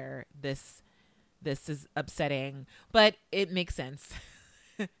doing over there? This is upsetting, but it makes sense.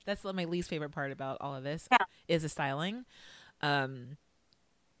 That's my least favorite part about all of this is the styling.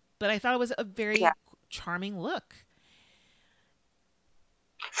 But I thought it was a very charming look.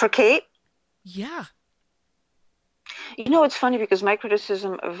 For Kate? Yeah. It's funny because my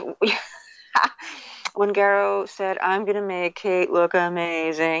criticism of when Garrow said, I'm going to make Kate look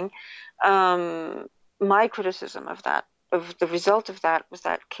amazing, my criticism of the result of that was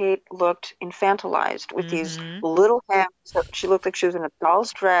that Kate looked infantilized with these little hems. So she looked like she was in a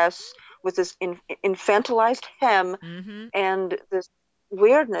doll's dress with this infantilized hem and this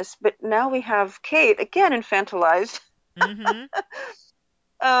weirdness. But now we have Kate, again, infantilized.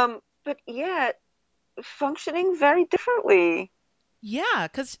 But yet functioning very differently. Yeah,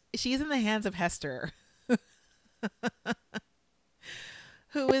 because she's in the hands of Hester.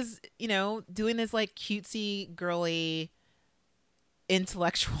 Who is, doing this like cutesy, girly,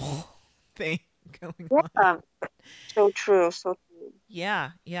 intellectual thing going on. So true.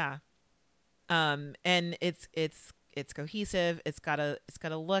 Yeah, yeah. And it's cohesive. It's got a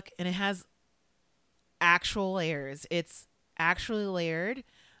look, and it has actual layers. It's actually layered,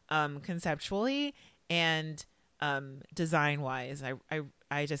 conceptually and design wise.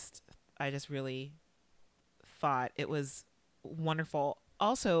 I just really thought it was wonderful.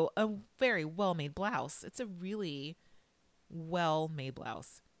 Also, a very well made blouse. It's a really well made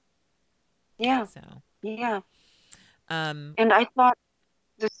blouse. Yeah. So yeah. And I thought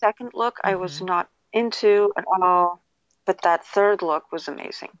the second look I was not into at all, but that third look was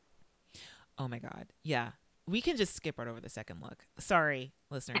amazing. Oh my God. Yeah. we can just skip right over the second look. Sorry,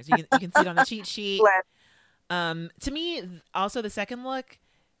 listeners. You can see it on the cheat sheet. To me, also the second look,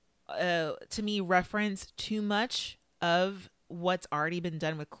 to me, referenced too much of what's already been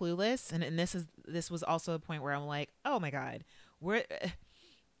done with Clueless, and this was also a point where I'm like, oh my god, we're,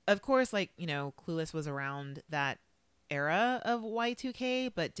 of course, like, you know, Clueless was around that era of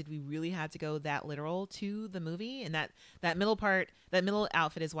Y2K, but did we really have to go that literal to the movie? And that middle part, that middle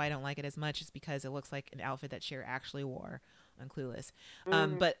outfit is why I don't like it as much, is because it looks like an outfit that Cher actually wore on Clueless.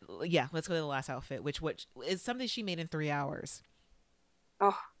 But yeah, let's go to the last outfit, which is something she made in 3 hours.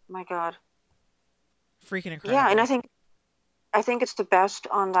 Oh my god. Freaking incredible. Yeah, and I think it's the best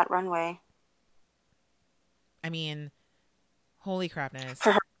on that runway. I mean, holy crapness.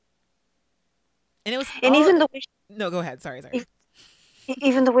 For her. And it was And even the way no, go ahead. Sorry.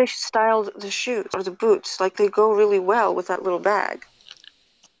 even the way she styled the shoes or the boots, like they go really well with that little bag.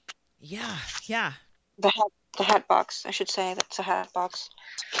 Yeah. The hat box, I should say. That's a hat box.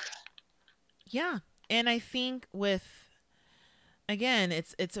 Yeah. And I think again,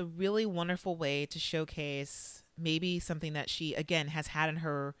 it's a really wonderful way to showcase maybe something that she, again, has had in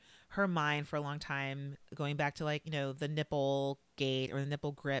her mind for a long time, going back to, like, you know, the nipple gate or the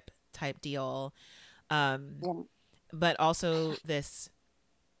nipple grip type deal. But also this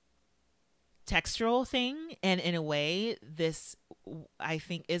textural thing. And in a way, this, I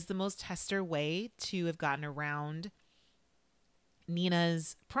think, is the most Hester way to have gotten around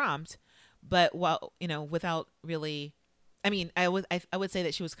Nina's prompt. But, well, you know, without really, I mean, I would say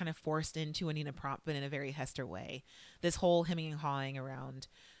that she was kind of forced into a Nina prompt, but in a very Hester way. This whole hemming and hawing around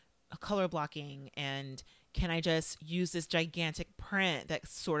color blocking, and can I just use this gigantic print that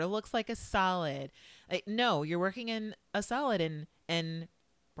sort of looks like a solid? Like, no, you're working in a solid, and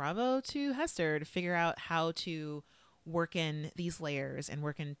bravo to Hester to figure out how to work in these layers and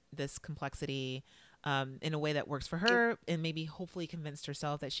work in this complexity in a way that works for her, and maybe hopefully convinced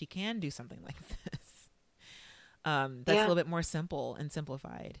herself that she can do something like this. That's a little bit more simple and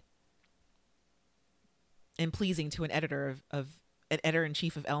simplified and pleasing to an editor of an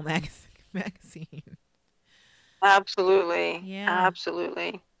editor-in-chief of Elle magazine. Absolutely. Yeah.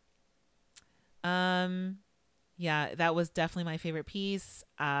 Absolutely. Yeah, that was definitely my favorite piece.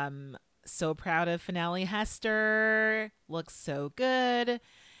 So proud of finale Hester. Looks so good.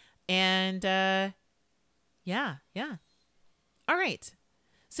 And yeah. All right.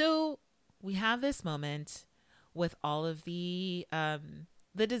 So we have this moment with all of the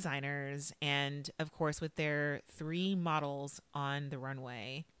designers, and of course with their 3 models on the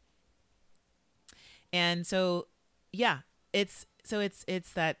runway. And so yeah, it's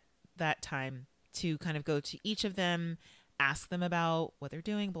that time to kind of go to each of them, ask them about what they're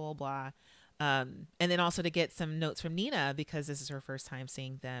doing, blah blah blah, and then also to get some notes from Nina, because this is her first time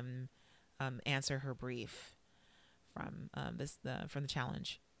seeing them answer her brief from the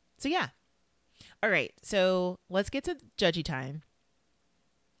challenge. So yeah. All right, so let's get to judgy time.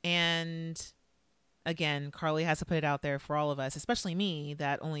 And again, Carly has to put it out there for all of us, especially me,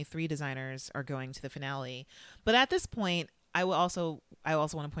 that only 3 designers are going to the finale. But at this point, I also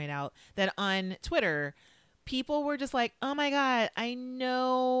want to point out that on Twitter, people were just like, oh my God, I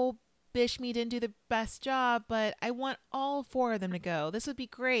know Bishme didn't do the best job, but I want all 4 of them to go. This would be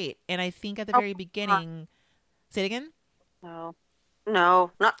great. And I think at the very beginning, say it again? No,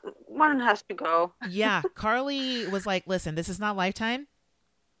 not one has to go. Yeah, Carly was like, listen, this is not Lifetime.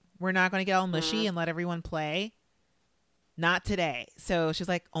 We're not going to get all mushy and let everyone play. Not today. So she's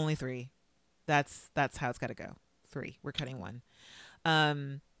like, only 3. That's how it's got to go. 3. We're cutting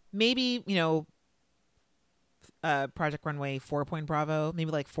 1. Maybe, you know, Project Runway 4 Point Bravo, maybe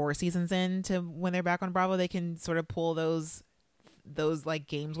like 4 seasons in to when they're back on Bravo, they can sort of pull those like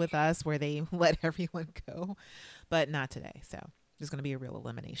games with us where they let everyone go, but not today. So there's going to be a real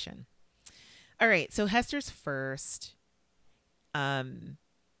elimination. All right. So Hester's first.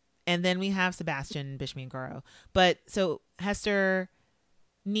 And then we have Sebastian, Bishme, and Garo. But so Hester,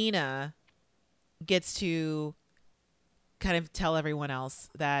 Nina gets to kind of tell everyone else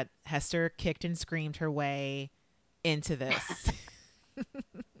that Hester kicked and screamed her way into this.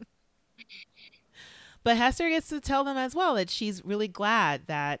 But Hester gets to tell them as well that she's really glad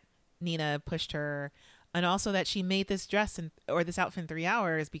that Nina pushed her, and also that she made this dress or this outfit in 3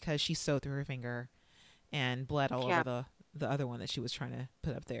 hours because she sewed through her finger and bled all over the other one that she was trying to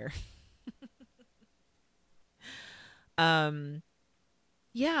put up there.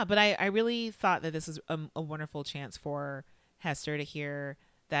 Yeah, but I really thought that this was a wonderful chance for Hester to hear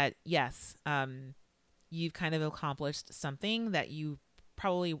that, yes, you've kind of accomplished something that you've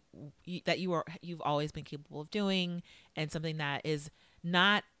always been capable of doing, and something that is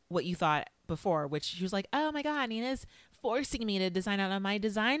not what you thought before, which she was like, oh my God, Nina's forcing me to design out of my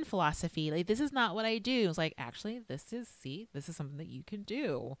design philosophy. Like, this is not what I do. It's like, actually, this is something that you can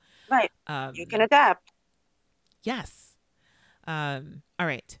do. Right. You can adapt. Yes. All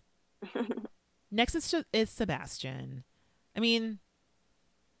right. Next is Sebastian. I mean,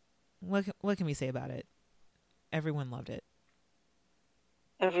 what can we say about it? Everyone loved it.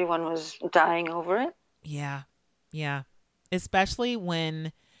 Everyone was dying over it. Yeah. Yeah. Especially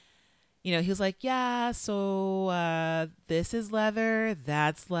when, he was like, yeah, so this is leather,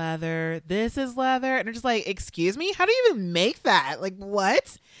 that's leather, this is leather. And I'm just like, excuse me? How do you even make that? Like,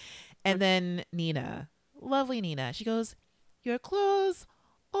 what? And then Nina, lovely Nina, she goes, your clothes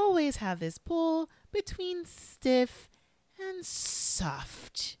always have this pull between stiff and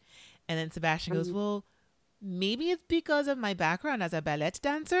soft. And then Sebastian goes, well, maybe it's because of my background as a ballet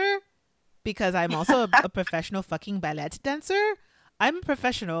dancer, because I'm also a professional fucking ballet dancer. I'm a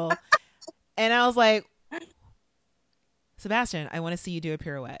professional. And I was like, Sebastian, I want to see you do a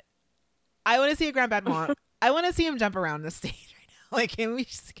pirouette. I want to see a grand battement. I want to see him jump around the stage right now. Like, can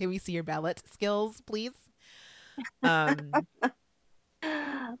we see your ballet skills, please?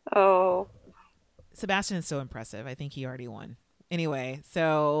 Oh. Sebastian is so impressive. I think he already won. Anyway,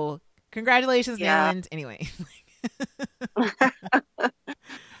 so congratulations, Nayland. Anyway.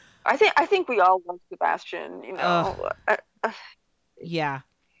 I think we all love Sebastian, Yeah.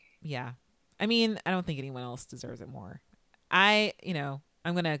 I mean, I don't think anyone else deserves it more. I'm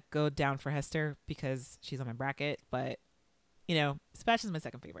going to go down for Hester because she's on my bracket, but Sebastian's my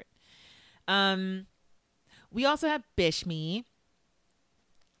second favorite. We also have Bishme,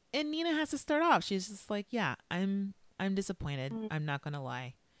 and Nina has to start off. She's just like, yeah, I'm disappointed. I'm not going to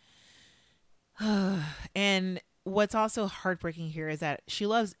lie. And what's also heartbreaking here is that she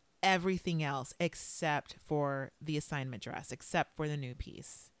loves everything else except for the assignment dress, except for the new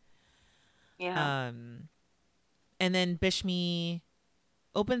piece. Yeah. And then Bishme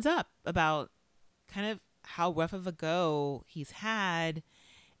opens up about kind of how rough of a go he's had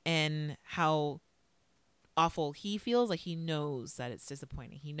and how awful he feels. Like, he knows that it's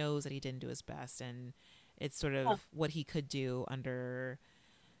disappointing. He knows that he didn't do his best, and it's sort of what he could do under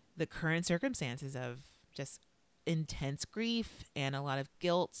the current circumstances of just intense grief and a lot of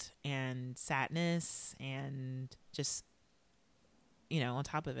guilt and sadness and just, on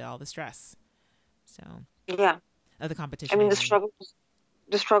top of it, all the stress. So yeah, of the competition. I mean, the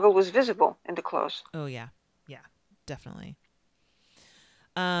struggle was visible in the clothes. Oh yeah, definitely.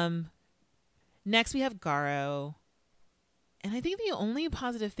 Next we have Garo, and I think the only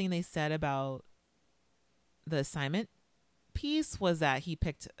positive thing they said about the assignment piece was that he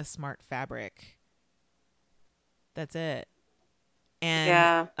picked a smart fabric. That's it.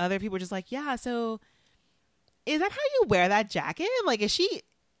 And other people were just like, yeah, so is that how you wear that jacket? Like, is she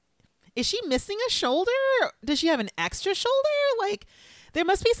missing a shoulder? Does she have an extra shoulder? Like, there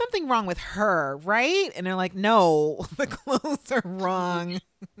must be something wrong with her, right? And they're like, no, the clothes are wrong.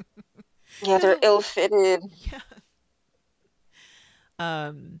 Yeah, they're ill-fitted.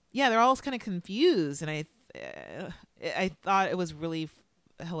 Yeah, they're all kind of confused, and I thought it was really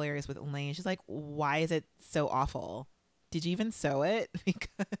hilarious with Elaine. She's like, why is it so awful? Did you even sew it?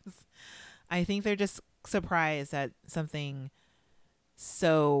 Because I think they're just surprised that something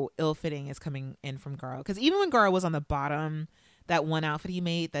so ill-fitting is coming in from Garo. Because even when Garo was on the bottom, that one outfit he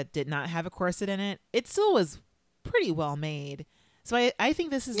made that did not have a corset in it, it still was pretty well made. So I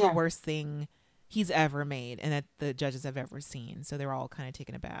think this is the worst thing he's ever made and that the judges have ever seen. So they're all kind of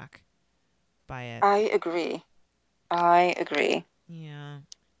taken aback by it. I agree. Yeah.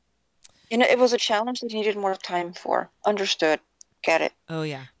 It was a challenge that he needed more time for. Understood. Get it. Oh,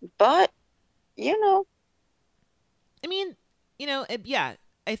 yeah. But, I mean,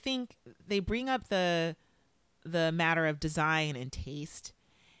 I think they bring up the matter of design and taste,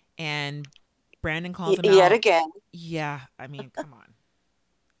 and Brandon calls him out. Yet again. Yeah. I mean, come on.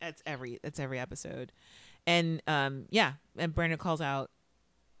 That's every episode. And, and Brandon calls out,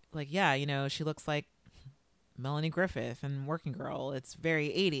 like, yeah, she looks like Melanie Griffith and Working Girl. It's very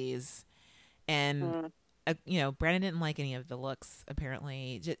 80s. And, Brandon didn't like any of the looks,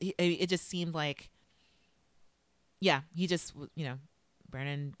 apparently. It just seemed like, he just,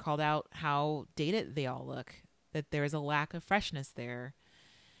 Brandon called out how dated they all look, that there is a lack of freshness there.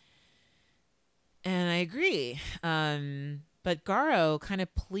 And I agree. But Garo kind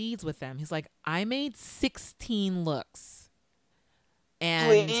of pleads with them. He's like, I made 16 looks.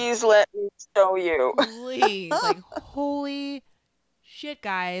 And please let me show you. Please. Like, holy shit,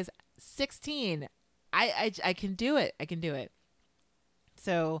 guys. 16. I can do it.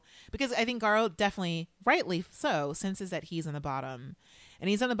 So, because I think Garo definitely, rightly so, senses that he's on the bottom. And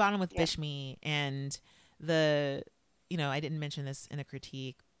he's on the bottom with Bishmi. And I didn't mention this in the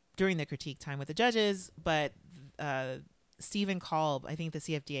critique, during the critique time with the judges, but Stephen Kolb, I think the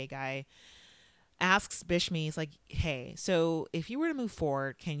CFDA guy, asks Bishmi, he's like, hey, so if you were to move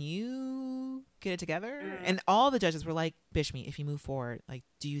forward, can you get it together? And all the judges were like, Bishmi, if you move forward, like,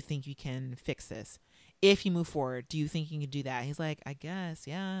 do you think you can fix this? If you move forward, do you think you can do that? He's like, I guess,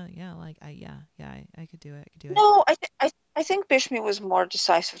 yeah, I could do it. No, I think Bishmi was more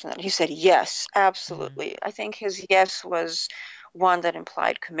decisive than that. He said, yes, absolutely. I think his yes was one that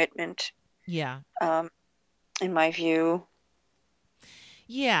implied commitment. Yeah. In my view.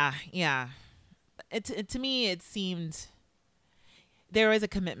 Yeah. To me, it seemed there was a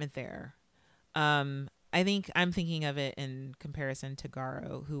commitment there. I think I'm thinking of it in comparison to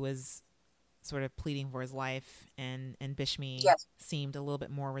Garo, who was sort of pleading for his life, and Bishmi seemed a little bit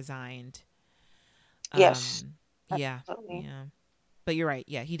more resigned. Yes. Yeah. But you're right.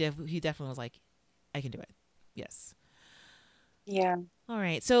 Yeah, he definitely was like, I can do it. Yes. Yeah. All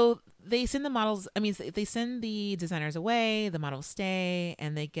right. So they send the models. I mean, they send the designers away. The models stay,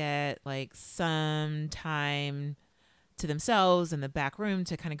 and they get like some time to themselves in the back room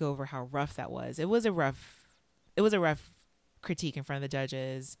to kind of go over how rough that was. It was a rough critique in front of the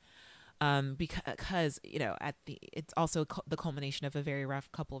judges, because it's also the culmination of a very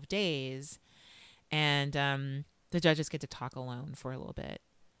rough couple of days, and the judges get to talk alone for a little bit.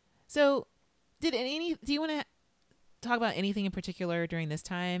 So, do you want to talk about anything in particular during this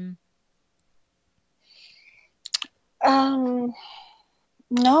time? No,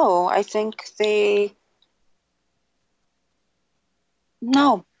 I think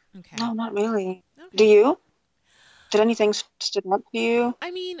no. Okay. No, not really. Okay. Do you? Did anything stood out to you?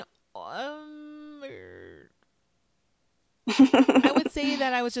 I mean, I would say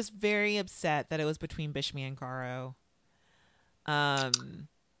that I was just very upset that it was between Bishmi and Garo.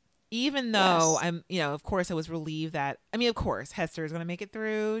 Even though I'm, of course I was relieved that, of course Hester is going to make it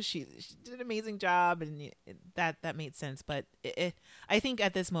through. She did an amazing job, and that made sense. But I think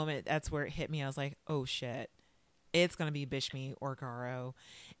at this moment, that's where it hit me. I was like, oh shit, it's going to be Bishmi or Garo.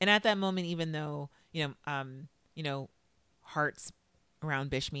 And at that moment, even though, hearts around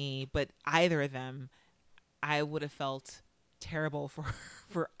Bishmi, but either of them, I would have felt terrible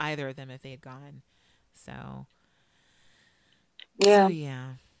for either of them if they had gone. So yeah.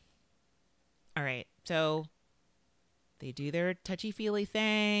 All right. So they do their touchy-feely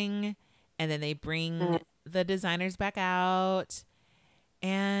thing, and then they bring the designers back out.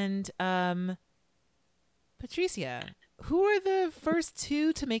 And Patricia, who are the first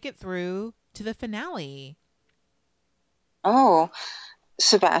two to make it through to the finale? Oh,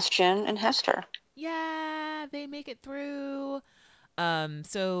 Sebastian and Hester. Yeah, they make it through.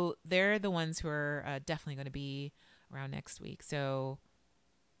 So they're the ones who are definitely going to be around next week. So,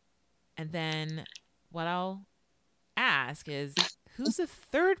 and then what I'll ask is, who's the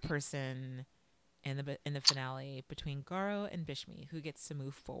third person in the finale between Garo and Bishmi? Who gets to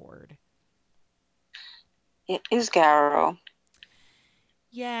move forward? It is Garo.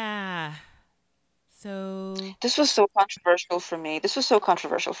 Yeah. So this was so controversial for me. This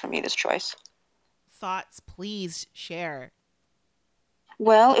choice. Thoughts, please share.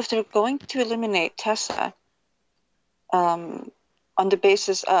 Well, if they're going to eliminate Tessa, on the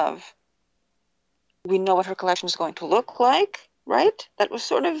basis of we know what her collection is going to look like, right? That was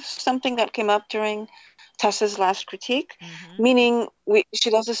sort of something that came up during Tessa's last critique, meaning she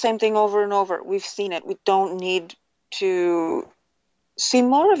does the same thing over and over. We've seen it. We don't need to see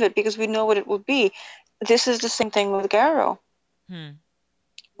more of it because we know what it will be. This is the same thing with Garo.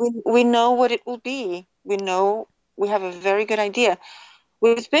 We know what it will be. We know, we have a very good idea.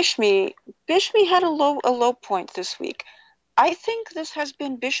 With Bishmi had a low point this week. I think this has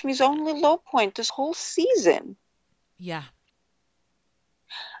been Bishmi's only low point this whole season. Yeah.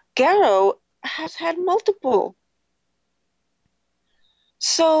 Garo has had multiple.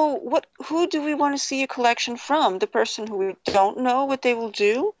 So who do we want to see a collection from? The person who we don't know what they will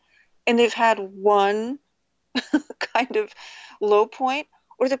do, and they've had one kind of low point,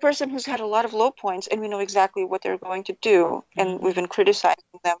 or the person who's had a lot of low points and we know exactly what they're going to do, and we've been criticizing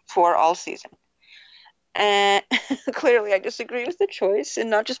them for all season. And clearly I disagree with the choice, and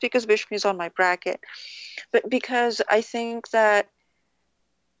not just because Bishmi is on my bracket, but because I think that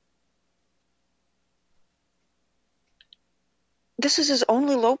this is his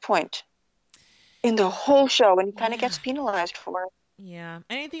only low point in the whole show, and he kind of gets penalized for it. Yeah.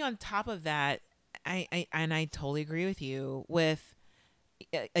 Anything on top of that, I totally agree with you. With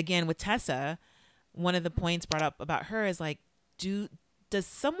Tessa, one of the points brought up about her is like, do does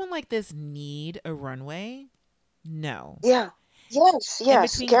someone like this need a runway? No. Yeah. Yes, And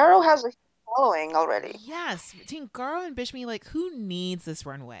yes. between Garo has a following already. yes, between Garo and Bishmi, like who needs this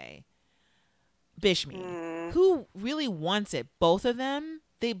runway? Bishmi. Who really wants it? Both of them?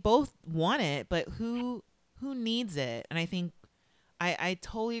 They both want it, but who needs it? And I think I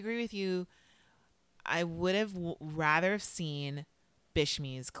totally agree with you. I would have rather have seen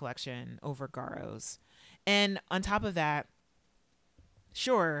Bishmi's collection over Garo's. And on top of that,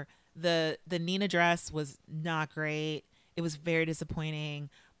 sure, the Nina dress was not great. It was very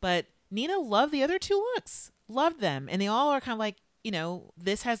disappointing. But Nina loved the other two looks. Loved them. And they all are kind of like,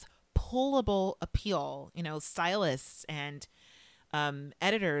 this has pullable appeal. Stylists and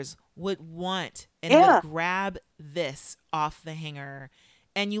editors would want and would grab this off the hanger.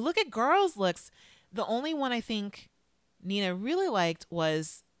 And you look at Garo's looks, the only one I think Nina really liked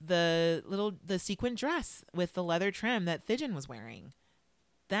was the sequin dress with the leather trim that Thijin was wearing.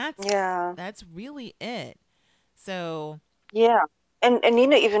 That's really it. So yeah, and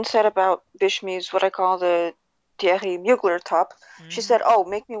Nina even said about Bishmi's what I call the Thierry Mugler top. She said, "Oh,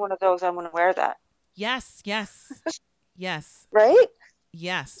 make me one of those. I'm going to wear that." Yes. Yes. Right?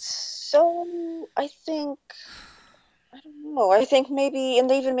 Yes. So I think, I don't know. I think maybe, and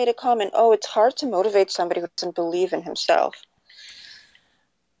they even made a comment, oh, it's hard to motivate somebody who doesn't believe in himself.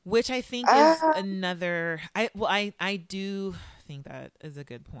 Which I think is another, I do think that is a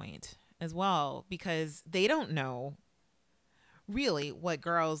good point as well, because they don't know really what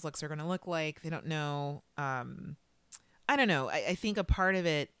Garo's looks are going to look like. They don't know. I don't know. I think a part of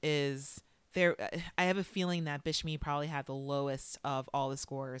it is I have a feeling that Bishmi probably had the lowest of all the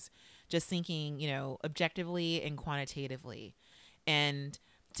scores, just thinking, objectively and quantitatively. And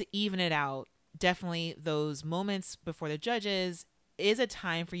to even it out, definitely those moments before the judges is a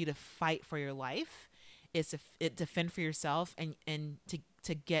time for you to fight for your life, is to defend for yourself and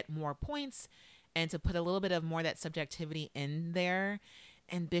to get more points and to put a little bit of more of that subjectivity in there.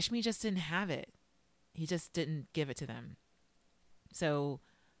 And Bishmi just didn't have it. He just didn't give it to them. So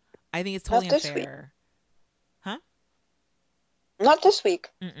I think it's totally unfair. Huh? Not this week.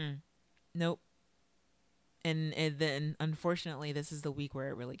 Nope. And then unfortunately, this is the week where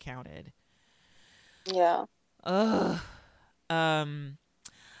it really counted. Yeah. Ugh.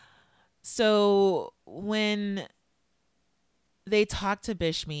 So when they talk to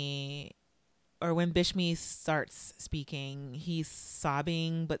Bishmi, or when Bishmi starts speaking, he's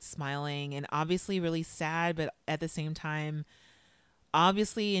sobbing but smiling, and obviously really sad, but at the same time,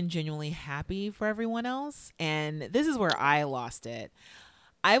 obviously and genuinely happy for everyone else. And this is where I lost it.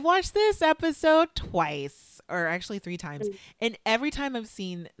 I watched this episode twice, or actually 3 times, and every time I've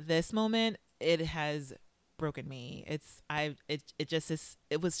seen this moment, it has broken me. It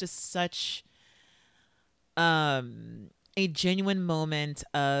was just such a genuine moment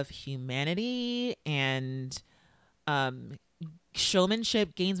of humanity and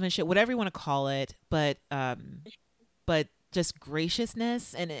showmanship, gamesmanship, whatever you want to call it, but just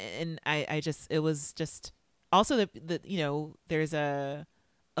graciousness, and I just, it was just also the there's a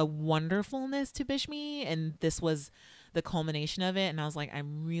wonderfulness to Bishmi, and this was the culmination of it. And I was like, I've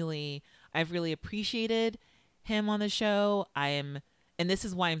really appreciated him on the show. And this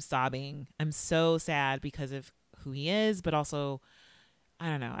is why I'm sobbing. I'm so sad because of who he is, but also, I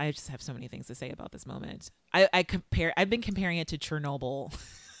don't know, I just have so many things to say about this moment. I've been comparing it to Chernobyl.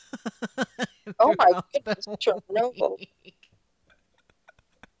 Oh my goodness, Chernobyl.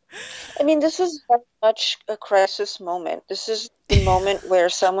 I mean, this is very much a crisis moment. This is the moment where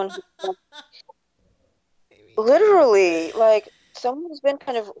someone who literally, like, someone who's been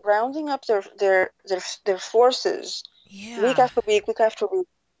kind of rounding up their forces week after week, week after week.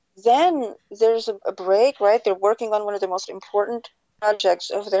 Then there's a break, right? They're working on one of the most important projects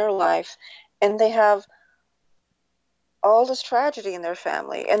of their life, and they have all this tragedy in their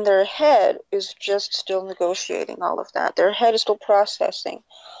family, and their head is just still negotiating all of that. Their head is still processing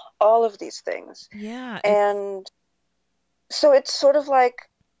all of these things. Yeah. And so it's sort of like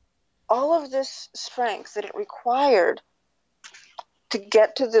all of this strength that it required to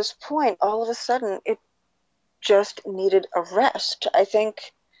get to this point, all of a sudden it just needed a rest. I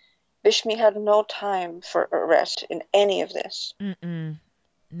think Bishmi had no time for a rest in any of this.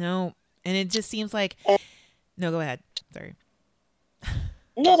 No. And it just seems like... No, go ahead. Sorry.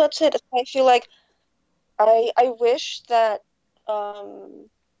 No, that's it. I feel like I wish that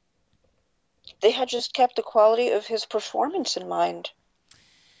they had just kept the quality of his performance in mind.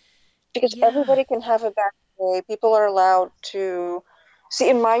 Because everybody can have a bad day. People are allowed to... See,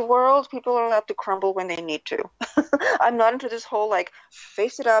 in my world, people are allowed to crumble when they need to. I'm not into this whole, like,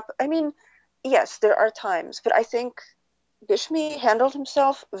 face it up. I mean, yes, there are times, but I think Bishmi handled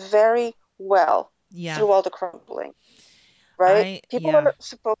himself very well Yeah. through all the crumbling, right? People Yeah. are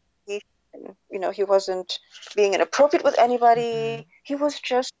supposed to be, he wasn't being inappropriate with anybody. He was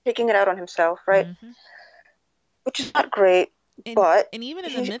just taking it out on himself, right? Mm-hmm. Which is not great, and but and even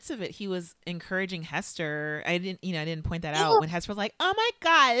in the he, midst of it, he was encouraging Hester. I didn't point that out yeah, when Hester was like, "Oh my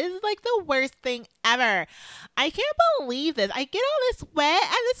god, this is like the worst thing ever. I can't believe this. I get all this wet,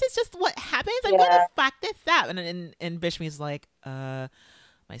 and this is just what happens. I'm yeah, gonna fuck this up." And Bishmi's like,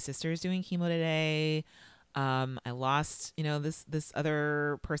 my sister's doing chemo today. I lost, this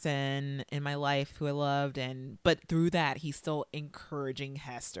other person in my life who I loved, but through that, he's still encouraging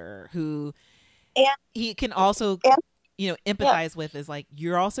Hester, who and, he can also and yeah, empathize with, is like,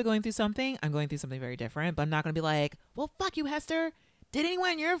 you're also going through something. I'm going through something very different, but I'm not going to be like, well, fuck you, Hester. yeah, Did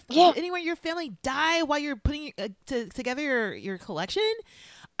anyone in your family die while you're putting together your collection?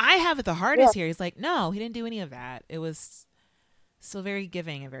 I have it the yeah. hardest here. He's like, no, he didn't do any of that. It was still very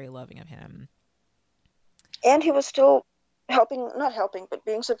giving and very loving of him. And he was still not helping, but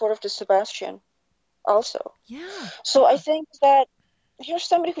being supportive to Sebastian also. Yeah. So I think that here's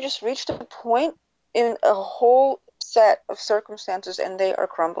somebody who just reached a point in a whole set of circumstances and they are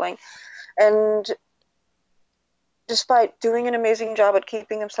crumbling. And despite doing an amazing job at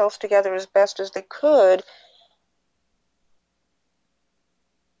keeping themselves together as best as they could,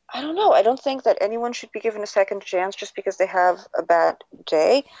 I don't know. I don't think that anyone should be given a second chance just because they have a bad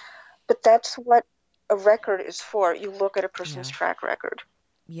day. But that's what a record is for. You look at a person's Yeah. track record.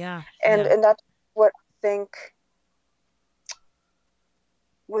 Yeah. And Yeah. and that's what I think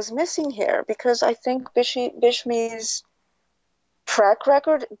was missing here, because I think Bishmi's track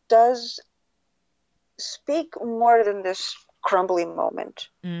record does speak more than this crumbly moment.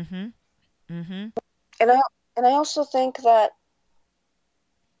 Mm-hmm. Mm-hmm. And I also think that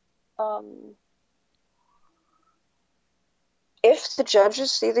if the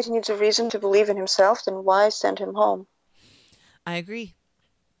judges see that he needs a reason to believe in himself, then why send him home? I agree.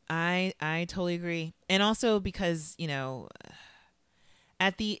 I totally agree. And also because,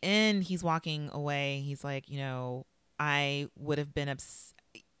 at the end, he's walking away. He's like, I would have been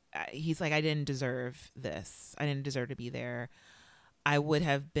he's like, I didn't deserve this. I didn't deserve to be there. I would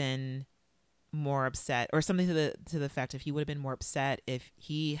have been more upset, or something to the effect of, he would have been more upset if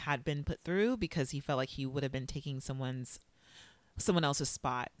he had been put through, because he felt like he would have been taking someone else's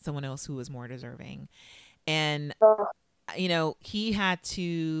spot, someone else who was more deserving. And he had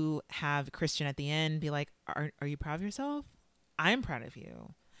to have Christian at the end be like, are you proud of yourself? I'm proud of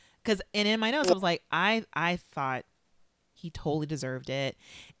you. And in my notes, I was like, I thought he totally deserved it.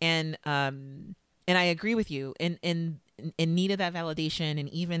 And I agree with you in need of that validation. And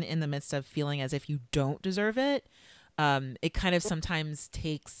even in the midst of feeling as if you don't deserve it, it kind of sometimes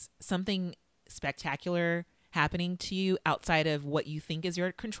takes something spectacular happening to you outside of what you think is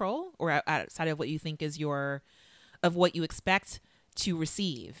your control, or outside of what you think is of what you expect to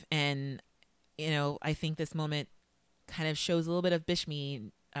receive. And, I think this moment kind of shows a little bit of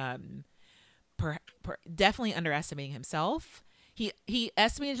Bishmi, definitely underestimating himself. He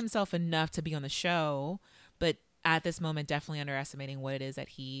estimated himself enough to be on the show, but at this moment, definitely underestimating what it is that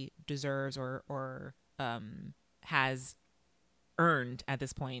he deserves or has earned at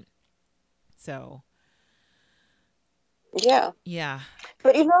this point. So, yeah.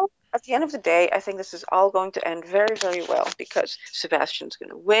 But at the end of the day, I think this is all going to end very, very well, because Sebastian's going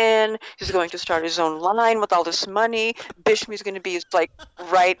to win. He's going to start his own line with all this money. Bishmi's going to be his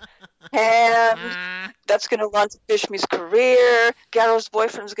right hand. That's going to launch Bishmi's career. Garrow's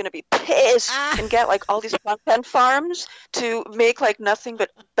boyfriend's going to be pissed and get all these content farms to make nothing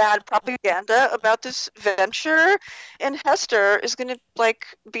but bad propaganda about this venture. And Hester is going to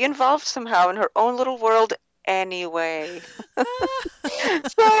be involved somehow in her own little world anyway.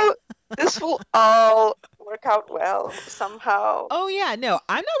 So this will all work out well somehow. Oh yeah, no,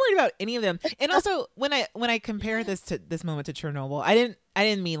 I'm not worried about any of them. And also, when I compare this moment to Chernobyl, I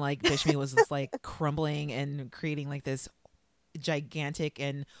didn't mean Bishmi was just crumbling and creating this gigantic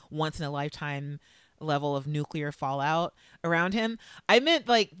and once in a lifetime level of nuclear fallout around him. I meant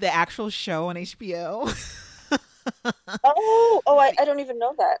the actual show on HBO. I don't even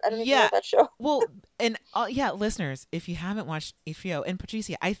know that. I don't even know that show. Well, and listeners, if you haven't watched HBO, and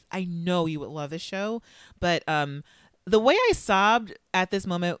Patricia, I know you would love this show, but the way I sobbed at the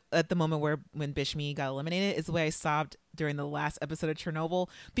moment when Bishmi got eliminated is the way I sobbed during the last episode of Chernobyl,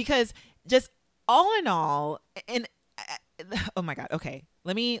 because just all in all, and oh my god, okay,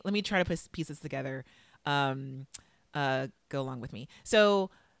 let me try to put pieces together. Go along with me.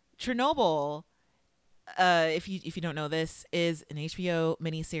 So Chernobyl, if you don't know, this is an HBO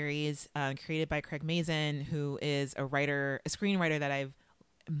miniseries created by Craig Mazin, who is a screenwriter that I've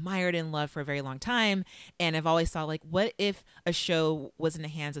admired and loved for a very long time. And I've always thought, like, what if a show was in the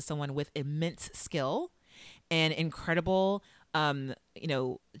hands of someone with immense skill and incredible,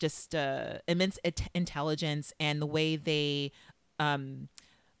 just immense intelligence, and the way they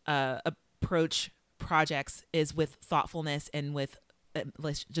approach projects is with thoughtfulness and with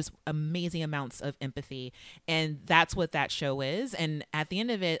just amazing amounts of empathy. And that's what that show is. And at the end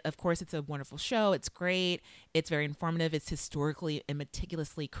of it, of course, it's a wonderful show. It's great. It's very informative. It's historically and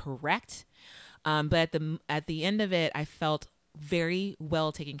meticulously correct. But at the end of it, I felt very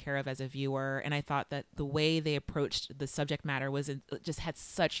well taken care of as a viewer. And I thought that the way they approached the subject matter just had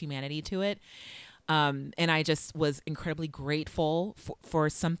such humanity to it. And I just was incredibly grateful for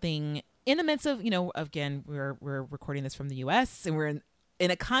something in the midst of, again, we're recording this from the US, and we're in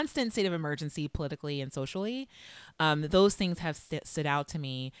a constant state of emergency politically and socially. Those things have stood out to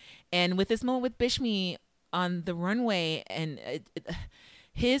me. And with this moment with Bishme on the runway, and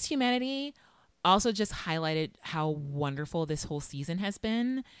his humanity also just highlighted how wonderful this whole season has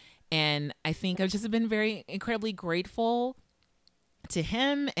been. And I think I've just been very incredibly grateful to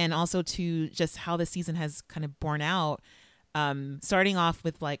him, and also to just how the season has kind of borne out. Starting off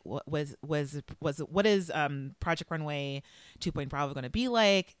with like what is Project Runway 2.0 going to be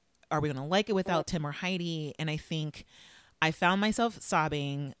like? Are we going to like it without Tim or Heidi? And I think I found myself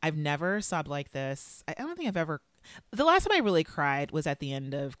sobbing. I've never sobbed like this. I don't think I've ever. The last time I really cried was at the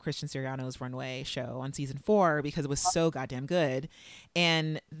end of Christian Siriano's Runway show on season 4, because it was so goddamn good.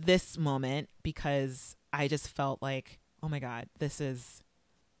 And this moment, because I just felt like, oh my God,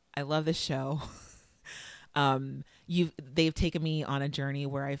 I love this show. They've taken me on a journey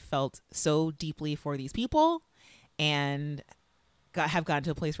where I felt so deeply for these people, and have gotten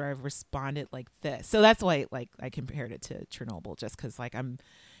to a place where I've responded like this. So that's why, like, I compared it to Chernobyl, just because, like,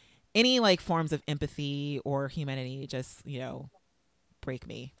 any like forms of empathy or humanity just, break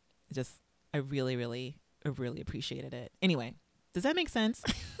me. I really appreciated it. Anyway, does that make sense?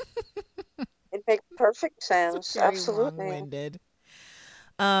 It makes perfect sense. Very Absolutely. long-winded.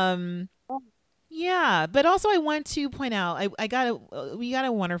 Yeah, but also I want to point out, we got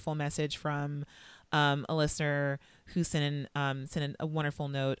a wonderful message from a listener who sent in a wonderful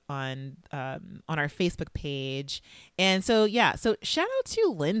note on our Facebook page. And so shout out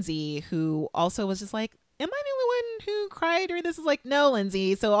to Lindsay, who also was just like, am I the only one who cried during this? Is like, no,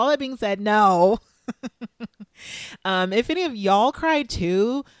 Lindsay. So all that being said, no. If any of y'all cried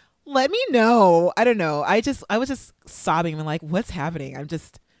too, let me know. I don't know. I was just sobbing and like, what's happening?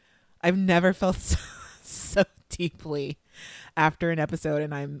 I've never felt so deeply after an episode,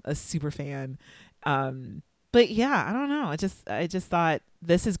 and I'm a super fan. But yeah, I don't know. I just thought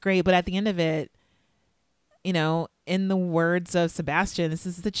this is great. But at the end of it, in the words of Sebastian, this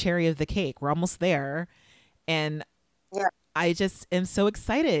is the cherry of the cake. We're almost there. And Yeah. I just am so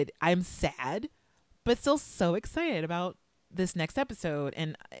excited. I'm sad, but still so excited about this next episode.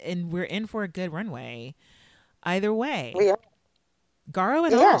 And we're in for a good runway either way. Yeah. Garo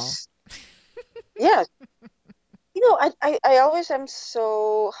and Yes. Yes. I always am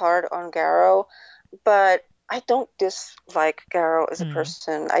so hard on Garo, but I don't dislike Garo as a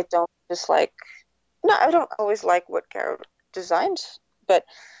person. I don't always like what Garo designs, but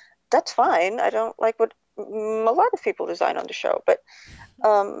that's fine. I don't like what a lot of people design on the show, but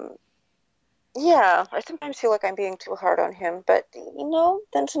yeah, I sometimes feel like I'm being too hard on him, but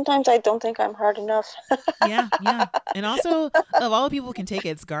then sometimes I don't think I'm hard enough. Yeah. And also, of all the people who can take it,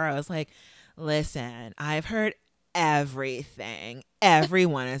 it's Garo. It's like, listen, I've heard everything.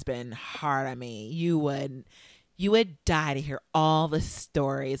 Everyone has been hard on me. You would die to hear all the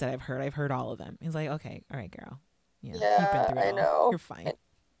stories that I've heard. I've heard all of them. He's like, okay, all right, girl. Yeah, you've been through it I all. know. You're fine.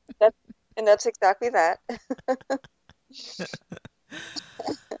 And that's exactly that.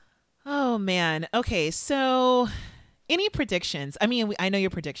 Oh man. Okay, so any predictions? I mean, I know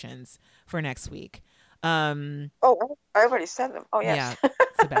your predictions for next week. Oh, I already said them. Oh, yes. Yeah,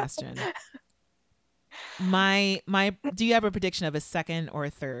 Sebastian. Do you have a prediction of a second or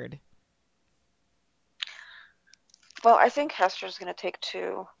a third? Well, I think Hester's going to take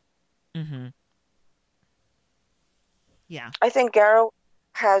 2. Mm-hmm. Yeah. I think Garo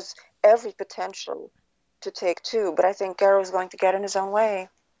has every potential to take 2, but I think Garo is going to get in his own way.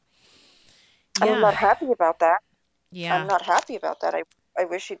 And I'm not happy about that. Yeah. I'm not happy about that. I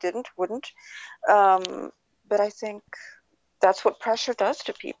wish he wouldn't. But I think that's what pressure does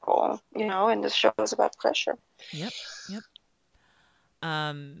to people, and this show is about pressure. Yep.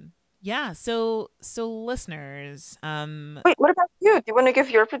 Yeah. So listeners, wait, what about you? Do you want to give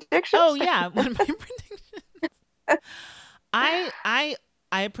your prediction? Oh yeah. What are my predictions? I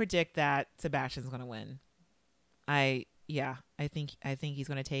predict that Sebastian's going to win. I think he's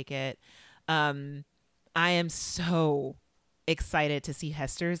going to take it. I am so excited to see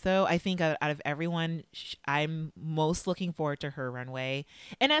Hester's, though. I think out of everyone, I'm most looking forward to her runway,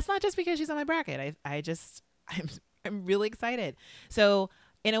 and that's not just because she's on my bracket. I'm really excited. So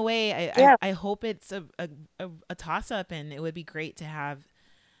in a way, I hope it's a toss up, and it would be great to have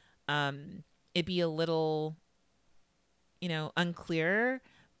it be a little, unclear,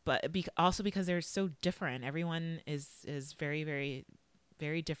 but also because they're so different. Everyone is very, very,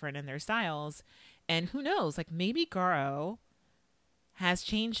 very different in their styles, and who knows? Like maybe Garo has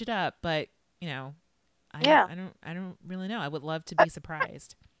changed it up, but I don't really know. I would love to be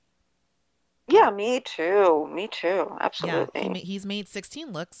surprised. Yeah, me too. Absolutely. Yeah, he's made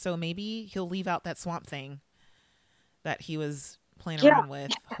 16 looks, so maybe he'll leave out that swamp thing that he was playing around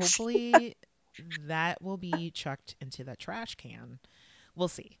with. Hopefully that will be chucked into the trash can. We'll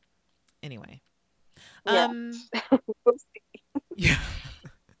see. Anyway. We'll see. Yeah.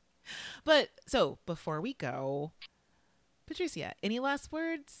 But so before we go, Patricia, any last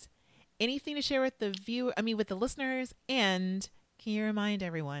words? Anything to share with with the listeners? And can you remind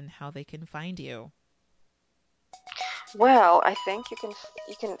everyone how they can find you? Well, I think you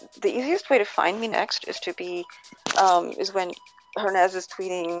can. The easiest way to find me next is is when Hernaz is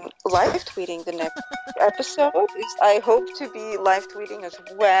live tweeting the next episode. I hope to be live tweeting as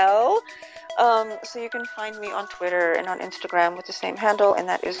well. So you can find me on Twitter and on Instagram with the same handle, and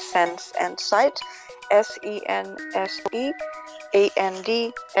that is Sense and Sight, SenseAndSight.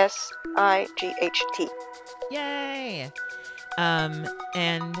 Yay!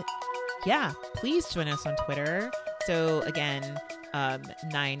 And yeah, please join us on Twitter. So again,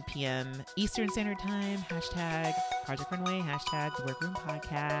 9 p.m. Eastern Standard Time, hashtag Project Runway, hashtag The Workroom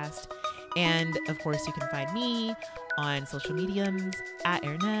Podcast. And of course, you can find me on social mediums at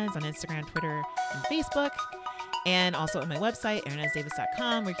Hernaz on Instagram, Twitter, and Facebook. And also on my website,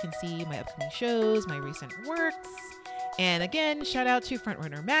 hernazdavis.com, where you can see my upcoming shows, my recent works. And again, shout out to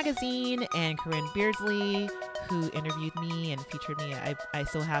Frontrunner Magazine and Corinne Beardsley, who interviewed me and featured me. I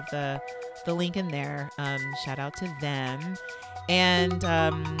still have the link in there. Shout out to them. And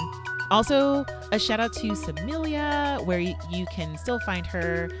also a shout out to Samilia, where you can still find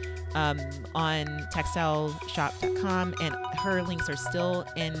her on textileshop.com, and her links are still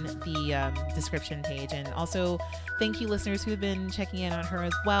in the description page. And also thank you listeners who have been checking in on her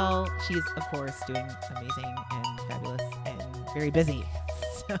as well. She's of course doing amazing and fabulous and very busy.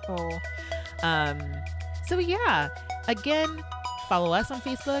 So yeah, again, follow us on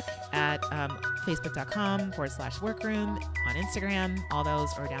Facebook at facebook.com/workroom, on Instagram. All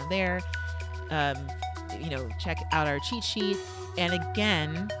those are down there. Check out our cheat sheet. And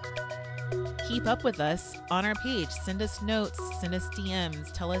again, keep up with us on our page. Send us notes, send us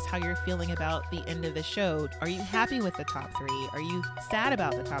DMs. Tell us how you're feeling about the end of the show. Are you happy with the top 3? Are you sad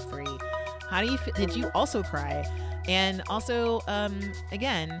about the top 3? How do you feel? Did you also cry? And also,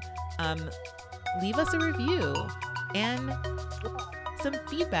 leave us a review and some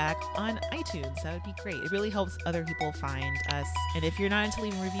feedback on iTunes. That would be great. It really helps other people find us. And if you're not into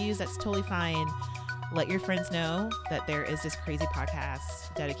leaving reviews, that's totally fine. Let your friends know that there is this crazy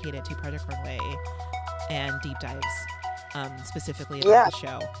podcast dedicated to Project Runway and deep dives, specifically about the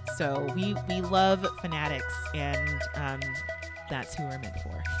show. So we love fanatics, and that's who we're meant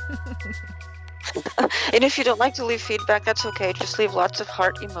for. And if you don't like to leave feedback, that's okay. Just leave lots of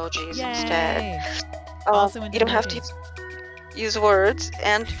heart emojis instead. Also, you don't have to use words.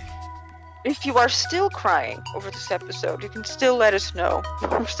 And if you are still crying over this episode, you can still let us know.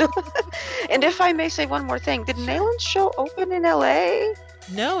 And if I may say one more thing, did Nayland's show open in LA?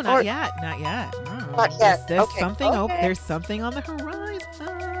 No, not yet. Not yet. There's something open. There's something on the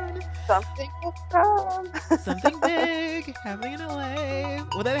horizon. Something will come. Something big happening in LA.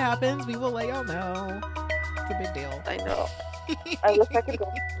 When that happens, we will let y'all know. It's a big deal. I know. I wish I could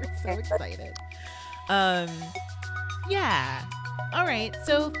go. We're so excited. Yeah. All right.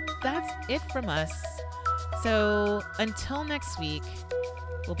 So that's it from us. So until next week,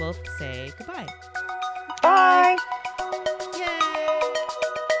 we'll both say goodbye. Bye.